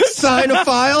it. Sign a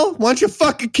file? Why don't you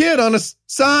fuck a kid on a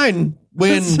sign?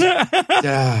 Wind.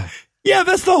 Yeah,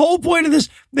 that's the whole point of this.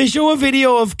 They show a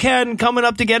video of Ken coming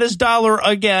up to get his dollar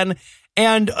again,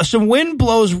 and some wind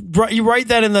blows. You write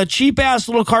that in the cheap-ass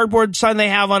little cardboard sign they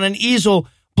have on an easel,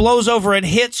 blows over and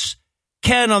hits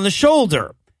Ken on the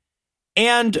shoulder.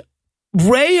 And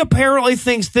Ray apparently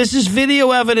thinks this is video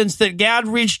evidence that Gad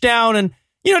reached down and,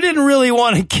 didn't really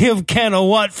want to give Ken a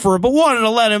what for, but wanted to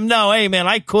let him know, hey, man,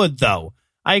 I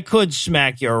could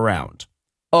smack you around.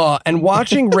 And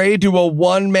watching Ray do a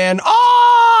one-man,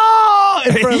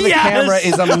 in front of the camera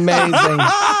is amazing.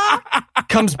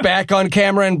 Comes back on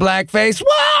camera in blackface.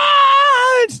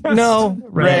 What? No,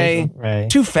 Ray.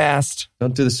 Too fast.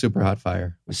 Don't do the super hot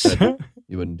fire. We said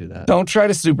you wouldn't do that. Don't try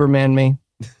to Superman me.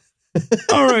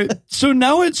 All right. So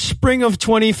now it's spring of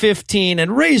 2015,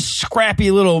 and Ray's scrappy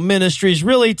little ministry's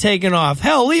really taken off.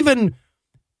 Hell, even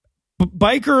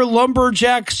biker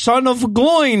lumberjack son of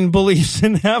Gloin believes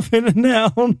in heaven and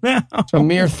hell now. A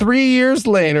mere 3 years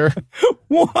later.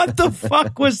 What the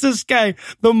fuck was this guy?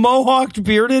 The mohawked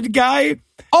bearded guy?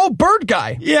 Oh, bird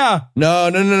guy. Yeah.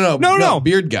 No.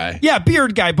 Beard guy. Yeah,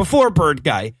 beard guy before bird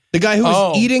guy. The guy who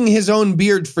was eating his own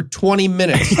beard for 20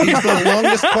 minutes. He's the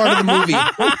longest part of the movie.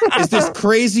 Is this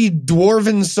crazy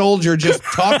dwarven soldier just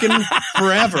talking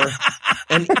forever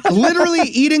and literally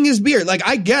eating his beard. Like,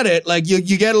 I get it. Like,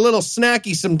 you get a little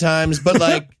snacky sometimes, but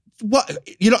like, what?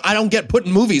 I don't get put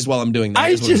in movies while I'm doing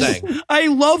that. Is what I'm saying. I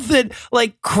love that,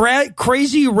 like,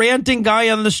 crazy ranting guy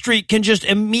on the street can just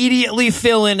immediately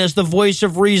fill in as the voice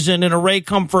of reason in a Ray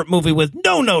Comfort movie with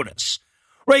no notice.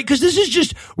 Right, because this is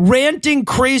just ranting,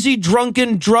 crazy,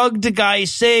 drunken, drugged guy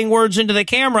saying words into the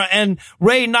camera, and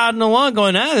Ray nodding along,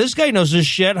 going, this guy knows his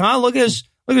shit, huh? Look at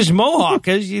his mohawk.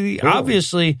 He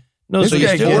obviously knows. So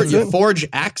you forge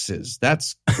axes.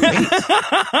 That's great.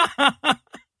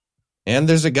 And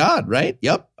there's a god, right?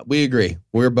 Yep, we agree.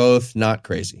 We're both not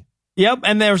crazy. Yep,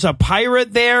 and there's a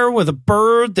pirate there with a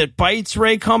bird that bites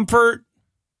Ray Comfort.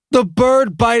 The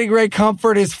bird biting Ray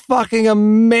Comfort is fucking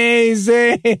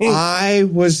amazing. I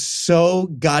was so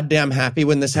goddamn happy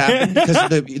when this happened because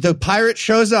the pirate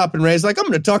shows up and Ray's like, I'm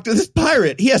going to talk to this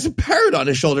pirate. He has a parrot on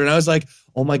his shoulder. And I was like,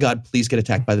 oh my God, please get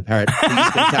attacked by the parrot. Please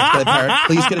get attacked by the parrot.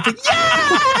 Please get attacked.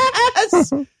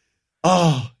 Yes!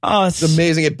 Oh, it's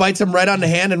amazing. It bites him right on the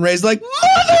hand and Ray's like,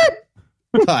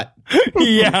 mother! Cut.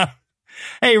 Yeah.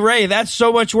 Hey, Ray, that's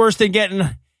so much worse than getting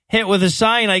hit with a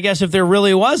sign. I guess if there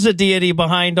really was a deity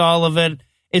behind all of it,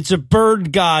 it's a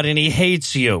bird god and he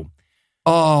hates you.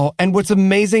 Oh, and what's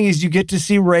amazing is you get to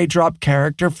see Ray drop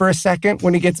character for a second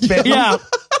when he gets bit. Yeah.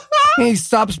 He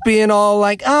stops being all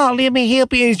like, oh, let me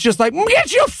help you. And he's just like,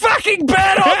 get your fucking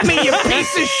bat off me, you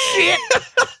piece of shit.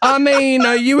 I mean,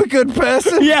 are you a good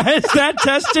person? Yeah, is that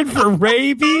tested for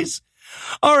rabies?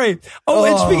 All right.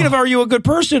 And speaking of are you a good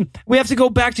person, we have to go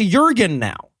back to Jurgen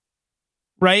now,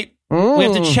 right? We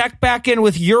have to check back in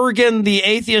with Jurgen, the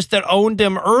atheist that owned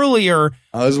him earlier.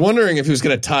 I was wondering if he was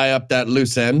going to tie up that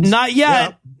loose end. Not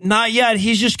yet. Yeah. Not yet.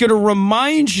 He's just going to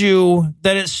remind you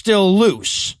that it's still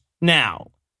loose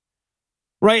now.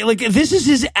 Right? Like, this is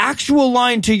his actual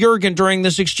line to Jurgen during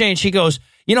this exchange. He goes,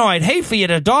 I'd hate for you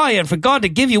to die and for God to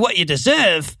give you what you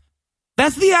deserve.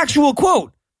 That's the actual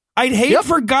quote. I'd hate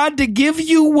for God to give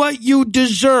you what you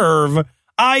deserve,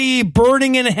 i.e.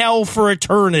 burning in hell for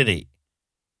eternity.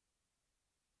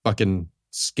 Fucking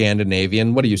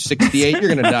Scandinavian. What are you, 68?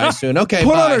 You're going to die soon. Okay,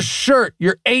 Put bye. on a shirt.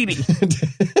 You're 80.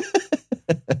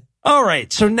 All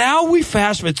right. So now we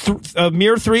a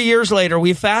mere 3 years later,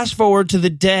 we fast forward to the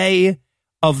day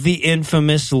of the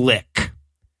infamous lick.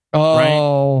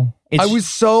 Oh, right? I was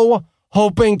so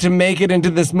hoping to make it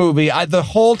into this movie. The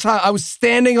whole time I was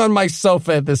standing on my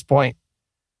sofa at this point.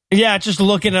 Yeah, just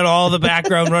looking at all the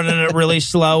background, running it really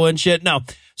slow and shit. No.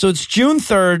 So it's June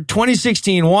 3rd,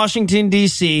 2016, Washington,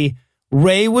 D.C.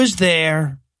 Ray was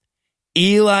there.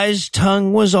 Eli's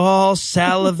tongue was all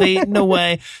salivating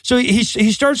away. So he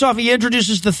starts off, he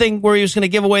introduces the thing where he was going to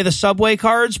give away the subway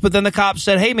cards, but then the cops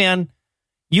said, hey, man,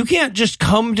 you can't just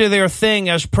come to their thing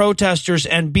as protesters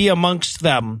and be amongst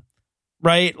them,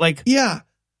 right? Like, yeah.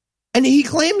 And he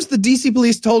claims the DC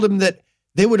police told him that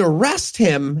they would arrest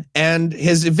him and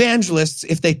his evangelists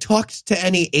if they talked to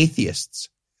any atheists.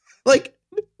 Like,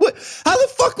 what? How the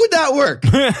fuck would that work?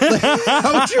 Like,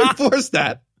 how would you enforce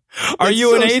that? Are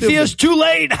you an atheist? Stupid. Too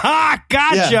late. Ha!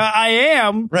 Gotcha. Yeah. I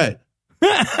am. Right.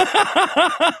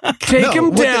 Take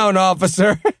him down,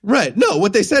 officer. Right. No,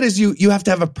 what they said is you have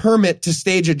to have a permit to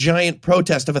stage a giant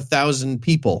protest of 1,000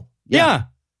 people. Yeah.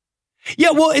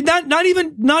 Yeah, well, not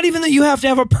even that you have to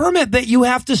have a permit, that you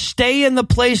have to stay in the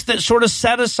place that's sort of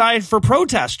set aside for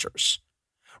protesters.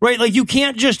 Right? Like, you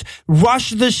can't just rush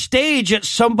the stage at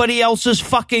somebody else's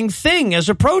fucking thing as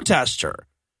a protester.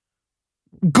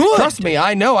 Good. Trust me,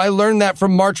 I know. I learned that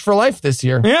from March for Life this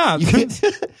year. Yeah.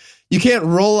 You can't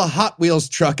roll a Hot Wheels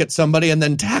truck at somebody and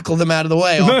then tackle them out of the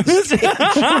way.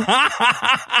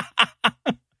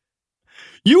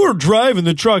 You were driving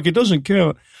the truck. It doesn't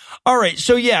count. All right.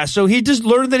 So he just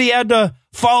learned that he had to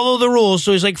follow the rules.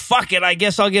 So he's like, fuck it. I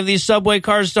guess I'll give these subway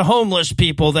cars to homeless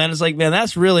people then. It's like, man,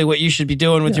 that's really what you should be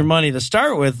doing with your money to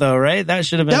start with, though, right? That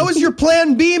should have been. That was your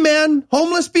plan B, man.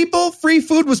 Homeless people, free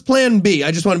food was plan B.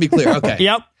 I just want to be clear. Okay.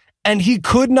 Yep. And he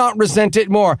could not resent it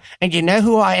more. And you know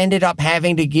who I ended up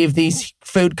having to give these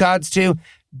food cards to?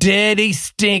 Dirty,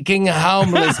 stinking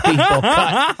homeless people.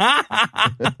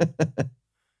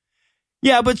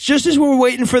 Yeah, but just as we're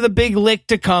waiting for the big lick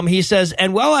to come, he says,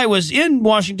 and while I was in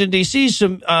Washington, D.C.,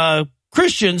 some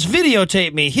Christians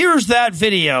videotaped me. Here's that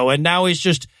video. And now he's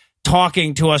just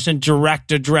talking to us in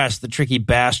direct address, the tricky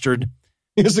bastard.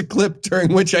 Here's a clip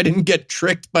during which I didn't get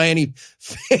tricked by any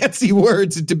fancy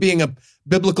words into being a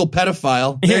biblical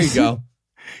pedophile. There you go.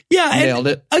 Yeah. Nailed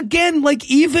it. Again, like,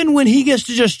 even when he gets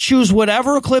to just choose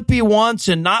whatever clip he wants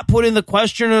and not put in the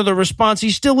question or the response, he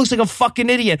still looks like a fucking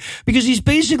idiot, because he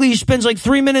spends like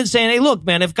 3 minutes saying, hey, look,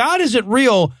 man, if God isn't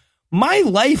real, my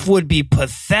life would be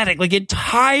pathetic, like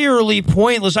entirely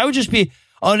pointless. I would just be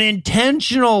an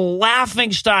intentional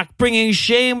laughingstock, bringing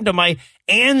shame to my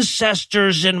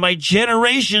ancestors and my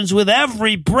generations with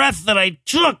every breath that I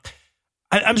took.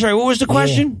 I'm sorry, what was the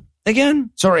question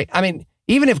again? Sorry, I mean,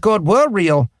 even if God were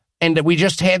real and that we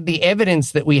just had the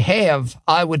evidence that we have,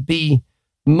 I would be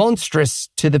monstrous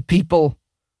to the people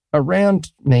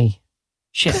around me.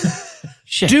 Shit.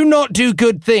 Do not do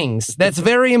good things. That's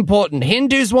very important.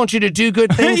 Hindus want you to do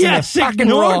good things, yes, and they're fucking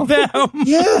wrong. Them.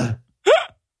 Yeah.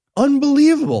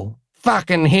 Unbelievable.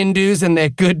 Fucking Hindus and their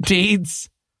good deeds.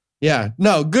 Yeah.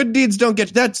 No, good deeds don't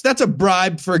get... That's a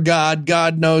bribe for God.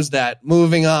 God knows that.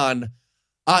 Moving on.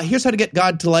 Here's how to get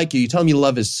God to like you. You tell him you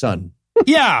love his son.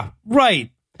 Yeah,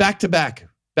 right. Back to back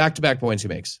points he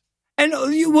makes. And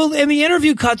the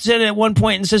interview cuts in at one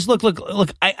point and says, look,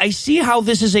 I see how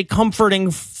this is a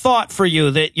comforting thought for you,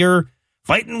 that you're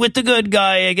fighting with the good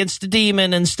guy against the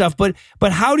demon and stuff, but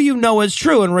how do you know it's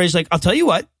true? And Ray's like, I'll tell you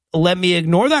what, let me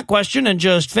ignore that question and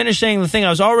just finish saying the thing I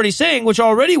was already saying, which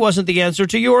already wasn't the answer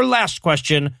to your last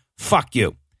question. Fuck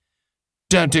you.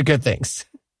 Don't do good things.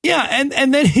 Yeah,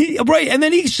 and then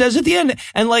he says at the end,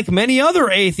 and like many other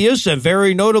atheists, and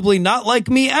very notably not like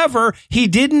me ever, he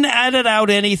didn't edit out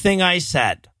anything I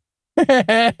said.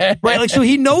 Right, like, so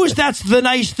he knows that's the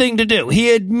nice thing to do.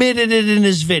 He admitted it in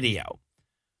his video.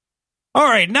 All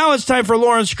right, now it's time for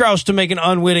Lawrence Krauss to make an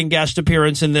unwitting guest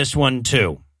appearance in this one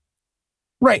too.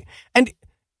 Right, and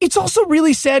it's also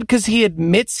really sad because he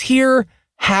admits here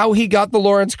how he got the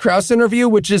Lawrence Krauss interview,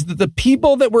 which is that the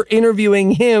people that were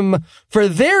interviewing him for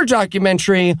their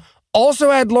documentary also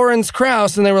had Lawrence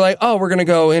Krauss, and they were like, oh, we're going to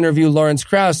go interview Lawrence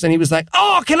Krauss. And he was like,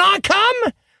 oh, can I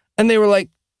come? And they were like,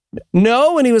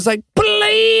 no. And he was like,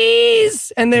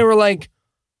 please. And they were like,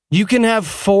 you can have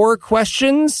 4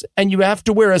 questions and you have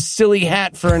to wear a silly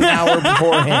hat for an hour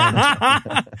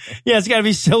beforehand. Yeah, it's got to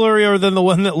be sillier than the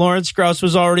one that Lawrence Krauss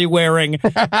was already wearing.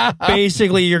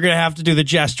 Basically, you're going to have to do the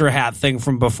jester hat thing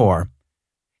from before.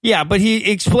 Yeah, but he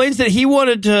explains that he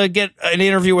wanted to get an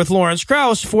interview with Lawrence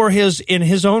Krauss for his, in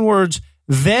his own words,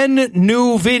 then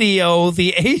new video,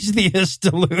 The Atheist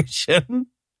Delusion.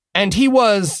 And he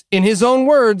was, in his own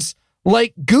words,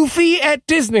 like Goofy at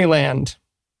Disneyland.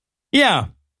 Yeah.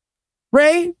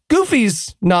 Ray,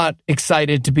 Goofy's not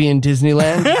excited to be in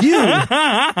Disneyland. You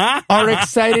are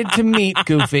excited to meet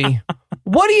Goofy.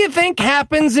 What do you think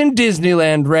happens in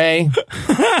Disneyland, Ray?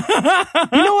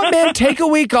 You know what, man? Take a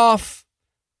week off.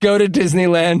 Go to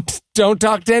Disneyland. Don't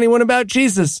talk to anyone about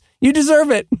Jesus. You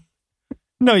deserve it.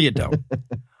 No, you don't.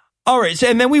 All right. So,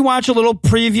 and then we watch a little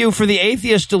preview for The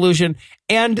Atheist Delusion.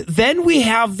 And then we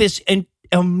have this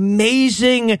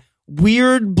amazing,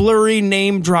 weird, blurry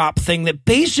name drop thing that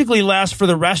basically lasts for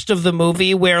the rest of the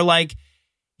movie, where, like,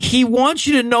 he wants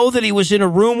you to know that he was in a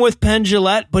room with Penn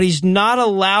Jillette, but he's not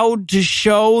allowed to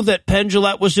show that Penn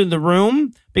Jillette was in the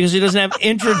room because he doesn't have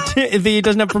he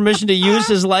doesn't have permission to use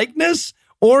his likeness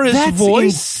or his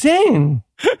voice. Insane.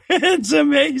 It's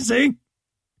amazing.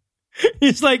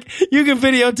 He's like, you can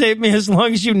videotape me as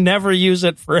long as you never use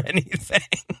it for anything.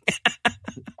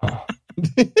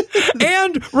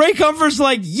 And Ray Comfort's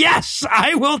like, yes,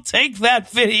 I will take that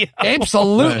video.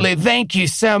 Absolutely. Thank you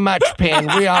so much, Penn.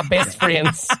 We are best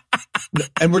friends.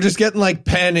 And we're just getting like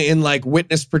Penn in like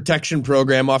witness protection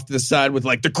program off to the side with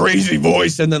like the crazy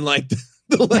voice and then like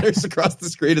the letters across the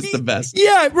screen. Is the best.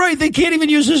 Yeah, right. They can't even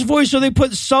use his voice, so they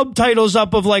put subtitles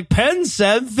up of like, Penn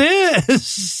said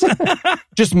this.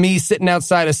 Just me sitting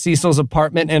outside of Cecil's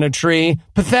apartment in a tree.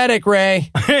 Pathetic,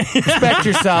 Ray. Respect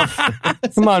yourself.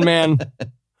 Come on, man.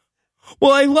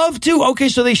 Well, I love too. Okay,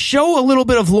 so they show a little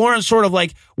bit of Lawrence sort of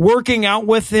like working out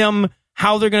with him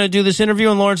how they're going to do this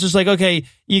interview. And Lawrence is like, okay,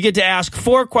 you get to ask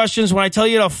 4 questions. When I tell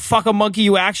you to fuck a monkey,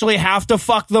 you actually have to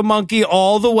fuck the monkey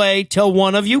all the way till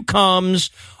one of you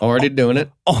comes. Already doing it.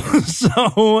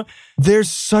 So there's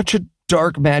such a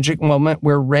dark magic moment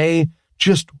where Ray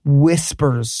just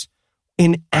whispers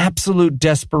in absolute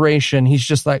desperation. He's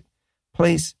just like,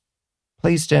 please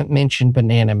don't mention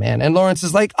Banana Man. And Lawrence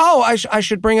is like, oh, I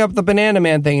should bring up the Banana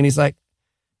Man thing. And he's like,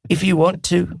 if you want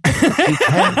to, you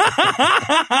can.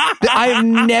 I have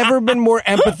never been more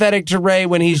empathetic to Ray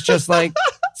when he's just like,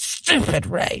 stupid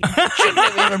Ray. Shouldn't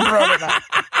have even brought it up.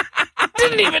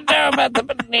 Didn't even know about the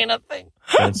banana thing.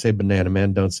 Don't say Banana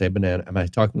Man. Don't say banana. Am I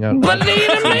talking out?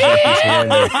 Banana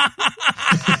Man!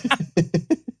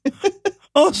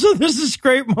 Also, there's this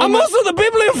great moment. I'm also the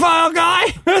bibliophile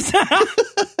guy.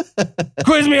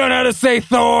 Quiz me on how to say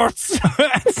thoughts.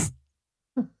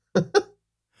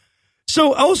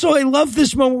 So also, I love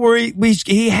this moment where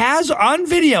he has on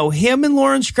video him and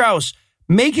Lawrence Krauss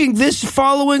making this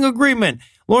following agreement.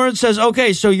 Lawrence says,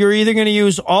 okay, so you're either going to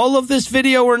use all of this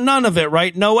video or none of it,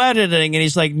 right? No editing. And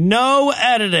he's like, no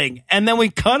editing. And then we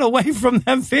cut away from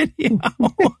that video.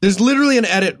 There's literally an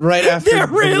edit right after There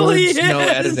really is. No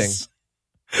editing.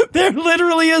 There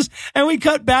literally is. And we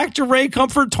cut back to Ray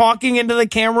Comfort talking into the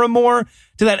camera more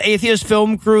to that atheist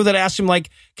film crew that asked him, like,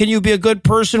 can you be a good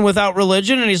person without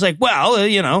religion? And he's like, well,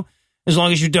 you know, as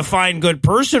long as you define good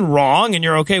person wrong and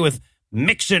you're okay with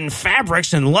mixing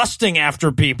fabrics and lusting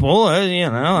after people, you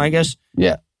know, I guess.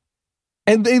 Yeah.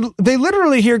 And they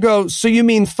literally here go, so you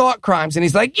mean thought crimes? And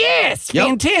he's like, yes, Yep.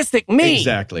 fantastic. Me.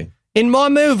 Exactly. In my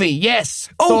movie, yes,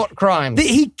 thought crimes.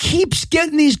 He keeps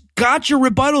getting these gotcha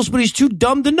rebuttals, but he's too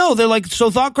dumb to know. They're like,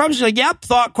 so thought crimes? He's like, yep,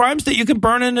 thought crimes that you can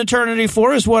burn in eternity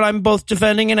for is what I'm both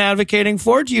defending and advocating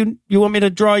for. Do you want me to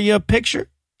draw you a picture?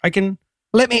 I can.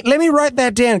 Let me write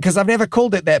that down because I've never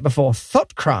called it that before.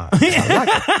 Thought crimes.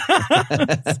 I like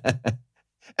it.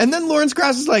 And then Lawrence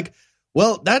Krauss is like,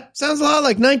 well, that sounds a lot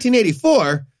like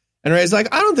 1984. And Ray's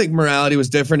like, I don't think morality was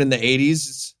different in the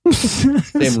 80s.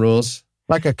 Same rules.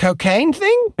 Like a cocaine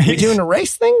thing? You doing a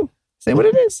race thing? Is that what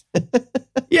it is?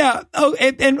 Yeah. Oh,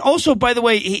 and also, by the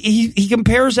way, he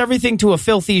compares everything to a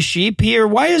filthy sheep here.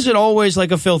 Why is it always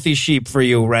like a filthy sheep for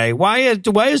you, Ray? Why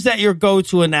is that your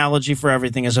go-to analogy for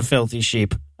everything as a filthy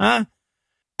sheep? Huh?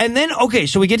 And then, okay,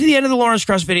 so we get to the end of the Lawrence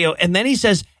Krauss video, and then he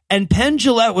says, and Penn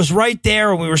Jillette was right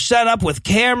there, and we were set up with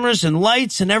cameras and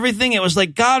lights and everything. It was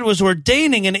like God was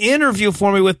ordaining an interview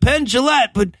for me with Penn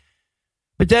Jillette, but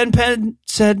then Penn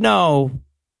said no,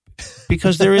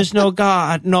 because there is no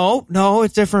God. No,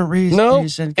 it's different reason. No,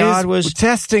 God was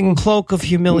testing cloak of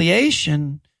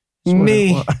humiliation.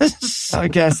 Me, I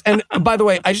guess. And by the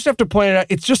way, I just have to point it out.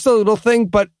 It's just a little thing,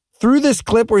 but through this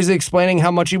clip where he's explaining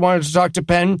how much he wanted to talk to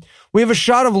Penn, we have a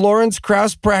shot of Lawrence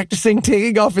Krauss practicing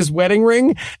taking off his wedding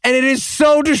ring, and it is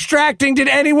so distracting. Did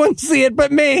anyone see it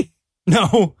but me?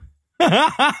 No.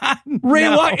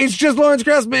 It's just Lawrence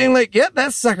Krauss being like, yep,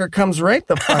 that sucker comes right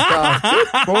the fuck off. Good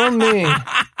for me.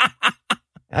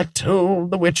 I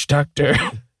told the witch doctor.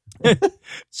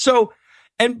 So,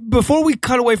 and before we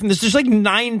cut away from this, there's like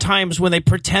 9 times when they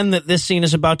pretend that this scene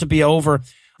is about to be over.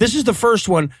 This is the first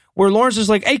one where Lawrence is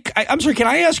like, hey, I'm sorry, can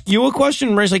I ask you a question?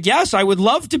 And Ray's like, yes, I would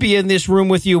love to be in this room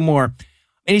with you more.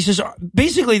 And he says,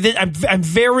 basically, I'm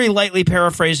very lightly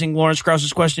paraphrasing Lawrence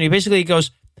Krauss's question. He basically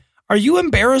goes, are you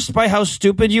embarrassed by how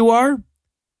stupid you are?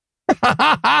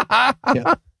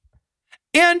 Yeah.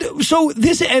 And so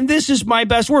this is my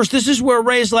best worst. This is where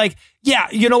Ray's like, yeah,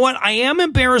 you know what? I am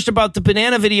embarrassed about the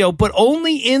banana video, but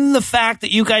only in the fact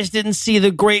that you guys didn't see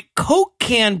the great Coke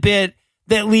can bit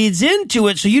that leads into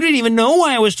it. So you didn't even know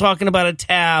why I was talking about a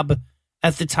tab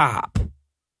at the top.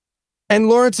 And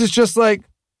Lawrence is just like,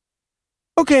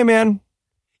 okay, man.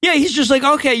 Yeah, he's just like,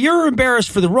 okay, you're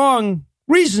embarrassed for the wrong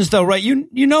reasons, though, right? You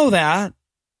know that.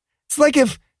 It's like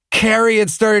if Carrie had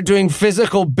started doing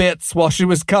physical bits while she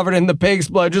was covered in the pig's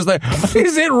blood, just like,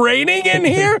 is it raining in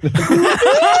here?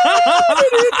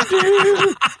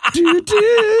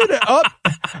 Oh,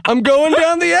 I'm going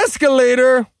down the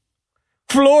escalator.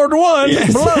 Floored 1,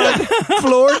 blood.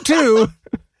 Floored 2.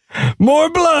 More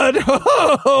blood.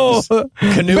 Oh,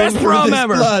 Canoeing best through prom this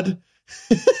ever. blood.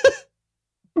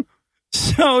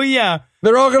 So, yeah.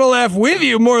 They're all going to laugh with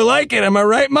you. More like it. Am I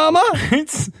right, Mama?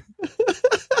 It's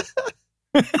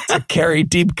A Carrie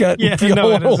deep cut. Yeah, If you no,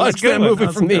 want it to is. watch It's a good that one. movie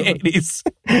That's from a the good one. 80s.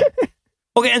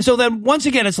 okay. And so then once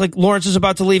again, it's like Lawrence is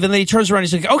about to leave and then he turns around.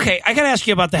 And he's like, okay, I got to ask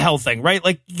you about the hell thing, right?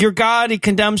 Like your God, he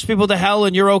condemns people to hell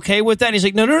and you're okay with that. And he's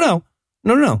like,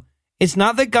 no. It's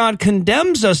not that God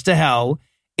condemns us to hell.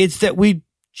 It's that we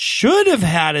should have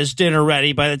had his dinner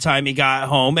ready by the time he got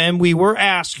home and we were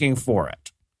asking for it.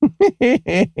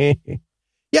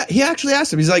 Yeah, he actually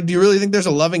asked him. He's like, do you really think there's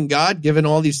a loving God given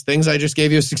all these things I just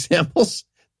gave you as examples?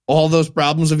 All those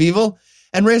problems of evil?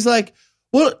 And Ray's like,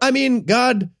 well, I mean,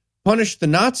 God punished the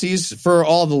Nazis for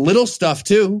all the little stuff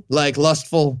too, like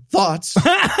lustful thoughts.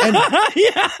 And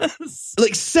Yes.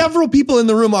 like several people in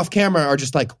the room off camera are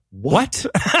just like, what?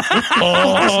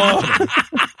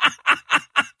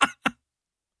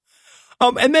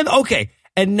 And then, okay.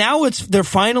 And now they're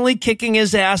finally kicking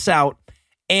his ass out.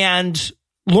 And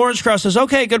Lawrence Krauss says,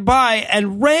 okay, goodbye.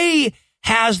 And Ray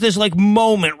has this like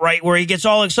moment, right, where he gets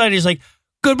all excited. He's like,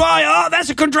 goodbye. Oh, that's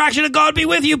a contraction of God be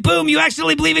with you. Boom. You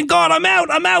accidentally believe in God.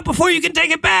 I'm out before you can take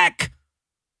it back.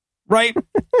 Right?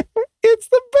 It's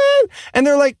the best. And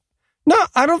they're like, no,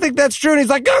 I don't think that's true. And he's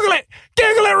like, Google it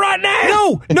right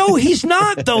now. No, he's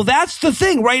not, though. That's the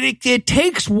thing, right? It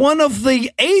takes one of the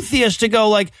atheists to go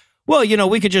like, well,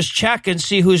 we could just check and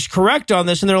see who's correct on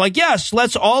this. And they're like, yes,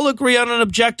 let's all agree on an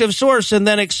objective source and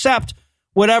then accept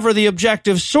whatever the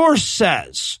objective source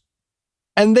says.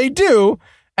 And they do.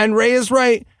 And Ray is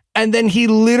right. And then he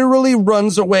literally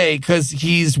runs away because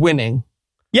he's winning.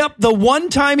 Yep, the one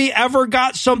time he ever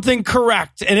got something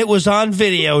correct, and it was on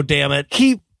video, damn it.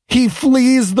 He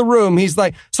flees the room. He's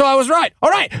like, so I was right. All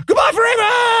right, goodbye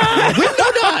forever.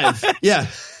 Window dive. Yeah.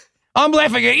 I'm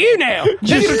laughing at you now.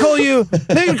 They're gonna call you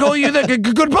the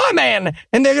goodbye man,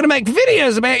 and they're gonna make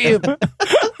videos about you.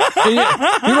 And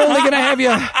you're only gonna have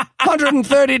your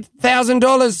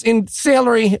 $130,000 in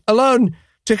salary alone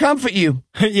to comfort you.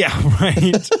 Yeah,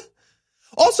 right.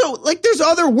 Also, like, there's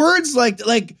other words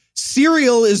like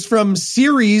cereal is from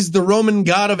Ceres, the Roman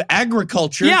god of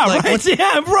agriculture. Yeah, like, right.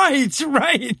 Yeah,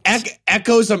 right.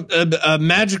 Echo's a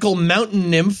magical mountain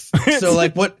nymph. So,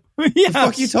 like, what Yes. the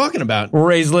fuck are you talking about?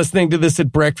 Ray's listening to this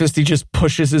at breakfast. He just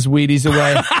pushes his Wheaties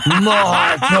away.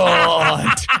 My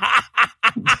God.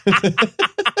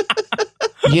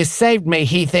 You saved me,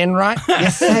 Heath Enright. You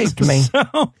saved me.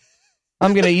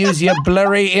 I'm going to use your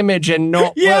blurry image and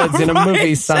not words in a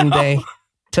movie someday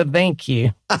to thank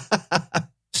you.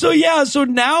 So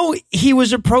now he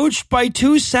was approached by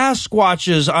two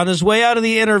Sasquatches on his way out of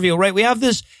the interview, right? We have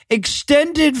this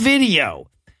extended video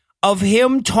of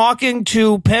him talking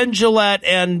to Penn Jillette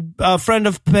and a friend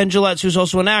of Penn Jillette's who's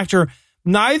also an actor,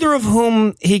 neither of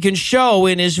whom he can show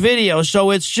in his video. So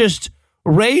it's just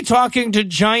Ray talking to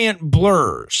giant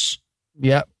blurs.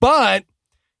 Yeah, but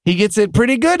he gets it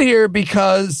pretty good here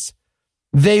because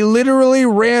they literally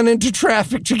ran into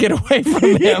traffic to get away from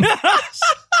him. Yes.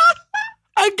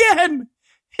 Again,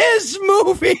 his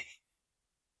movie.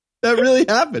 That really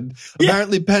happened. Yeah.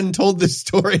 Apparently, Penn told this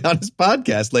story on his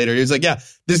podcast later. He was like, yeah,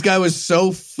 this guy was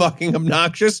so fucking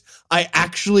obnoxious. I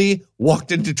actually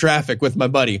walked into traffic with my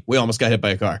buddy. We almost got hit by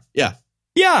a car. Yeah.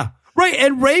 Yeah, right.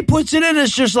 And Ray puts it in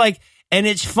as just like, and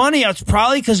it's funny. It's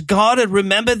probably because God had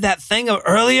remembered that thing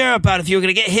earlier about if you were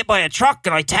going to get hit by a truck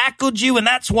and I tackled you, and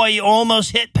that's why you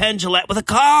almost hit Penn Jillette with a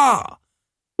car.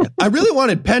 I really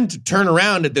wanted Penn to turn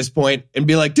around at this point and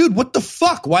be like, dude, what the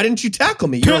fuck? Why didn't you tackle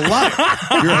me? You're a liar.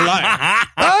 You're a liar.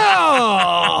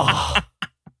 Oh,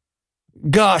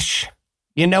 gosh.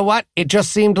 You know what? It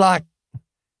just seemed like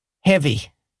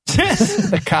heavy,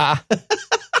 the car.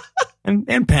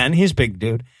 And Penn, he's a big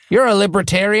dude. You're a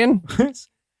libertarian?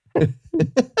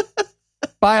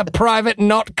 By a private,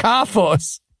 not car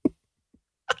force.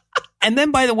 And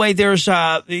then, by the way, there's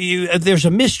a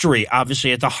mystery,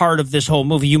 obviously, at the heart of this whole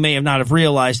movie. You may not have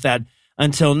realized that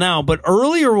until now. But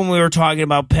earlier when we were talking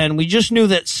about Penn, we just knew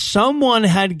that someone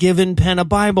had given Penn a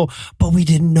Bible, but we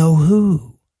didn't know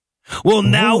who. Well,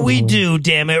 now we do,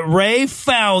 damn it. Ray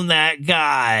found that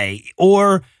guy.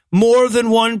 Or more than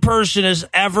one person has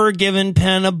ever given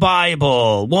Penn a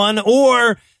Bible.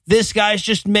 Or this guy's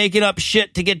just making up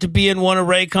shit to get to be in one of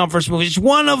Ray Comfort's movies.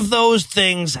 One of those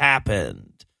things happened.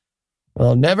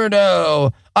 We'll never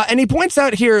know. And he points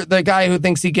out here, the guy who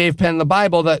thinks he gave Penn the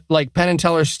Bible, that like Penn and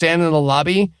Teller stand in the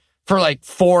lobby for like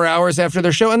 4 hours after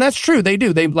their show. And that's true. They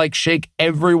do. They like shake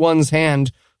everyone's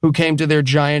hand who came to their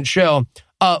giant show.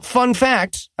 Fun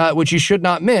fact, which you should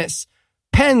not miss.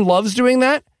 Penn loves doing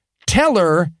that.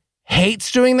 Teller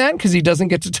hates doing that because he doesn't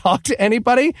get to talk to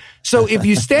anybody. So if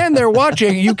you stand there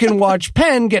watching, you can watch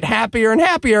Penn get happier and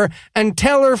happier and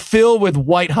Teller fill with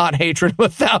white hot hatred of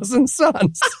 1,000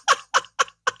 suns.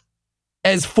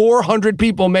 As 400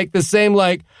 people make the same,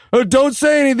 like, oh, don't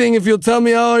say anything if you'll tell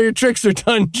me how all your tricks are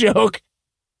done joke.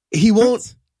 He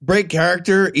won't break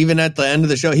character even at the end of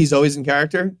the show. He's always in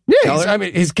character. Yeah, I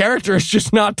mean, his character is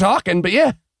just not talking, but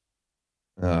yeah.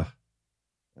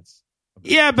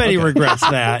 Yeah, I bet he regrets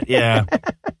that. Yeah.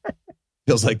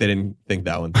 Feels like they didn't think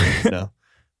that one through. No.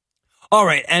 All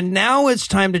right. And now it's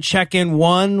time to check in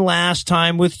one last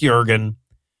time with Jurgen,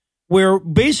 where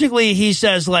basically he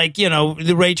says, like, you know,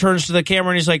 Ray turns to the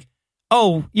camera and he's like,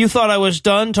 oh, you thought I was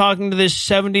done talking to this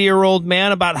 70-year-old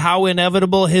man about how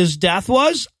inevitable his death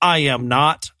was? I am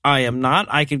not.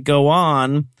 I could go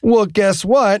on. Well, guess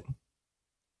what?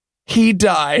 He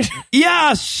died.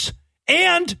 Yes.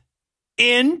 And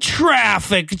in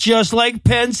traffic, just like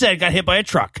Penn said, got hit by a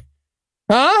truck.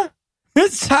 Huh?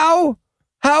 It's how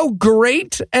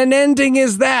great an ending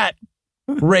is that?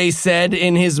 Ray said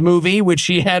in his movie, which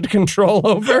he had control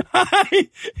over.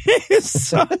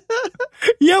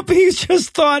 Yep, he's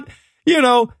just thought, you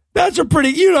know, that's a pretty,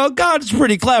 you know, God's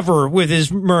pretty clever with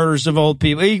his murders of old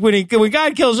people. When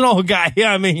God kills an old guy,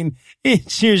 I mean,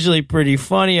 it's usually pretty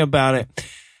funny about it.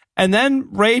 And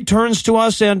then Ray turns to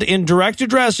us and in direct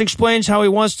address explains how he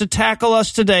wants to tackle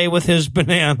us today with his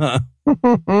banana.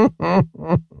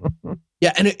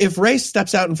 Yeah, and if Ray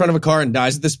steps out in front of a car and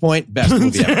dies at this point, best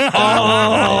movie ever.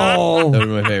 That would be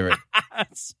my favorite.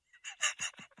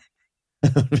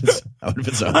 That would have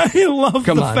been so. I love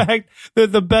fact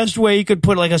that the best way you could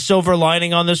put like a silver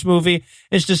lining on this movie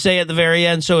is to say at the very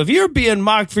end, so if you're being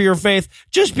mocked for your faith,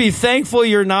 just be thankful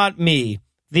you're not me.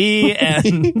 The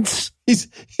end.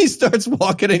 He starts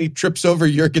walking and he trips over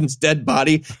Jurgen's dead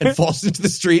body and falls into the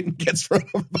street and gets run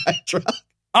over by a truck.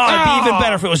 Oh, it'd be even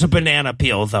better if it was a banana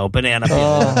peel, though. Banana peel.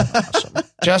 Awesome.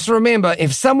 Just remember,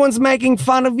 if someone's making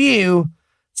fun of you,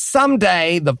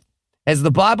 someday, as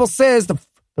the Bible says, the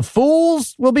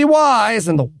fools will be wise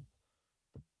and the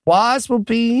wise will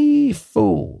be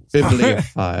fools.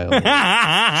 Bibliophile.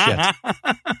 Shit.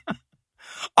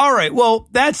 All right, well,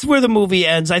 that's where the movie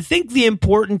ends. I think the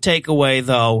important takeaway,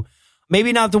 though,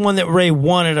 maybe not the one that Ray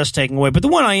wanted us taking away, but the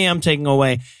one I am taking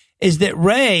away, is that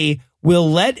Ray will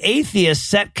let atheists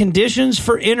set conditions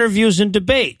for interviews and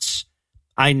debates.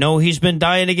 I know he's been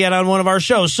dying to get on one of our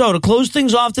shows. So to close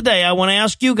things off today, I want to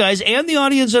ask you guys and the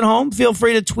audience at home, feel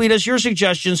free to tweet us your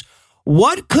suggestions.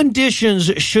 What conditions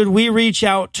should we reach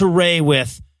out to Ray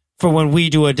with for when we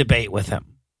do a debate with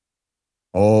him?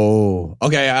 Oh,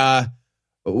 okay.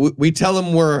 We tell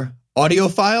him we're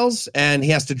audiophiles and he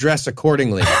has to dress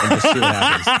accordingly and just see what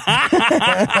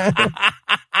happens.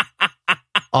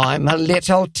 I'm a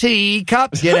little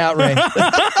teacup. Get out, Ray.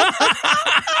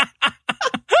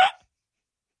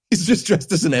 He's just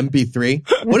dressed as an MP3.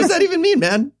 What does that even mean,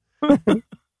 man?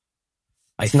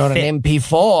 It's not an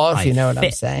MP4, if you know what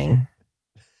I'm saying.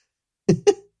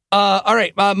 All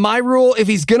right. My rule, if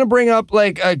he's going to bring up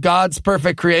like God's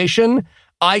perfect creation,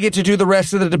 I get to do the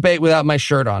rest of the debate without my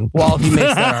shirt on while he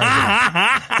makes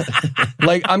that argument.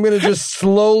 Like, I'm going to just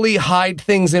slowly hide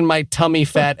things in my tummy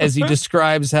fat as he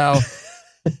describes how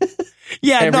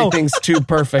everything's too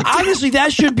perfect. Honestly,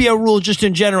 that should be a rule just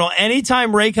in general.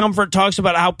 Anytime Ray Comfort talks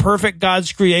about how perfect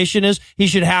God's creation is, he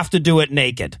should have to do it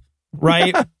naked,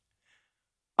 right?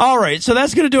 All right, so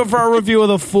that's going to do it for our review of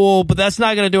The Fool, but that's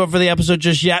not going to do it for the episode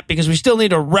just yet because we still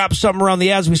need to wrap something around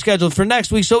the ads we scheduled for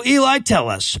next week. So, Eli, tell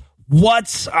us,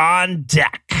 what's on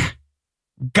deck?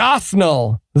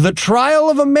 Gosnell, the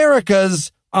trial of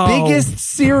America's biggest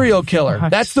serial killer.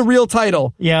 That's the real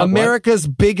title. Yeah, America's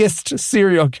biggest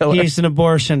serial killer. He's an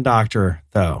abortion doctor,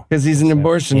 though. Because he's an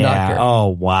abortion doctor. Oh,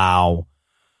 wow.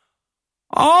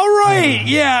 All right.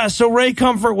 Yeah, so Ray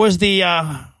Comfort was the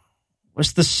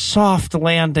soft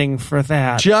landing for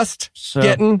that. Just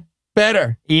getting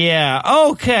better. Yeah.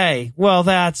 Okay. Well,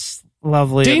 that's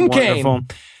lovely Dean and wonderful. Cain.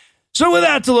 So with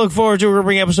that to look forward to, we're going to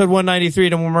bring episode 193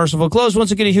 to a more merciful close.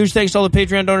 Once again, a huge thanks to all the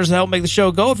Patreon donors that help make the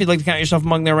show go. If you'd like to count yourself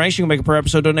among their ranks, you can make a per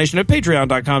episode donation at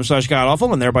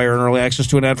patreon.com/godawful and thereby earn early access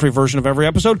to an ad-free version of every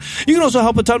episode. You can also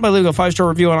help a ton by leaving a 5-star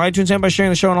review on iTunes and by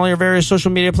sharing the show on all your various social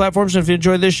media platforms. And if you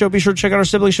enjoyed this show, be sure to check out our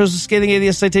sibling shows, The Scathing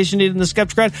Atheist, Citation Needed, and The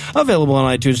Skeptocrat, available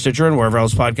on iTunes, Stitcher, and wherever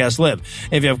else podcasts live.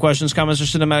 If you have questions, comments, or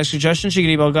cinematic suggestions, you can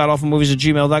email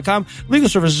godawfulmovies@gmail.com. Legal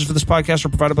services for this podcast are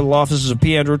provided by the law offices of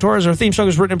P. Andrew Torres. Our theme song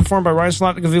is written and performed by Ryan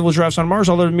Slotnick of Evil Giraffes on Mars.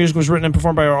 All other music was written and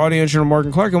performed by our audio engineer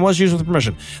Morgan Clark and was used with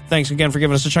permission. Thanks again for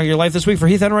giving us a chunk of your life this week. For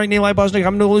Heath Enright and Eli Bosnick,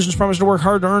 I'm New Illusions, promise to work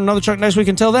hard to earn another chunk next week.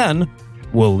 Until then,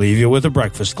 we'll leave you with a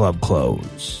Breakfast Club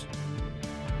close.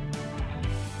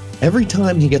 every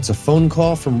time he gets a phone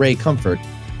call from Ray Comfort,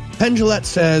 Penn Jillette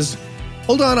says,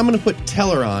 "Hold on, I'm going to put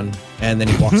Teller on," and then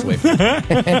he walks away from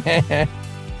it.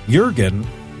 Jurgen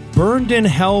burned in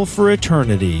hell for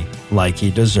eternity like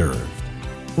he deserved.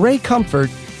 Ray Comfort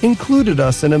included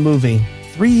us in a movie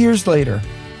 3 years later,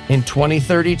 in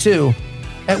 2032,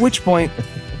 at which point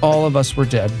all of us were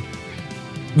dead.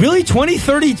 Really?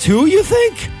 2032, you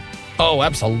think? Oh,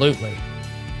 absolutely.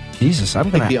 Jesus, I'm I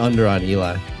going think the under on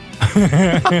Eli.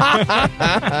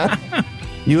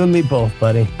 You and me both,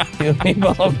 buddy. You and me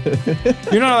both.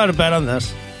 You're not allowed to bet on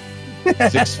this.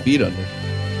 6 feet under.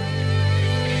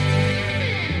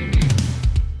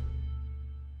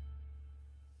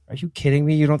 Are you kidding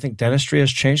me? You don't think dentistry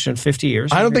has changed in 50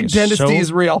 years? I don't think dentistry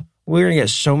is real. We're going to get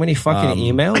so many fucking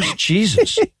emails?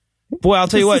 Jesus. Boy, I'll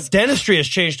tell you what, dentistry has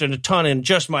changed a ton in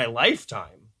just my lifetime.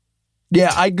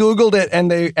 Yeah, I Googled it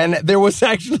and there was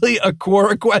actually a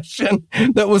Quora question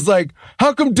that was like,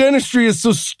 how come dentistry is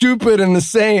so stupid and the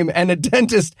same? And a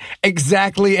dentist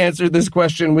exactly answered this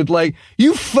question with like,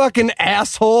 you fucking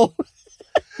asshole.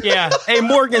 Yeah. Hey,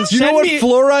 Morgan, Do you know what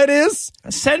fluoride is?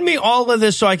 Send me all of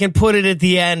this so I can put it at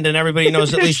the end and everybody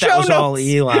knows at least that was all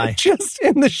Eli. Just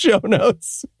in the show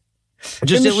notes.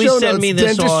 Just at least send me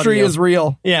this dentistry audio. Is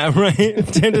real. Yeah, right.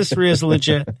 Dentistry is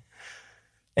legit.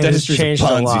 And it's changed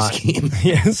a lot. Scheme.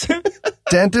 Yes.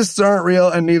 Dentists aren't real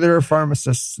and neither are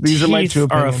pharmacists. These are my two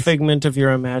Teeth are a opinions. figment of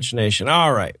your imagination.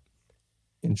 All right.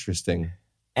 Interesting.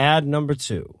 Ad number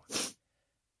 2.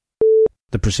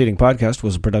 The preceding podcast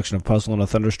was a production of Puzzle and a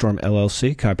Thunderstorm,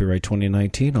 LLC. Copyright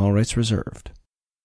 2019. All rights reserved.